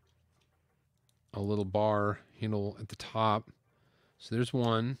a little bar handle at the top. So there's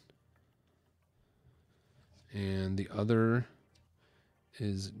one. And the other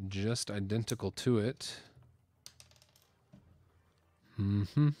is just identical to it.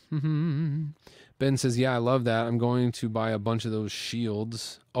 Ben says, yeah, I love that. I'm going to buy a bunch of those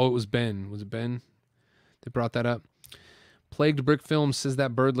shields. Oh, it was Ben. Was it Ben that brought that up? Plagued Brick Film says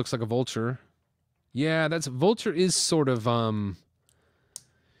that bird looks like a vulture. Yeah, vulture is sort of, I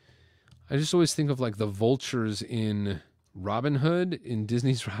just always think of like the vultures in Robin Hood, in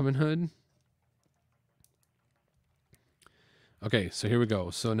Disney's Robin Hood. Okay, so here we go.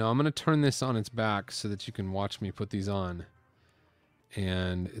 So now I'm going to turn this on its back so that you can watch me put these on.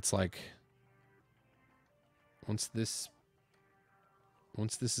 And it's like, once this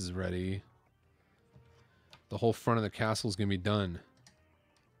once this is ready, the whole front of the castle is going to be done.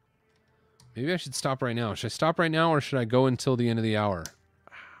 Maybe I should stop right now. Should I stop right now or should I go until the end of the hour?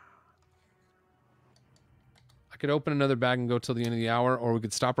 I could open another bag and go till the end of the hour, or we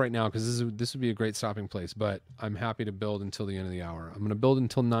could stop right now because this would be a great stopping place, but I'm happy to build until the end of the hour. I'm going to build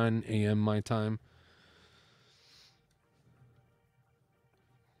until 9 a.m. my time.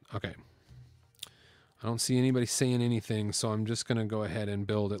 Okay. I don't see anybody saying anything, so I'm just going to go ahead and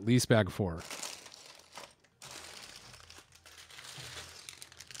build at least bag 4.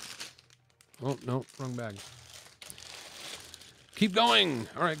 Oh, no, wrong bag. Keep going.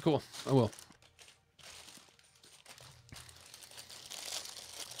 All right, cool. I will.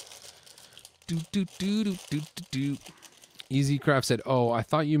 Do. Easy Craft said, "Oh, I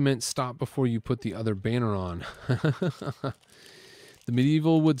thought you meant stop before you put the other banner on." The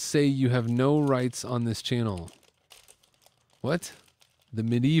medieval would say you have no rights on this channel. What? The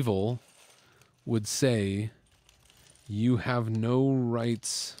medieval would say you have no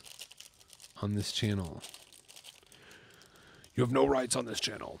rights on this channel. You have no rights on this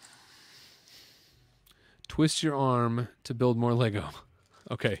channel. Twist your arm to build more Lego.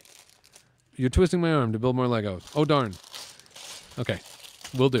 Okay. You're twisting my arm to build more Lego. Oh, darn. Okay.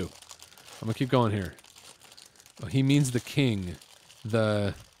 Will do. I'm going to keep going here. Oh, he means the king.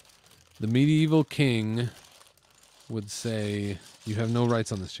 The medieval king would say, you have no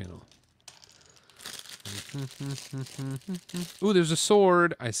rights on this channel. Ooh, there's a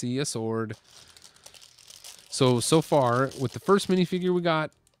sword. I see a sword. So far, with the first minifigure, we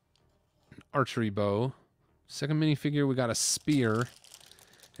got an archery bow. Second minifigure, we got a spear.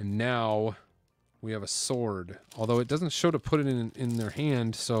 And now we have a sword. Although it doesn't show to put it in their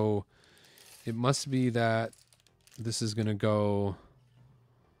hand, so it must be that this is going to go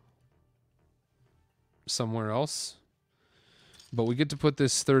somewhere else. But we get to put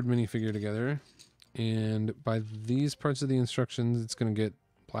this third minifigure together. And by these parts of the instructions, it's going to get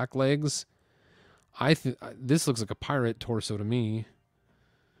black legs. This looks like a pirate torso to me.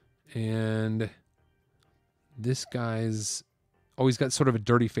 And this guy's... Oh, he's got sort of a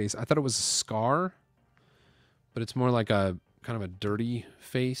dirty face. I thought it was a scar, but it's more like a kind of a dirty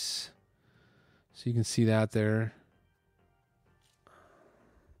face. So you can see that there.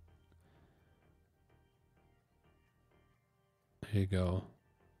 There you go.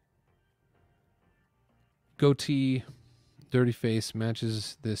 Goatee, dirty face,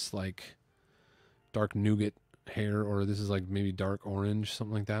 matches this like dark nougat hair, or this is like maybe dark orange,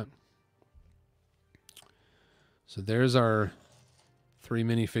 something like that. So there's our 3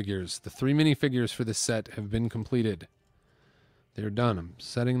 minifigures. The 3 minifigures for this set have been completed. They're done. I'm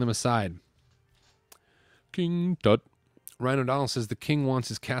setting them aside. King Tut. Ryan O'Donnell says the king wants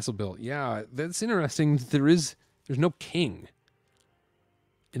his castle built. Yeah, that's interesting. There's no king.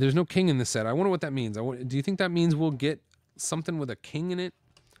 There's no king in this set. I wonder what that means. Do you think that means we'll get something with a king in it?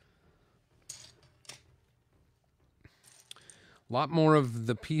 A lot more of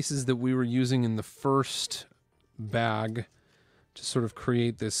the pieces that we were using in the first bag to sort of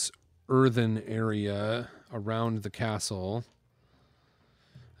create this earthen area around the castle.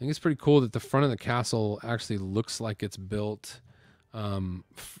 I think it's pretty cool that the front of the castle actually looks like it's built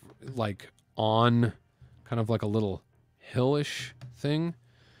like on kind of like a little hillish thing.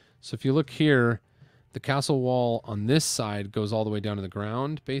 So if you look here, the castle wall on this side goes all the way down to the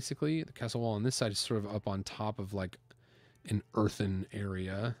ground, basically. The castle wall on this side is sort of up on top of like an earthen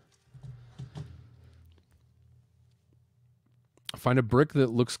area. Find a brick that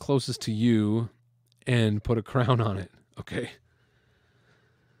looks closest to you and put a crown on it. Okay.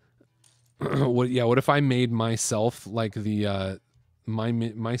 What if I made myself like the my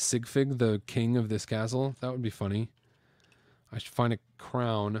Sigfig, the king of this castle? That would be funny. I should find a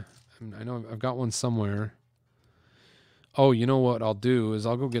crown. I know I've got one somewhere. Oh, you know what I'll do is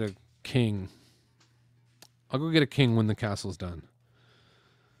I'll go get a king. I'll go get a king when the castle's done.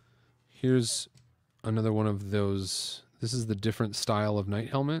 Here's another one of those. This is the different style of knight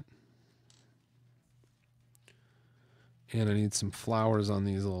helmet. And I need some flowers on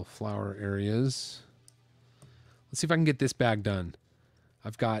these little flower areas. Let's see if I can get this bag done.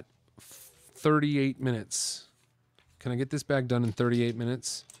 I've got 38 minutes. Can I get this bag done in 38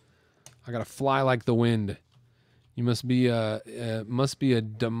 minutes? I gotta fly like the wind. You must be a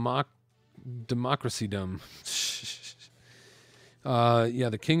democracy dumb. Yeah,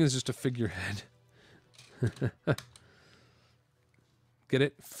 the king is just a figurehead. Get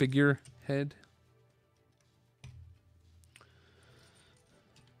it? Figurehead.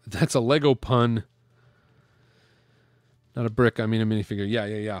 That's a Lego pun. Not a brick, I mean a minifigure.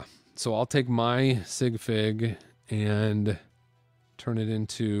 Yeah. So I'll take my Sigfig and turn it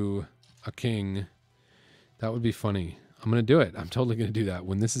into a king. That would be funny. I'm going to do it. I'm totally going to do that.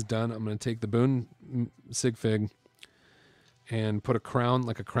 When this is done, I'm going to take the Boone sig fig and put a crown,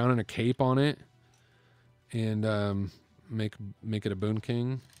 like a crown and a cape on it, and make it a Boone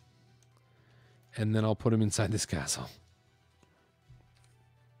King. And then I'll put him inside this castle.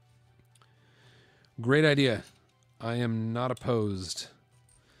 Great idea. I am not opposed.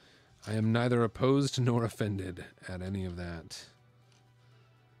 I am neither opposed nor offended at any of that.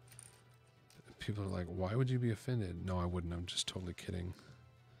 People are like, why would you be offended? No, I wouldn't. I'm just totally kidding.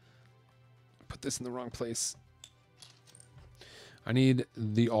 Put this in the wrong place. I need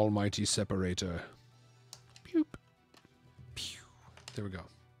the almighty separator. Pew. Pew. There we go.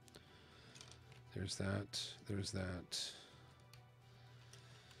 There's that. There's that.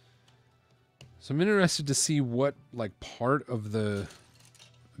 So I'm interested to see what, like, part of the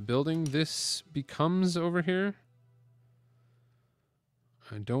building this becomes over here.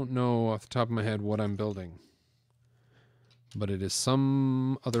 I don't know off the top of my head what I'm building, but it is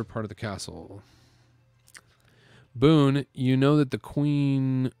some other part of the castle. Boone, you know that the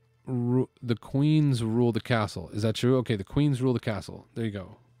queens rule the castle. Is that true? Okay, the queens rule the castle. There you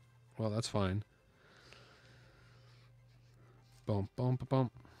go. Well, that's fine. Boom, boom, boom,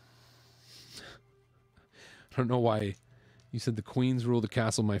 boom. I don't know why you said the queens rule the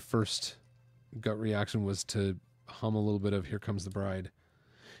castle. My first gut reaction was to hum a little bit of "Here Comes the Bride."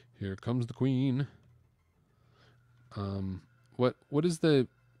 Here comes the queen. What is the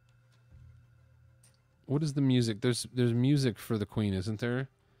music? There's music for the queen, isn't there?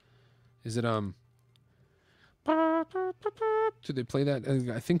 Is it do they play that?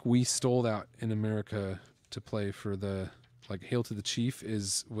 I think we stole that in America to play for the, like, Hail to the Chief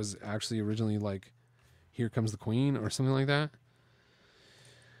was actually originally like Here Comes the Queen or something like that.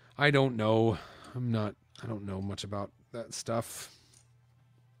 I don't know. I don't know much about that stuff.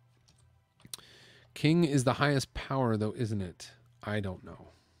 King is the highest power, though, isn't it? I don't know.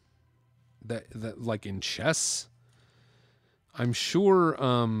 That like in chess, I'm sure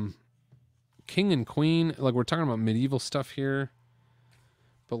king and queen, like, we're talking about medieval stuff here,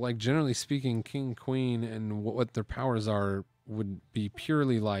 but, like, generally speaking, king and queen and what their powers are would be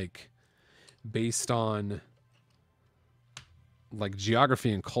purely, like, based on, like,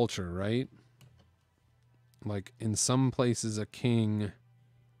 geography and culture, right? Like, in some places a king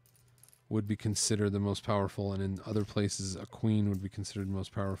would be considered the most powerful, and in other places a queen would be considered the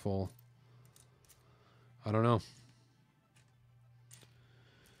most powerful. I don't know.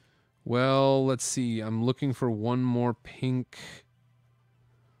 Well, let's see. I'm looking for one more pink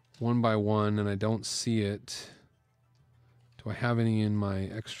 1x1, and I don't see it. Do I have any in my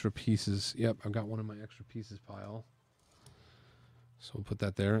extra pieces? Yep, I've got one in my extra pieces pile. So we'll put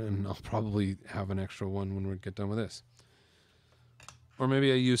that there, and I'll probably have an extra one when we get done with this. Or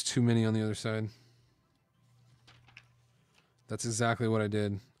maybe I used too many on the other side. That's exactly what I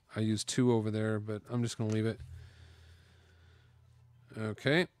did. I used 2 over there, but I'm just going to leave it.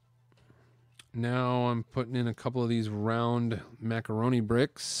 Okay. Now I'm putting in a couple of these round macaroni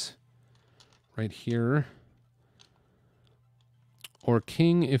bricks right here. Or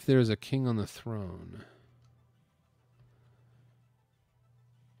king if there's a king on the throne.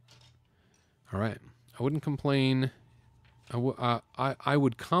 All right. I wouldn't complain. I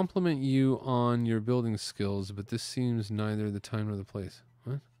would compliment you on your building skills, but this seems neither the time nor the place.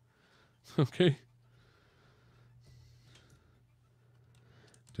 What? Okay.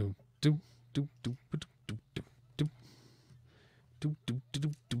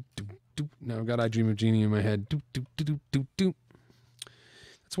 Now I've got I Dream of Jeannie in my head.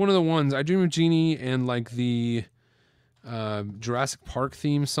 It's one of the ones. I Dream of Jeannie and, like, the Jurassic Park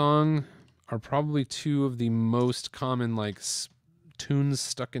theme song are probably 2 of the most common, like, tunes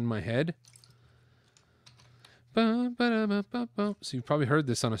stuck in my head. So you've probably heard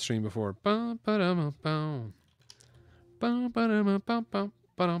this on a stream before.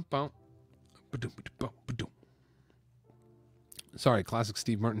 Sorry, classic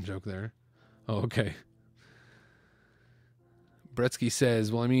Steve Martin joke there. Oh, okay. Bretsky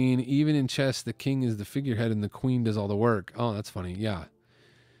says, well, I mean, even in chess, the king is the figurehead and the queen does all the work. Oh, that's funny. Yeah.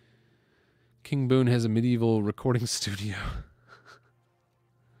 King Boone has a medieval recording studio.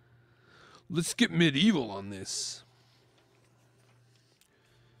 Let's get medieval on this.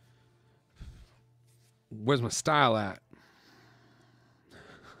 Where's my style at?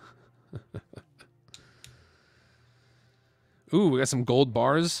 Ooh, we got some gold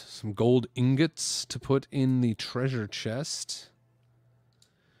bars, some gold ingots to put in the treasure chest.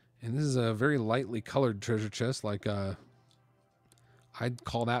 And this is a very lightly colored treasure chest, like I'd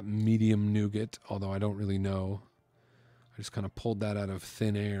call that medium nougat, although I don't really know. I just kind of pulled that out of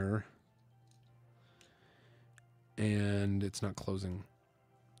thin air. And it's not closing.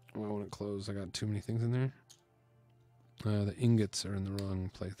 Why won't it close? I got too many things in there. The ingots are in the wrong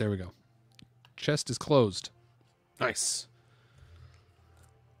place. There we go. Chest is closed. Nice.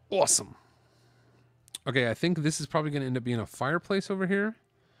 Awesome. Okay, I think this is probably going to end up being a fireplace over here.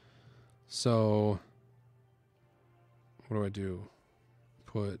 So, what do?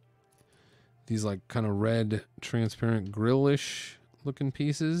 Put these like kind of red, transparent grill-ish looking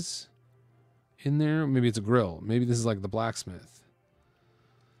pieces in there. Maybe it's a grill. Maybe this is like the blacksmith.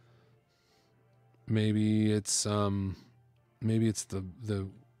 Maybe it's the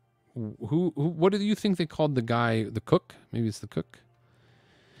who what do you think they called the guy, the cook? Maybe it's the cook.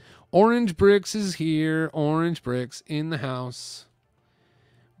 Orange Bricks is here. Orange Bricks in the house.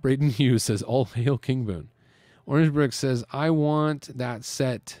 Braden Hughes says, all hail King Boone. Orange Bricks says, I want that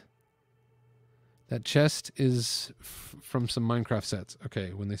set. That chest is from some Minecraft sets. Okay,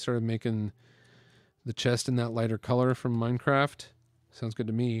 when they started making the chest in that lighter color from Minecraft, sounds good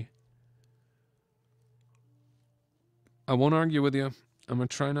to me. I won't argue with you. I'm going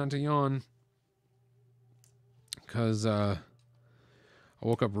to try not to yawn. Because I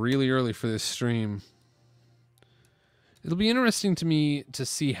woke up really early for this stream. It'll be interesting to me to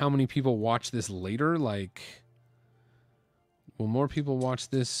see how many people watch this later. Like, will more people watch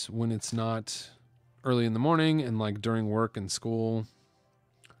this when it's not early in the morning and like during work and school?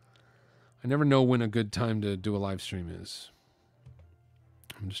 I never know when a good time to do a live stream is.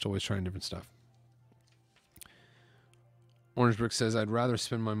 I'm just always trying different stuff. Orange Brick says, I'd rather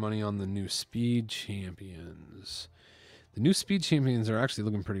spend my money on the new Speed Champions. The new Speed Champions are actually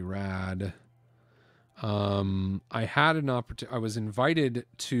looking pretty rad. I had an opportunity. I was invited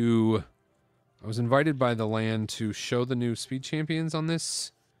by the land to show the new Speed Champions on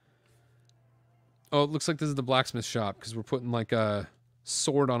this. Oh, it looks like this is the blacksmith shop because we're putting like a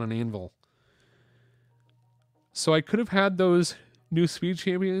sword on an anvil. So I could have had those new Speed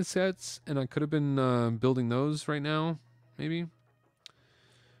Champion sets and I could have been building those right now, maybe.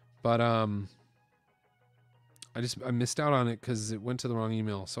 But I missed out on it because it went to the wrong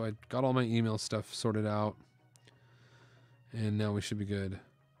email. So I got all my email stuff sorted out. And now we should be good.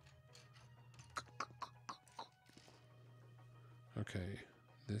 Okay.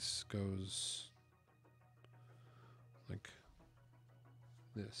 This goes like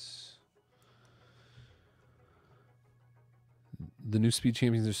this. The new Speed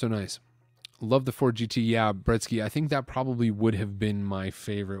Champions are so nice. Love the Ford GT. Yeah, Bretsky, I think that probably would have been my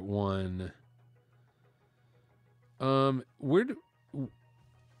favorite one. Where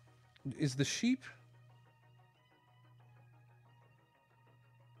is the sheep?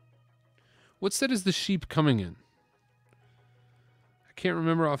 What set is the sheep coming in? I can't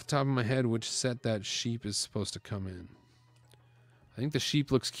remember off the top of my head which set that sheep is supposed to come in. I think the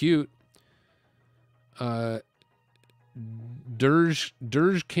sheep looks cute. Dirge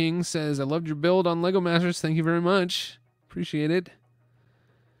King says, I loved your build on Lego Masters. Thank you very much. Appreciate it.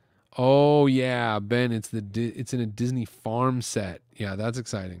 Oh yeah, Ben, it's in a Disney farm set. Yeah, that's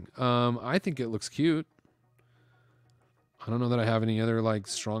exciting. I think it looks cute. I don't know that I have any other like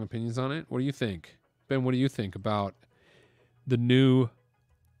strong opinions on it. What do you think? Ben, what do you think about the new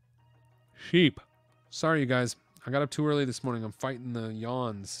sheep? Sorry you guys. I got up too early this morning. I'm fighting the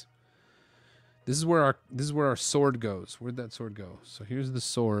yawns. This is where our sword goes. Where'd that sword go? So here's the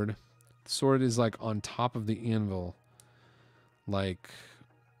sword. The sword is like on top of the anvil. Like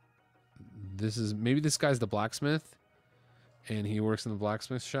maybe this guy's the blacksmith and he works in the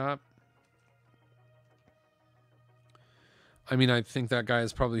blacksmith shop. I mean, I think that guy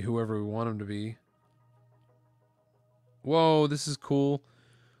is probably whoever we want him to be. Whoa, this is cool.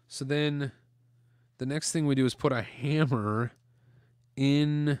 So then the next thing we do is put a hammer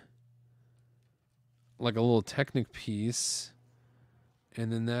in like a little Technic piece.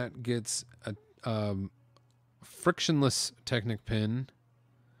 And then that gets a frictionless Technic pin.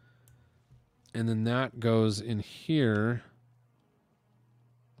 And then that goes in here.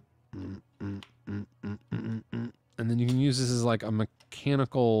 And then you can use this as like a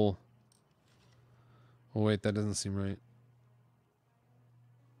mechanical... Oh, wait, that doesn't seem right.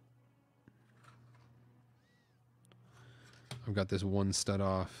 I've got this one stud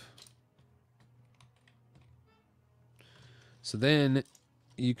off. So then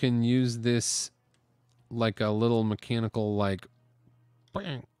you can use this like a little mechanical like...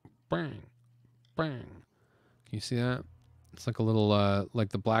 Bang, bang, bang. Can you see that? It's like a little, like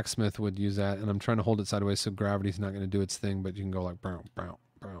the blacksmith would use that, and I'm trying to hold it sideways so gravity's not going to do its thing, but you can go like, bow, bow,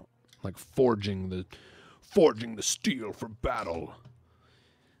 bow, like forging the steel for battle.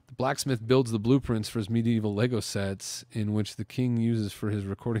 The blacksmith builds the blueprints for his medieval Lego sets, in which the king uses for his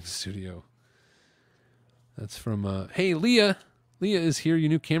recording studio. That's from, hey, Leah. Leah is here. Your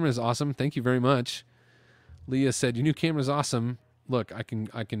new camera is awesome. Thank you very much. Leah said, your new camera is awesome. Look, I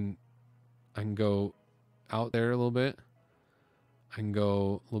can go out there a little bit. I can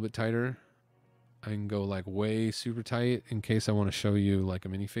go a little bit tighter. I can go like way super tight in case I want to show you like a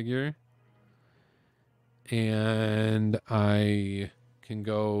minifigure. And I can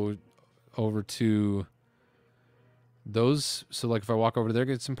go over to those. So like if I walk over there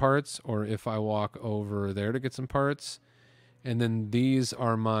to get some parts, or if I walk over there to get some parts. And then these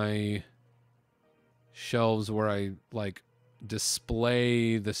are my shelves where I like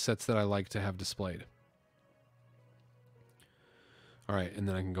display the sets that I like to have displayed. All right, and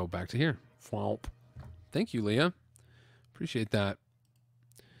then I can go back to here. Flop. Thank you, Leah. Appreciate that.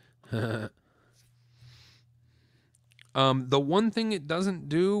 The one thing it doesn't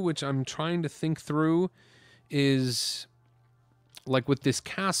do, which I'm trying to think through, is like with this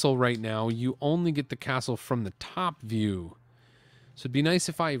castle right now, you only get the castle from the top view. So it'd be nice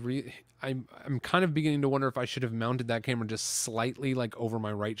if I'm kind of beginning to wonder if I should have mounted that camera just slightly like over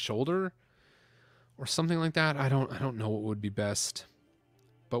my right shoulder or something like that. I don't know what would be best,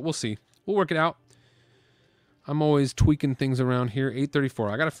 but we'll see. We'll work it out. I'm always tweaking things around here.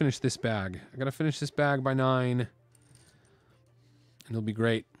 8:34. I got to finish this bag. I got to finish this bag by 9, and it'll be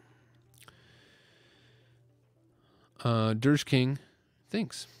great. Dirge King,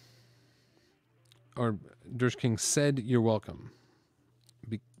 thanks. Or Dirge King said, you're welcome.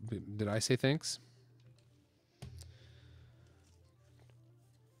 Did I say thanks?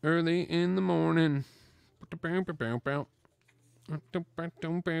 Early in the morning.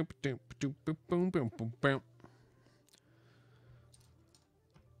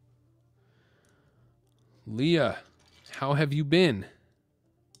 Leah, how have you been?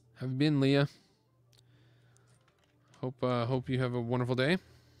 How have you been, Leah? Hope you have a wonderful day.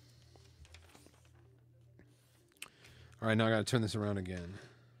 All right, now I got to turn this around again.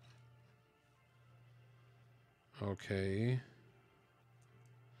 Okay.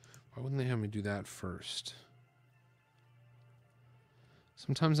 Why wouldn't they have me do that first?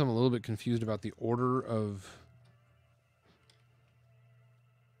 Sometimes I'm a little bit confused about the order of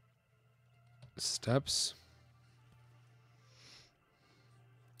steps.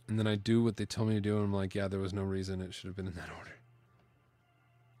 And then I do what they tell me to do, and I'm like, yeah, there was no reason it should have been in that order.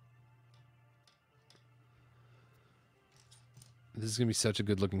 This is going to be such a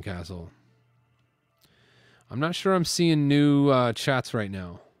good-looking castle. I'm not sure I'm seeing new chats right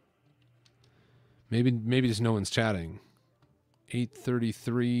now. Maybe just no one's chatting.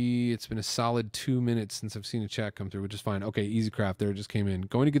 8:33. It's been a solid 2 minutes since I've seen a chat come through, which is fine. Okay, EasyCraft there just came in.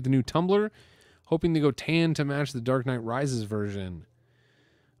 Going to get the new tumbler. Hoping to go tan to match the Dark Knight Rises version.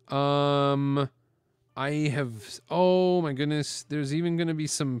 I have... Oh, my goodness. There's even going to be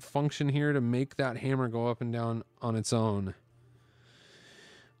some function here to make that hammer go up and down on its own.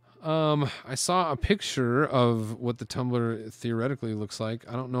 I saw a picture of what the tumbler theoretically looks like.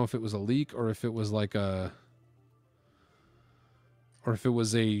 I don't know if it was a leak or if it was like a... Or if it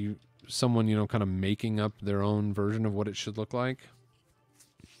was someone, you know, kind of making up their own version of what it should look like.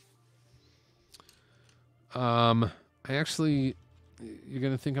 I actually... You're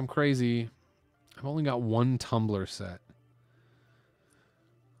going to think I'm crazy. I've only got one tumbler set.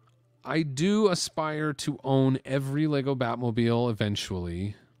 I do aspire to own every Lego Batmobile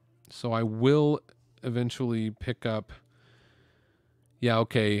eventually. So I will eventually pick up... Yeah,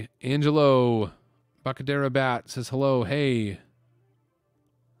 okay. Angelo Bacadera Bat says hello. Hey.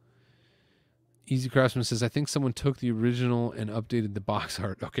 Easy Craftsman says, I think someone took the original and updated the box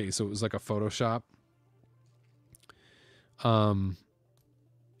art. Okay, so it was like a Photoshop.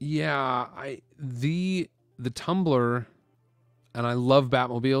 Yeah, the tumbler, and I love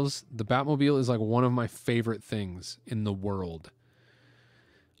Batmobiles. The Batmobile is like one of my favorite things in the world.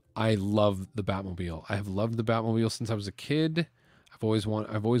 I love the Batmobile. I have loved the Batmobile since I was a kid. I've always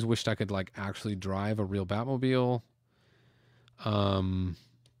wished I could like actually drive a real Batmobile. When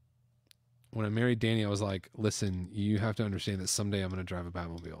I married Danny, I was like, listen, you have to understand that someday I'm going to drive a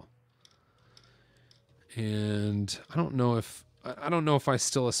Batmobile. And I don't know if I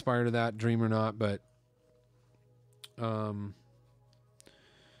still aspire to that dream or not, but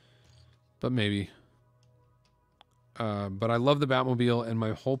maybe. But I love the Batmobile, and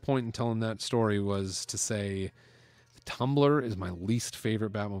my whole point in telling that story was to say the Tumbler is my least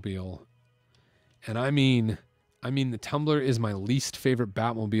favorite Batmobile. And I mean the Tumbler is my least favorite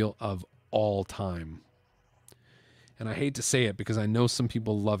Batmobile of all time. And I hate to say it because I know some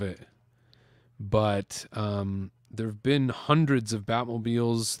people love it. But There have been hundreds of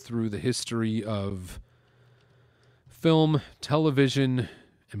Batmobiles through the history of film, television,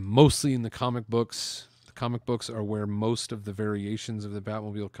 and mostly in the comic books. The comic books are where most of the variations of the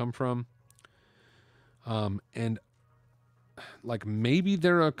Batmobile come from. And like maybe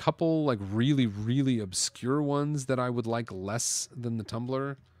there are a couple like really, really obscure ones that I would like less than the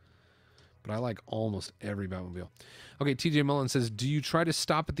Tumbler. But I like almost every Batmobile. Okay, TJ Mullen says, do you try to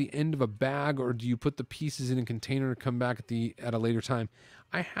stop at the end of a bag or do you put the pieces in a container to come back at a later time?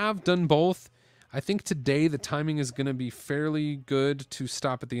 I have done both. I think today the timing is going to be fairly good to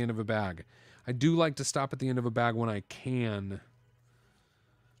stop at the end of a bag. I do like to stop at the end of a bag when I can.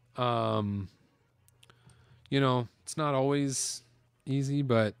 You know, it's not always easy,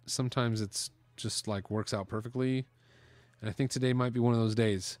 but sometimes it's just like works out perfectly. And I think today might be one of those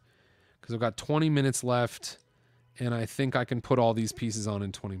days because I've got 20 minutes left and I think I can put all these pieces on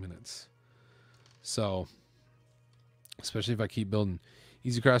in 20 minutes. So, especially if I keep building.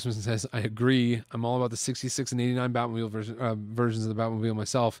 Easy Craftsman says, I agree. I'm all about the 66 and 89 Batmobile versions of the Batmobile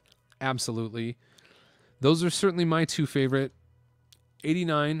myself. Absolutely. Those are certainly my two favorite.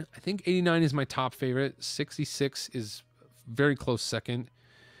 89, I think 89 is my top favorite. 66 is very close second.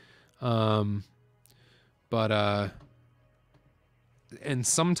 And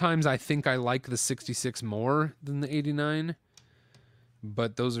sometimes I think I like the 66 more than the 89,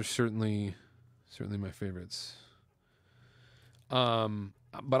 but those are certainly my favorites.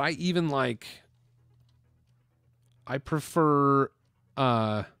 But I even like, I prefer,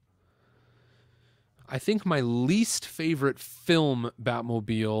 I think my least favorite film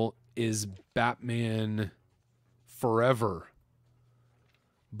Batmobile is Batman Forever.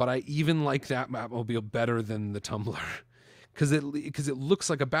 But I even like that Batmobile better than the Tumbler. Because it looks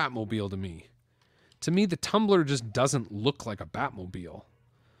like a Batmobile to me. To me, the Tumbler just doesn't look like a Batmobile.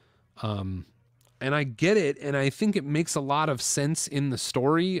 And I get it, and I think it makes a lot of sense in the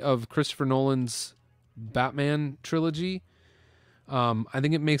story of Christopher Nolan's Batman trilogy. I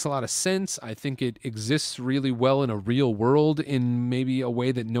think it makes a lot of sense. I think it exists really well in a real world in maybe a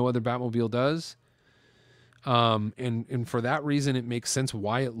way that no other Batmobile does. And for that reason, it makes sense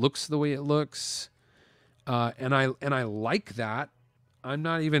why it looks the way it looks. And I like that. I'm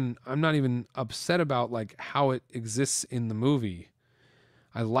not even upset about like how it exists in the movie.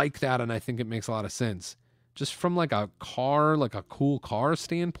 I like that, and I think it makes a lot of sense. Just from like a car, like a cool car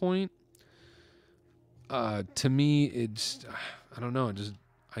standpoint, to me, it's, I don't know.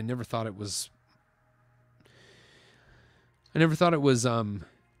 I never thought it was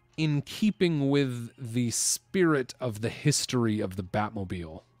in keeping with the spirit of the history of the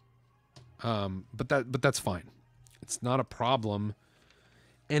Batmobile. But that's fine. It's not a problem.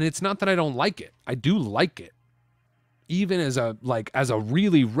 And it's not that I don't like it. I do like it. Even as a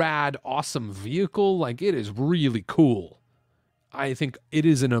really rad, awesome vehicle, like it is really cool. I think it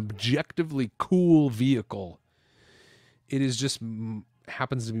is an objectively cool vehicle. It is just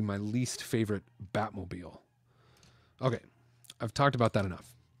happens to be my least favorite Batmobile. Okay, I've talked about that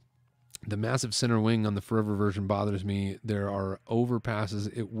enough. The massive center wing on the Forever version bothers me. There are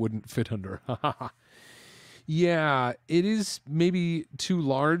overpasses it wouldn't fit under. Yeah, it is maybe too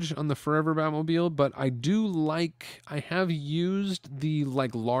large on the Forever Batmobile, but I have used the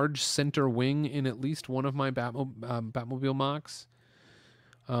like large center wing in at least one of my Batmobile mocks.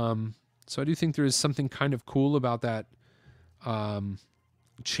 So I do think there is something kind of cool about that,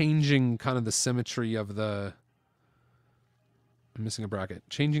 changing kind of the symmetry of the, I'm missing a bracket,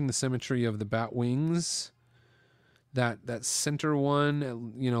 changing the symmetry of the bat wings. That center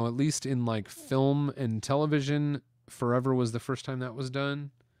one, you know, at least in like film and television, Forever was the first time that was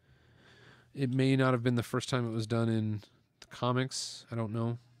done. It may not have been the first time it was done in the comics. I don't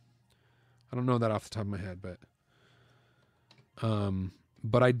know. I don't know that off the top of my head,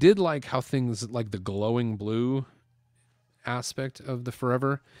 but I did like how things like the glowing blue aspect of the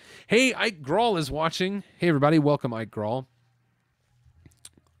Forever. Hey, Ike Grawl is watching. Hey, everybody. Welcome, Ike Grawl.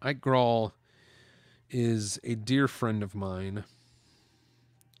 Ike Grawl is a dear friend of mine.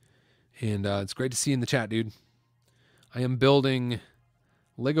 And it's great to see you in the chat, dude. I am building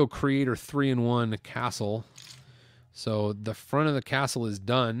Lego Creator 3-in-1 castle. So the front of the castle is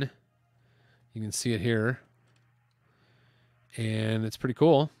done. You can see it here. And it's pretty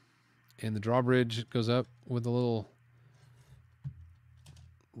cool. And the drawbridge goes up with a little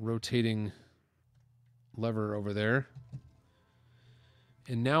rotating lever over there.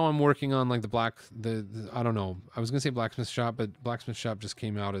 And now I'm working on like the I don't know. I was going to say Blacksmith Shop, but Blacksmith Shop just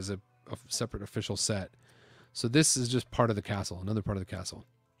came out as a separate official set. So this is just part of the castle, another part of the castle.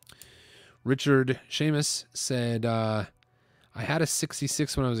 Richard Seamus said, I had a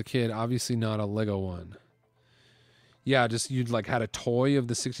 66 when I was a kid, obviously not a Lego one. Yeah, just you'd like had a toy of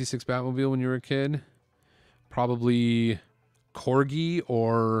the 66 Batmobile when you were a kid. Probably Corgi,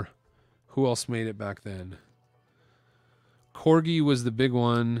 or who else made it back then? Corgi was the big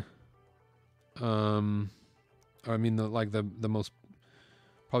one. I mean the most,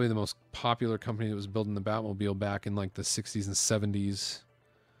 probably the most popular company that was building the Batmobile back in like the 60s and 70s.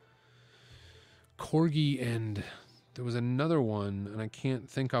 Corgi, and there was another one, and I can't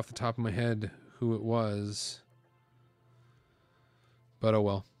think off the top of my head who it was. But oh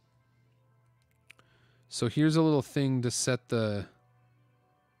well. So here's a little thing to set the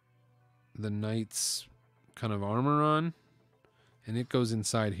knight's kind of armor on, and it goes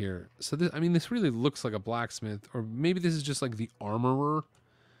inside here. So this, I mean, this really looks like a blacksmith, or maybe this is just like the armorer.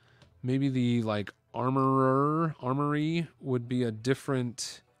 Maybe the like armory would be a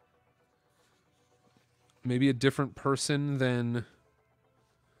different, maybe a different person than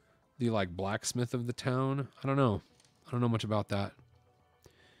the like blacksmith of the town. I don't know. I don't know much about that.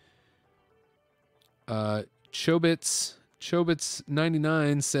 Chobits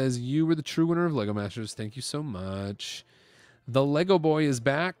 99 says, you were the true winner of Lego Masters. Thank you so much. The Lego Boy is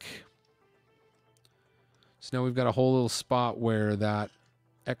back. So now we've got a whole little spot where that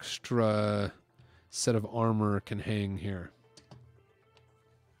extra set of armor can hang here.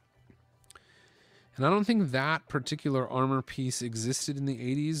 And I don't think that particular armor piece existed in the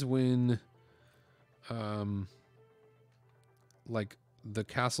 80s when like the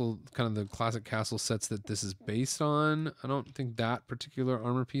castle, kind of the classic castle sets that this is based on. I don't think that particular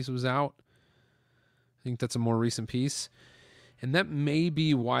armor piece was out. I think that's a more recent piece. And that may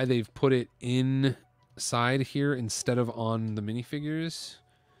be why they've put it inside here instead of on the minifigures.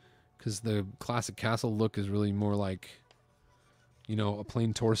 Because the classic castle look is really more like, you know, a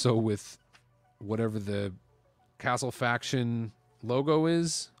plain torso with whatever the castle faction logo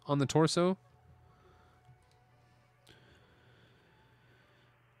is on the torso.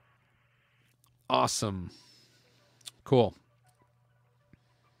 Awesome. Cool.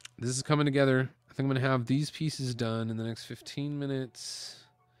 This is coming together. I think I'm going to have these pieces done in the next 15 minutes.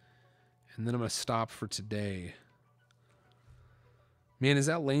 And then I'm going to stop for today. Man, is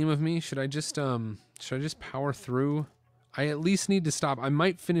that lame of me? Should I just power through? I at least need to stop. I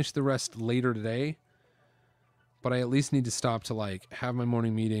might finish the rest later today. But I at least need to stop to like have my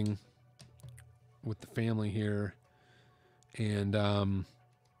morning meeting with the family here. And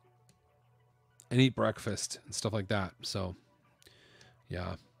eat breakfast and stuff like that. So,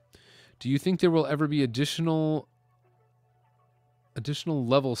 yeah. Do you think there will ever be additional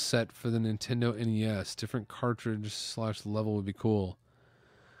level set for the Nintendo NES? Different cartridge / level would be cool.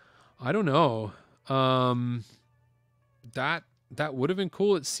 I don't know. That would have been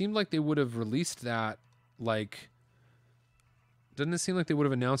cool. It seemed like they would have released that, like, doesn't it seem like they would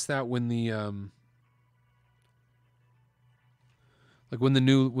have announced that when the like when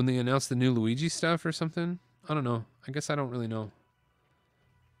they announced the new Luigi stuff or something? I don't know. I guess I don't really know.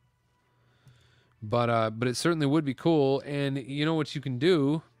 But it certainly would be cool. And you know what you can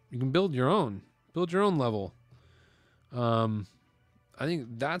do? You can build your own level. I think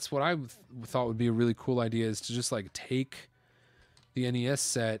that's what I thought would be a really cool idea, is to just like take the NES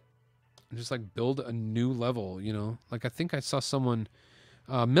set and just like build a new level, you know? Like I think I saw someone,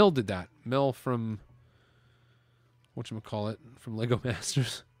 Mel did that. Mel from, whatchamacallit, from Lego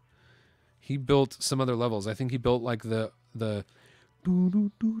Masters. He built some other levels. I think he built like the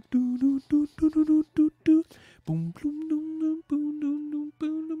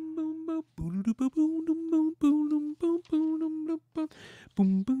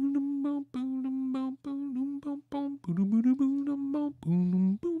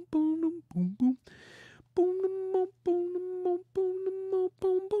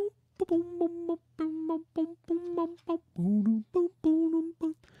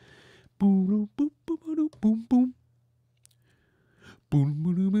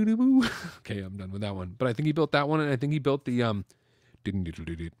Okay, I'm done with that one. But I think he built that one, and I think he built the I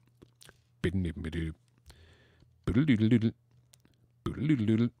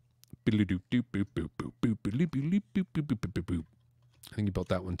think he built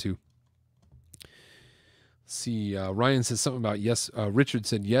that one too. Let's see, Ryan says something about yes. Richard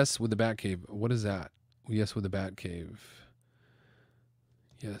said yes with the Batcave. What is that? Yes with the Batcave.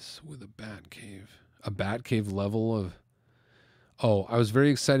 Yes with a Batcave. A Batcave level of... Oh, I was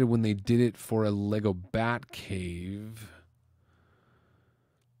very excited when they did it for a Lego Batcave.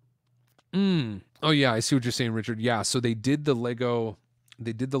 Oh yeah, I see what you're saying, Richard. Yeah, so they did the Lego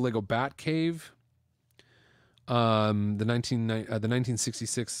Batcave. The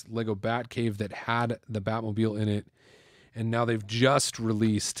 1966 Lego Batcave that had the Batmobile in it, And now they've just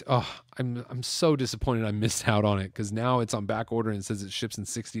released. Oh, I'm so disappointed I missed out on it because now it's on back order and it says it ships in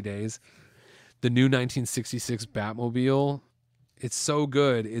 60 days. The new 1966 Batmobile, it's so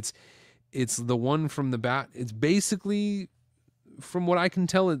good. It's the one from the Bat. It's basically, from what I can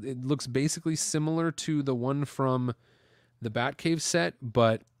tell, it looks basically similar to the one from the Batcave set,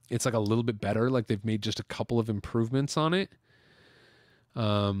 but it's like a little bit better. Like they've made just a couple of improvements on it.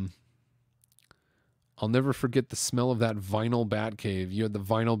 I'll never forget the smell of that vinyl Batcave. You had the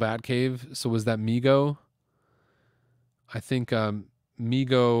vinyl Batcave. So was that Mego? I think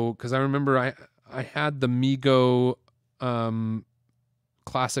Mego, because I remember I had the Mego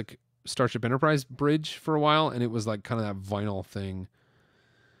classic Starship Enterprise bridge for a while, and it was like kind of that vinyl thing.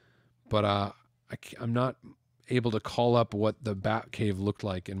 But I'm not able to call up what the Batcave looked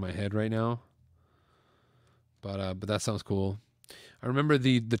like in my head right now. But that sounds cool. I remember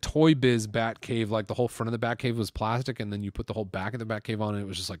the Toy Biz Batcave, like the whole front of the Batcave was plastic, and then you put the whole back of the Batcave on, and it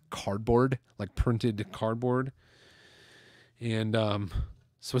was just like cardboard, like printed cardboard. And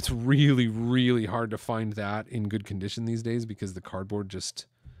so it's really, really hard to find that in good condition these days because the cardboard just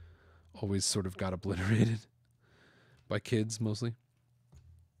always sort of got obliterated by kids mostly.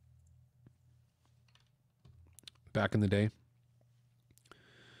 Back in the day.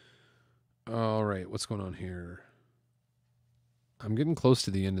 All right, what's going on here? I'm getting close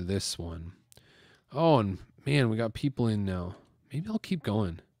to the end of this one. Oh, and man, we got people in now. Maybe I'll keep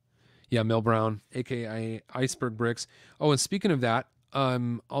going. Yeah, Mel Brown, a.k.a. Iceberg Bricks. Oh, and speaking of that,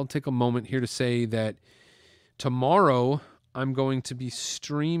 I'll take a moment here to say that tomorrow I'm going to be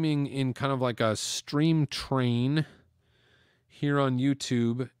streaming in kind of like a stream train here on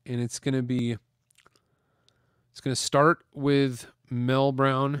YouTube, and it's going to start with Mel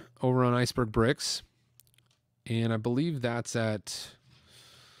Brown over on Iceberg Bricks. And I believe that's at,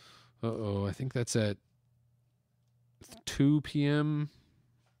 I think that's at 2 p.m.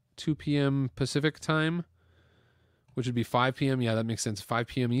 Pacific time, which would be 5 p.m. Yeah, that makes sense. 5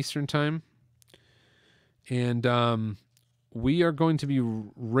 p.m. Eastern time. And we are going to be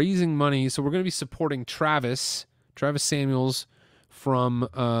raising money. So we're going to be supporting Travis Samuels from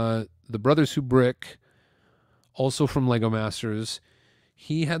the Brothers Who Brick, also from Lego Masters.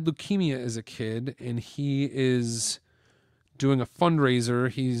 He had leukemia as a kid, and he is doing a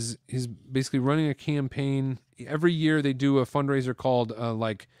fundraiser. He's basically running a campaign. Every year they do a fundraiser called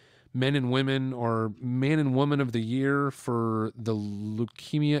like Men and Women or Man and Woman of the Year for the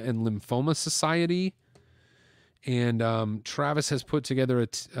Leukemia and Lymphoma Society. And Travis has put together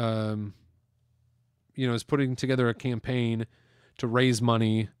is putting together a campaign to raise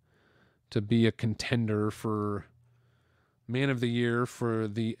money to be a contender for Man of the Year for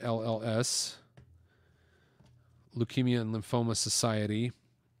the LLS, Leukemia and Lymphoma Society.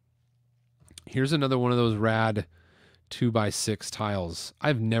 Here's another one of those rad 2x6 tiles.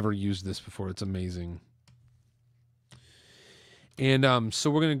 I've never used this before. It's amazing. And so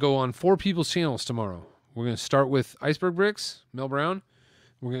we're going to go on 4 people's channels tomorrow. We're going to start with Iceberg Bricks, Mel Brown.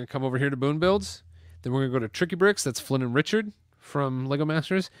 We're going to come over here to Boone Builds. Then we're going to go to Tricky Bricks. That's Flynn and Richard from Lego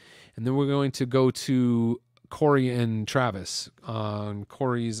Masters. And then we're going to go to Corey and Travis on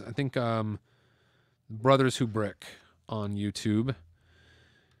Corey's, I think, Brothers Who Brick on YouTube.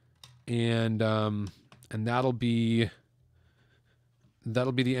 And that'll be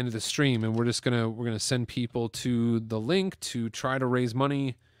the end of the stream. And we're gonna send people to the link to try to raise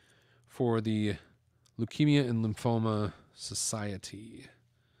money for the Leukemia and Lymphoma Society.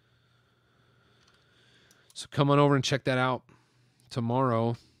 So come on over and check that out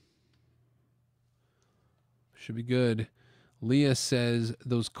tomorrow. Should be good. Leah says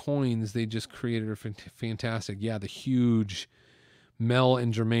those coins they just created are fantastic. Yeah, the huge Mel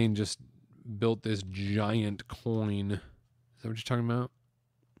and Jermaine just built this giant coin. Is that what you're talking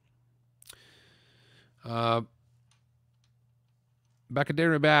about?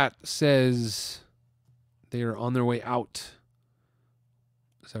 Bacadera Bat says they are on their way out.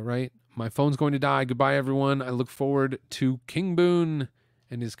 Is that right? My phone's going to die. Goodbye, everyone. I look forward to King Boone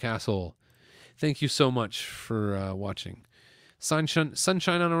and his castle. Thank you so much for watching.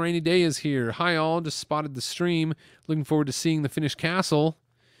 Sunshine on a Rainy Day is here. Hi, all. Just spotted the stream. Looking forward to seeing the finished castle.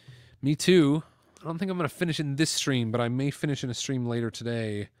 Me too. I don't think I'm going to finish in this stream, but I may finish in a stream later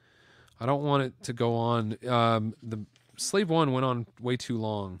today. I don't want it to go on. The Slave 1 went on way too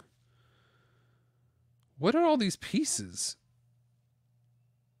long. What are all these pieces?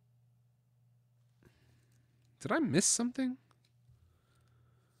 Did I miss something?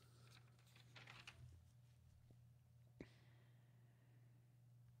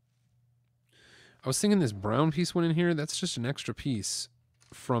 I was thinking this brown piece went in here. That's just an extra piece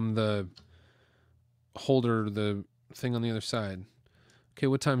from the holder, the thing on the other side. Okay,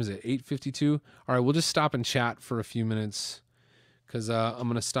 what time is it? 8:52. All right, we'll just stop and chat for a few minutes because I'm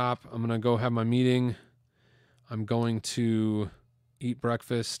gonna stop. I'm gonna go have my meeting. I'm going to eat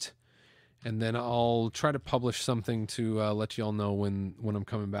breakfast, and then I'll try to publish something to let you all know when I'm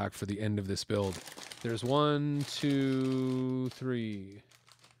coming back for the end of this build. There's 1, 2, 3.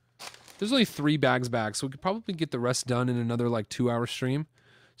 There's only 3 bags back, so we could probably get the rest done in another like 2-hour stream.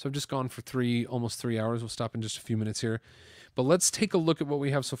 So I've just gone for almost 3 hours. We'll stop in just a few minutes here. But let's take a look at what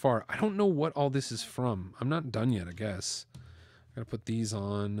we have so far. I don't know what all this is from. I'm not done yet, I guess. I gotta put these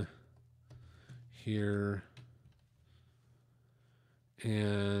on here.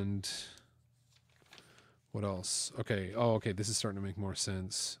 And what else? Okay. Oh, okay. This is starting to make more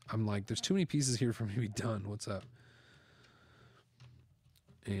sense. I'm like, there's too many pieces here for me to be done. What's up?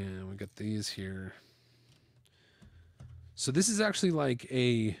 And we got these here. So this is actually like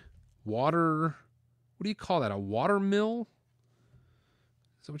a water, what do you call that? A water mill?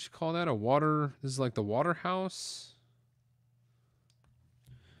 Is that what you call that? A water, this is like the water house.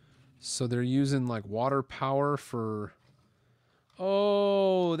 So they're using like water power for,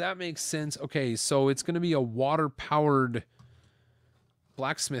 oh, that makes sense. Okay, so it's going to be a water powered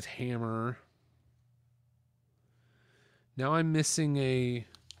blacksmith hammer. Now I'm missing a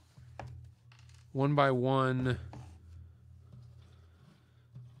 1x1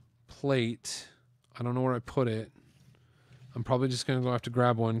 plate. I don't know where I put it. I'm probably just going to go have to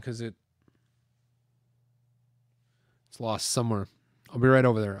grab one because it's lost somewhere. I'll be right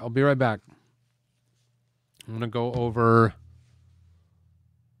over there. I'll be right back. I'm going to go over.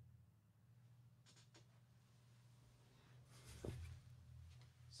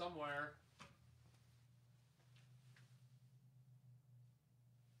 Somewhere.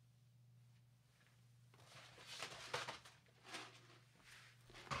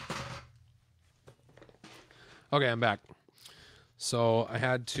 Okay, I'm back. So I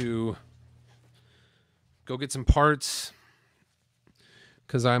had to go get some parts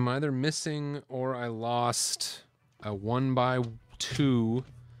because I'm either missing or I lost a 1x2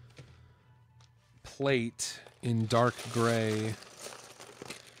 plate in dark gray.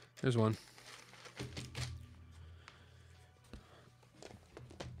 There's one.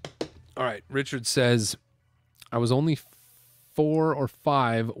 All right, Richard says, I was only 4 or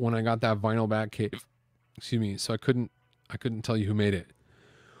 5 when I got that vinyl bat cave. Excuse me, so I couldn't tell you who made it.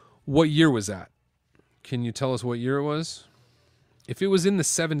 What year was that? Can you tell us what year it was? If it was in the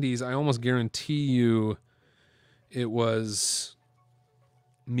 70s, I almost guarantee you it was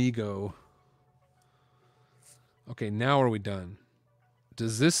Migo. Okay, now are we done?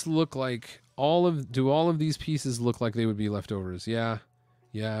 Does this look like do all of these pieces look like they would be leftovers? Yeah.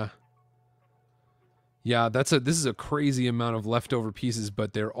 Yeah. Yeah, this is a crazy amount of leftover pieces,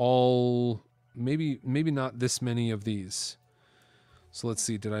 but they're all maybe not this many of these. So let's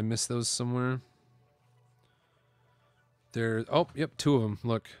see, did I miss those somewhere? There, oh, yep, 2 of them.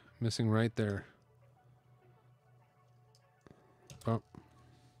 Look, missing right there. Oh.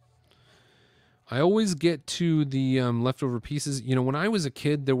 I always get to the leftover pieces. You know, when I was a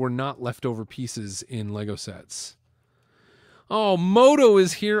kid, there were not leftover pieces in Lego sets. Oh, Moto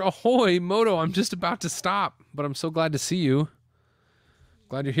is here. Ahoy, Moto. I'm just about to stop, but I'm so glad to see you.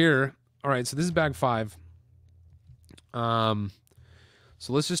 Glad you're here. All right, so this is bag 5. So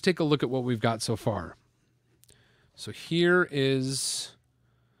let's just take a look at what we've got so far. So here is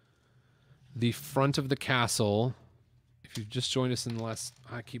the front of the castle. If you've just joined us in the last...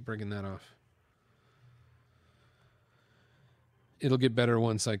 I keep breaking that off. It'll get better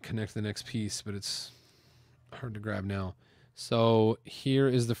once I connect the next piece, but it's hard to grab now. So here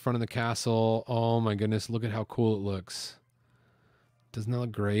is the front of the castle. Oh my goodness, look at how cool it looks. Doesn't that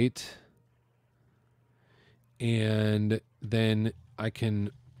look great? And then I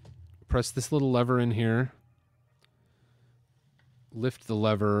can press this little lever in here, lift the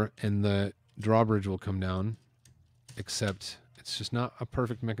lever, and the drawbridge will come down, except it's just not a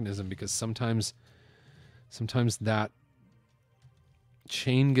perfect mechanism because sometimes that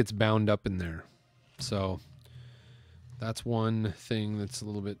chain gets bound up in there. So that's one thing that's a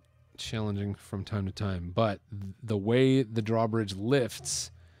little bit challenging from time to time. But the way the drawbridge lifts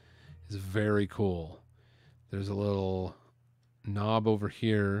is very cool. There's a little knob over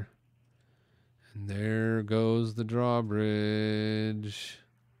here, and there goes the drawbridge.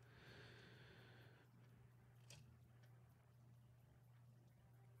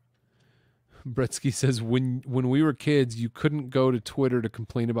 Bretsky says, when we were kids, you couldn't go to Twitter to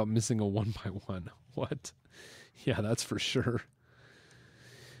complain about missing a 1x1. What? Yeah, that's for sure.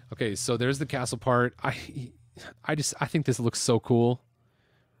 Okay, so there's the castle part. I think this looks so cool.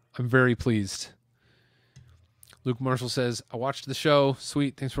 I'm very pleased. Luke Marshall says, I watched the show.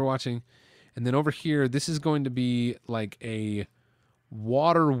 Sweet. Thanks for watching. And then over here, this is going to be like a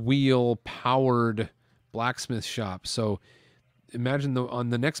water wheel powered blacksmith shop. So imagine on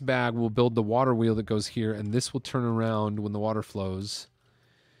the next bag, we'll build the water wheel that goes here, and this will turn around when the water flows.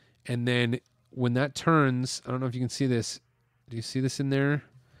 And then when that turns, I don't know if you can see this. Do you see this in there?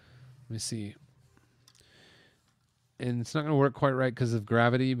 Let me see. And it's not going to work quite right because of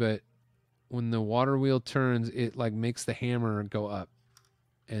gravity, but when the water wheel turns, it like makes the hammer go up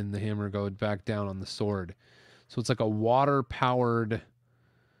and the hammer go back down on the sword. So it's like a water-powered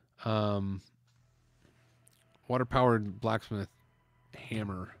blacksmith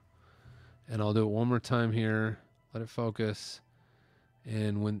hammer. And I'll do it one more time here. Let it focus.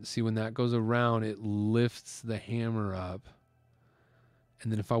 And when that goes around, it lifts the hammer up.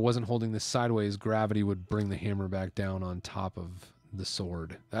 And then if I wasn't holding this sideways, gravity would bring the hammer back down on top of the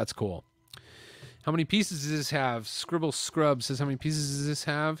sword. That's cool. How many pieces does this have? Scribble Scrub says, how many pieces does this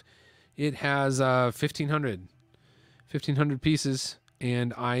have? It has 1,500. 1,500 pieces.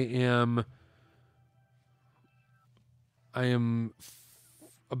 And I am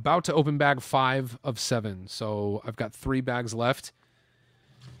about to open bag 5 of 7. So I've got 3 bags left.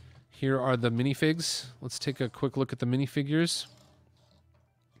 Here are the minifigs. Let's take a quick look at the minifigures.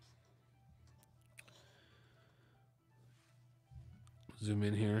 Zoom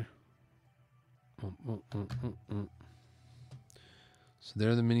in here. So there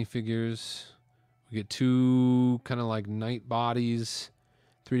are the minifigures. We get 2 kind of like knight bodies,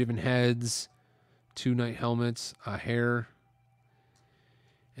 3 different heads, 2 knight helmets, a hair.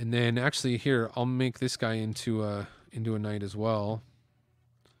 And then actually here, I'll make this guy into a knight as well,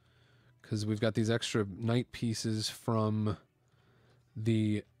 because we've got these extra knight pieces from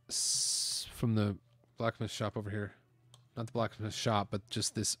the blacksmith shop over here. Not the blacksmith shop, but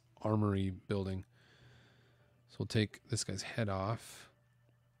just this armory building. So we'll take this guy's head off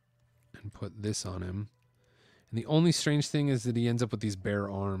and put this on him. And the only strange thing is that he ends up with these bare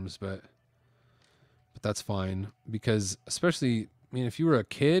arms, but that's fine, because especially, I mean, if you were a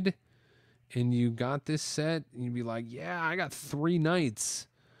kid and you got this set, you'd be like, yeah, I got 3 knights.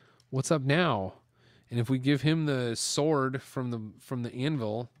 What's up now? And if we give him the sword from the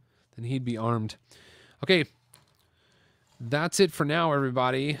anvil, then he'd be armed. Okay. That's it for now,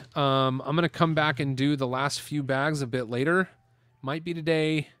 everybody. I'm going to come back and do the last few bags a bit later. Might be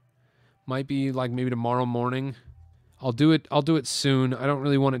today. Might be like maybe tomorrow morning. I'll do it soon. I don't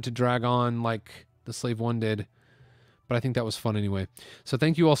really want it to drag on like the Slave 1 did. But I think that was fun anyway. So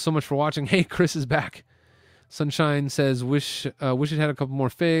thank you all so much for watching. Hey, Chris is back. Sunshine says, wish it had a couple more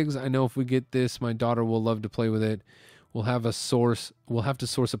figs. I know if we get this, my daughter will love to play with it. We'll have to source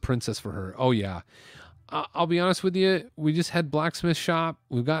a princess for her. Oh, yeah. I'll be honest with you. We just had blacksmith shop.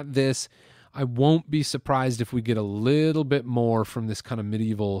 We've got this. I won't be surprised if we get a little bit more from this kind of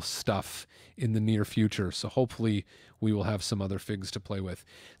medieval stuff in the near future. So hopefully we will have some other figs to play with.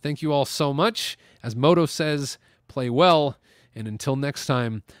 Thank you all so much. As Moto says, play well. And until next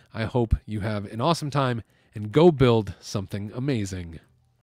time, I hope you have an awesome time and go build something amazing.